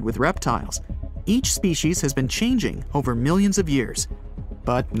shared with reptiles. Each species has been changing over millions of years.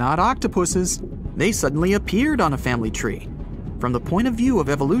 But not octopuses. They suddenly appeared on a family tree. From the point of view of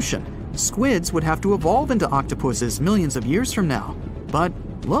evolution, squids would have to evolve into octopuses millions of years from now. But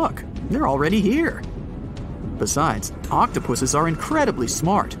look, they're already here. Besides, octopuses are incredibly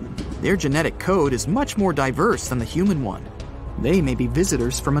smart. Their genetic code is much more diverse than the human one. They may be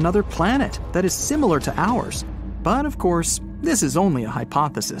visitors from another planet that is similar to ours. But of course, this is only a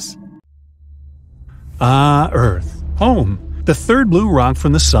hypothesis. Earth. Home. The third blue rock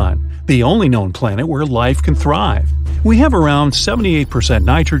from the Sun. The only known planet where life can thrive. We have around 78%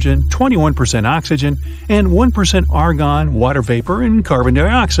 nitrogen, 21% oxygen, and 1% argon, water vapor, and carbon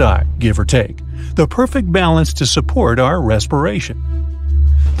dioxide, give or take. The perfect balance to support our respiration.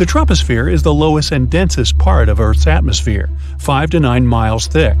 The troposphere is the lowest and densest part of Earth's atmosphere, 5 to 9 miles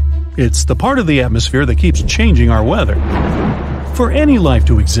thick. It's the part of the atmosphere that keeps changing our weather. For any life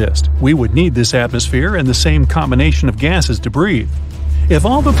to exist, we would need this atmosphere and the same combination of gases to breathe. If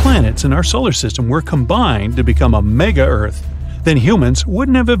all the planets in our solar system were combined to become a mega-Earth, then humans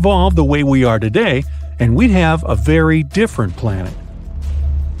wouldn't have evolved the way we are today, and we'd have a very different planet.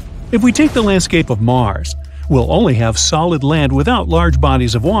 If we take the landscape of Mars, we'll only have solid land without large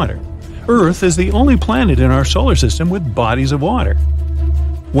bodies of water. Earth is the only planet in our solar system with bodies of water.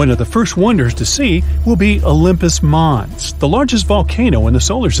 One of the first wonders to see will be Olympus Mons, the largest volcano in the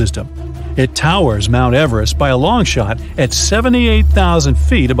solar system. It towers Mount Everest by a long shot at 78,000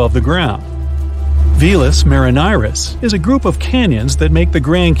 feet above the ground. Valles Marineris is a group of canyons that make the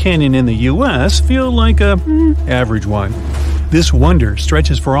Grand Canyon in the U.S. feel like a average one. This wonder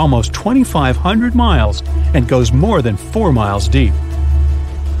stretches for almost 2,500 miles and goes more than 4 miles deep.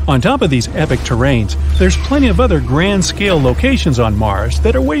 On top of these epic terrains, there's plenty of other grand-scale locations on Mars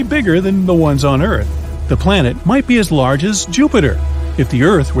that are way bigger than the ones on Earth. The planet might be as large as Jupiter. If the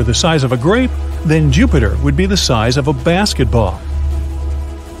Earth were the size of a grape, then Jupiter would be the size of a basketball.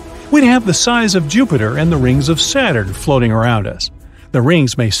 We'd have the size of Jupiter and the rings of Saturn floating around us. The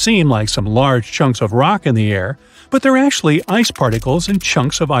rings may seem like some large chunks of rock in the air, but they're actually ice particles and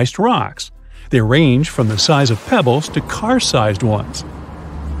chunks of iced rocks. They range from the size of pebbles to car-sized ones.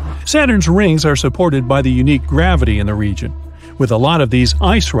 Saturn's rings are supported by the unique gravity in the region. With a lot of these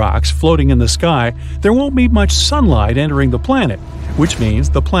ice rocks floating in the sky, there won't be much sunlight entering the planet, which means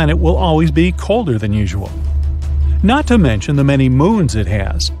the planet will always be colder than usual. Not to mention the many moons it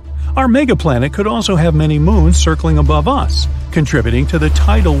has. Our megaplanet could also have many moons circling above us, contributing to the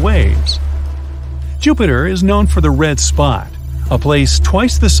tidal waves. Jupiter is known for the red spot, a place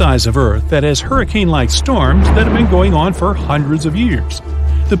twice the size of Earth that has hurricane-like storms that have been going on for hundreds of years.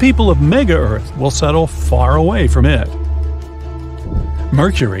 The people of Mega-Earth will settle far away from it.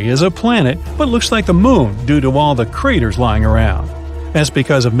 Mercury is a planet but looks like the Moon due to all the craters lying around. That's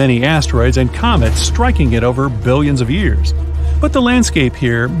because of many asteroids and comets striking it over billions of years. But the landscape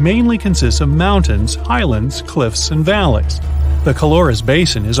here mainly consists of mountains, highlands, cliffs, and valleys. The Calorus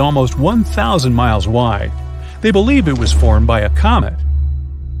Basin is almost 1,000 miles wide. They believe it was formed by a comet.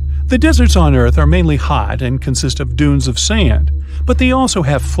 The deserts on Earth are mainly hot and consist of dunes of sand, but they also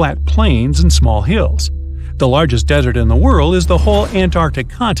have flat plains and small hills. The largest desert in the world is the whole Antarctic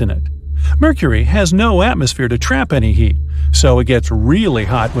continent. Mercury has no atmosphere to trap any heat, so it gets really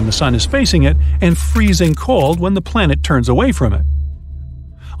hot when the sun is facing it and freezing cold when the planet turns away from it.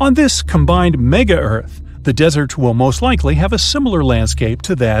 On this combined mega-Earth, the desert will most likely have a similar landscape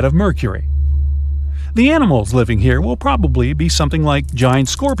to that of Mercury. The animals living here will probably be something like giant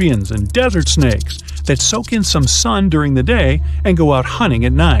scorpions and desert snakes that soak in some sun during the day and go out hunting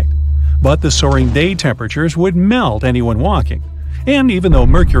at night. But the soaring day temperatures would melt anyone walking. And even though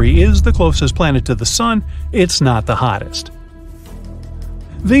Mercury is the closest planet to the Sun, it's not the hottest.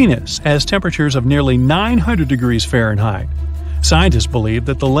 Venus has temperatures of nearly 900 degrees Fahrenheit. Scientists believe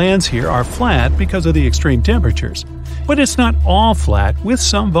that the lands here are flat because of the extreme temperatures, but it's not all flat, with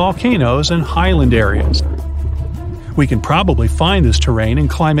some volcanoes and highland areas. We can probably find this terrain and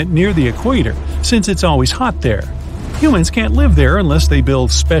climate near the equator, since it's always hot there. Humans can't live there unless they build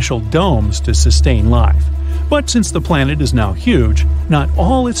special domes to sustain life. But since the planet is now huge, not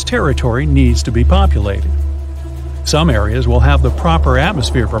all its territory needs to be populated. Some areas will have the proper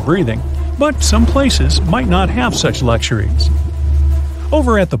atmosphere for breathing, but some places might not have such luxuries.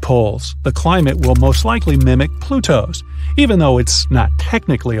 Over at the poles, the climate will most likely mimic Pluto's, even though it's not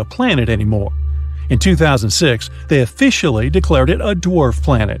technically a planet anymore. In 2006, they officially declared it a dwarf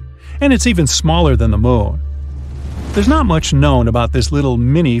planet, and it's even smaller than the Moon. There's not much known about this little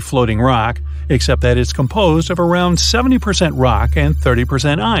mini floating rock, except that it's composed of around 70% rock and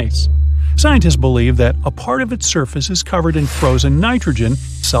 30% ice. Scientists believe that a part of its surface is covered in frozen nitrogen,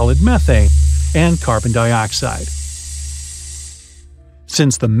 solid methane, and carbon dioxide.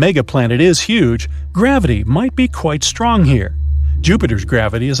 Since the megaplanet is huge, gravity might be quite strong here. Jupiter's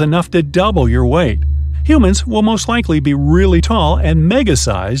gravity is enough to double your weight. Humans will most likely be really tall and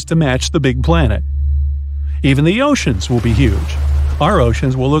mega-sized to match the big planet. Even the oceans will be huge. Our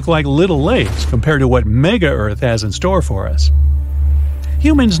oceans will look like little lakes compared to what Mega-Earth has in store for us.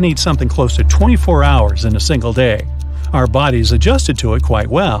 Humans need something close to 24 hours in a single day. Our bodies adjusted to it quite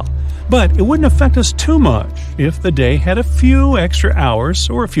well, but it wouldn't affect us too much if the day had a few extra hours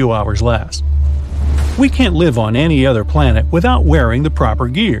or a few hours less. We can't live on any other planet without wearing the proper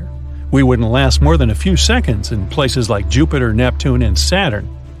gear. We wouldn't last more than a few seconds in places like Jupiter, Neptune, and Saturn.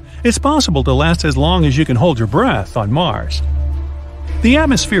 It's possible to last as long as you can hold your breath on Mars. The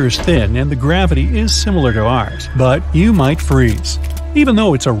atmosphere is thin and the gravity is similar to ours, but you might freeze. Even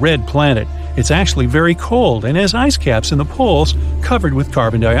though it's a red planet, it's actually very cold and has ice caps in the poles covered with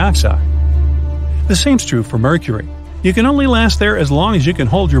carbon dioxide. The same's true for Mercury. You can only last there as long as you can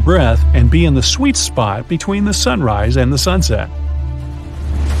hold your breath and be in the sweet spot between the sunrise and the sunset.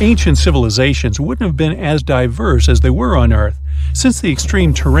 Ancient civilizations wouldn't have been as diverse as they were on Earth, since the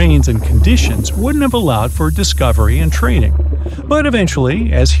extreme terrains and conditions wouldn't have allowed for discovery and trading. But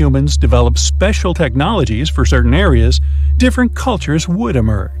eventually, as humans developed special technologies for certain areas, different cultures would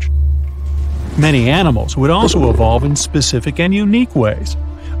emerge. Many animals would also evolve in specific and unique ways.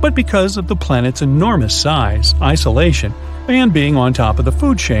 But because of the planet's enormous size, isolation, and being on top of the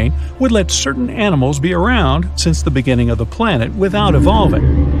food chain would let certain animals be around since the beginning of the planet without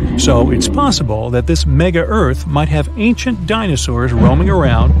evolving. So it's possible that this mega-Earth might have ancient dinosaurs roaming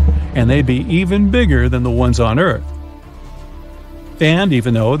around, and they'd be even bigger than the ones on Earth. And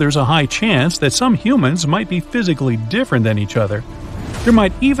even though there's a high chance that some humans might be physically different than each other, there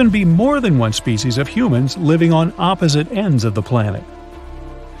might even be more than one species of humans living on opposite ends of the planet.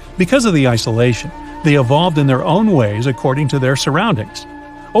 Because of the isolation, they evolved in their own ways according to their surroundings.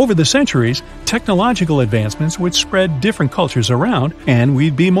 Over the centuries, technological advancements would spread different cultures around, and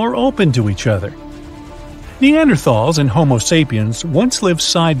we'd be more open to each other. Neanderthals and Homo sapiens once lived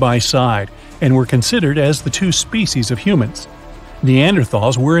side by side and were considered as the two species of humans.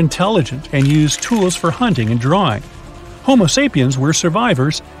 Neanderthals were intelligent and used tools for hunting and drawing. Homo sapiens were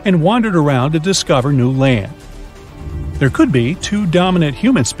survivors and wandered around to discover new land. There could be two dominant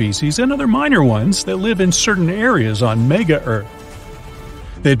human species and other minor ones that live in certain areas on Mega-Earth.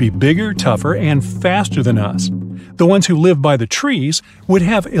 They'd be bigger, tougher, and faster than us. The ones who live by the trees would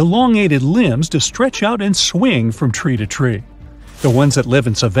have elongated limbs to stretch out and swing from tree to tree. The ones that live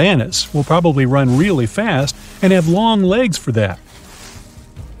in savannas will probably run really fast and have long legs for that.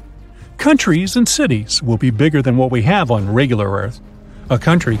 Countries and cities will be bigger than what we have on regular Earth. A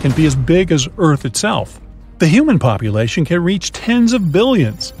country can be as big as Earth itself. The human population can reach tens of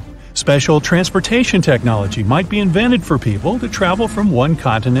billions. Special transportation technology might be invented for people to travel from one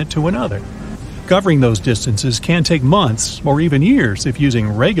continent to another. Covering those distances can take months or even years if using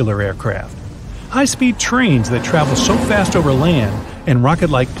regular aircraft. High-speed trains that travel so fast over land and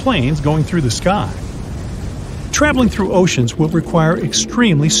rocket-like planes going through the sky. Traveling through oceans will require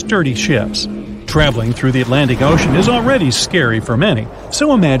extremely sturdy ships. Traveling through the Atlantic Ocean is already scary for many,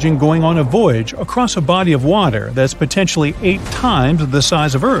 so imagine going on a voyage across a body of water that's potentially 8 times the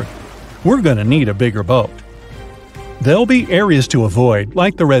size of Earth. We're going to need a bigger boat. There'll be areas to avoid,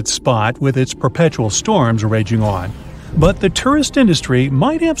 like the red spot with its perpetual storms raging on, but the tourist industry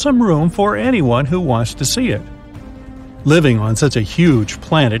might have some room for anyone who wants to see it. Living on such a huge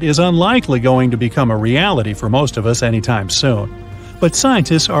planet is unlikely going to become a reality for most of us anytime soon. But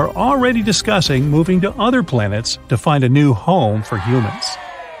scientists are already discussing moving to other planets to find a new home for humans.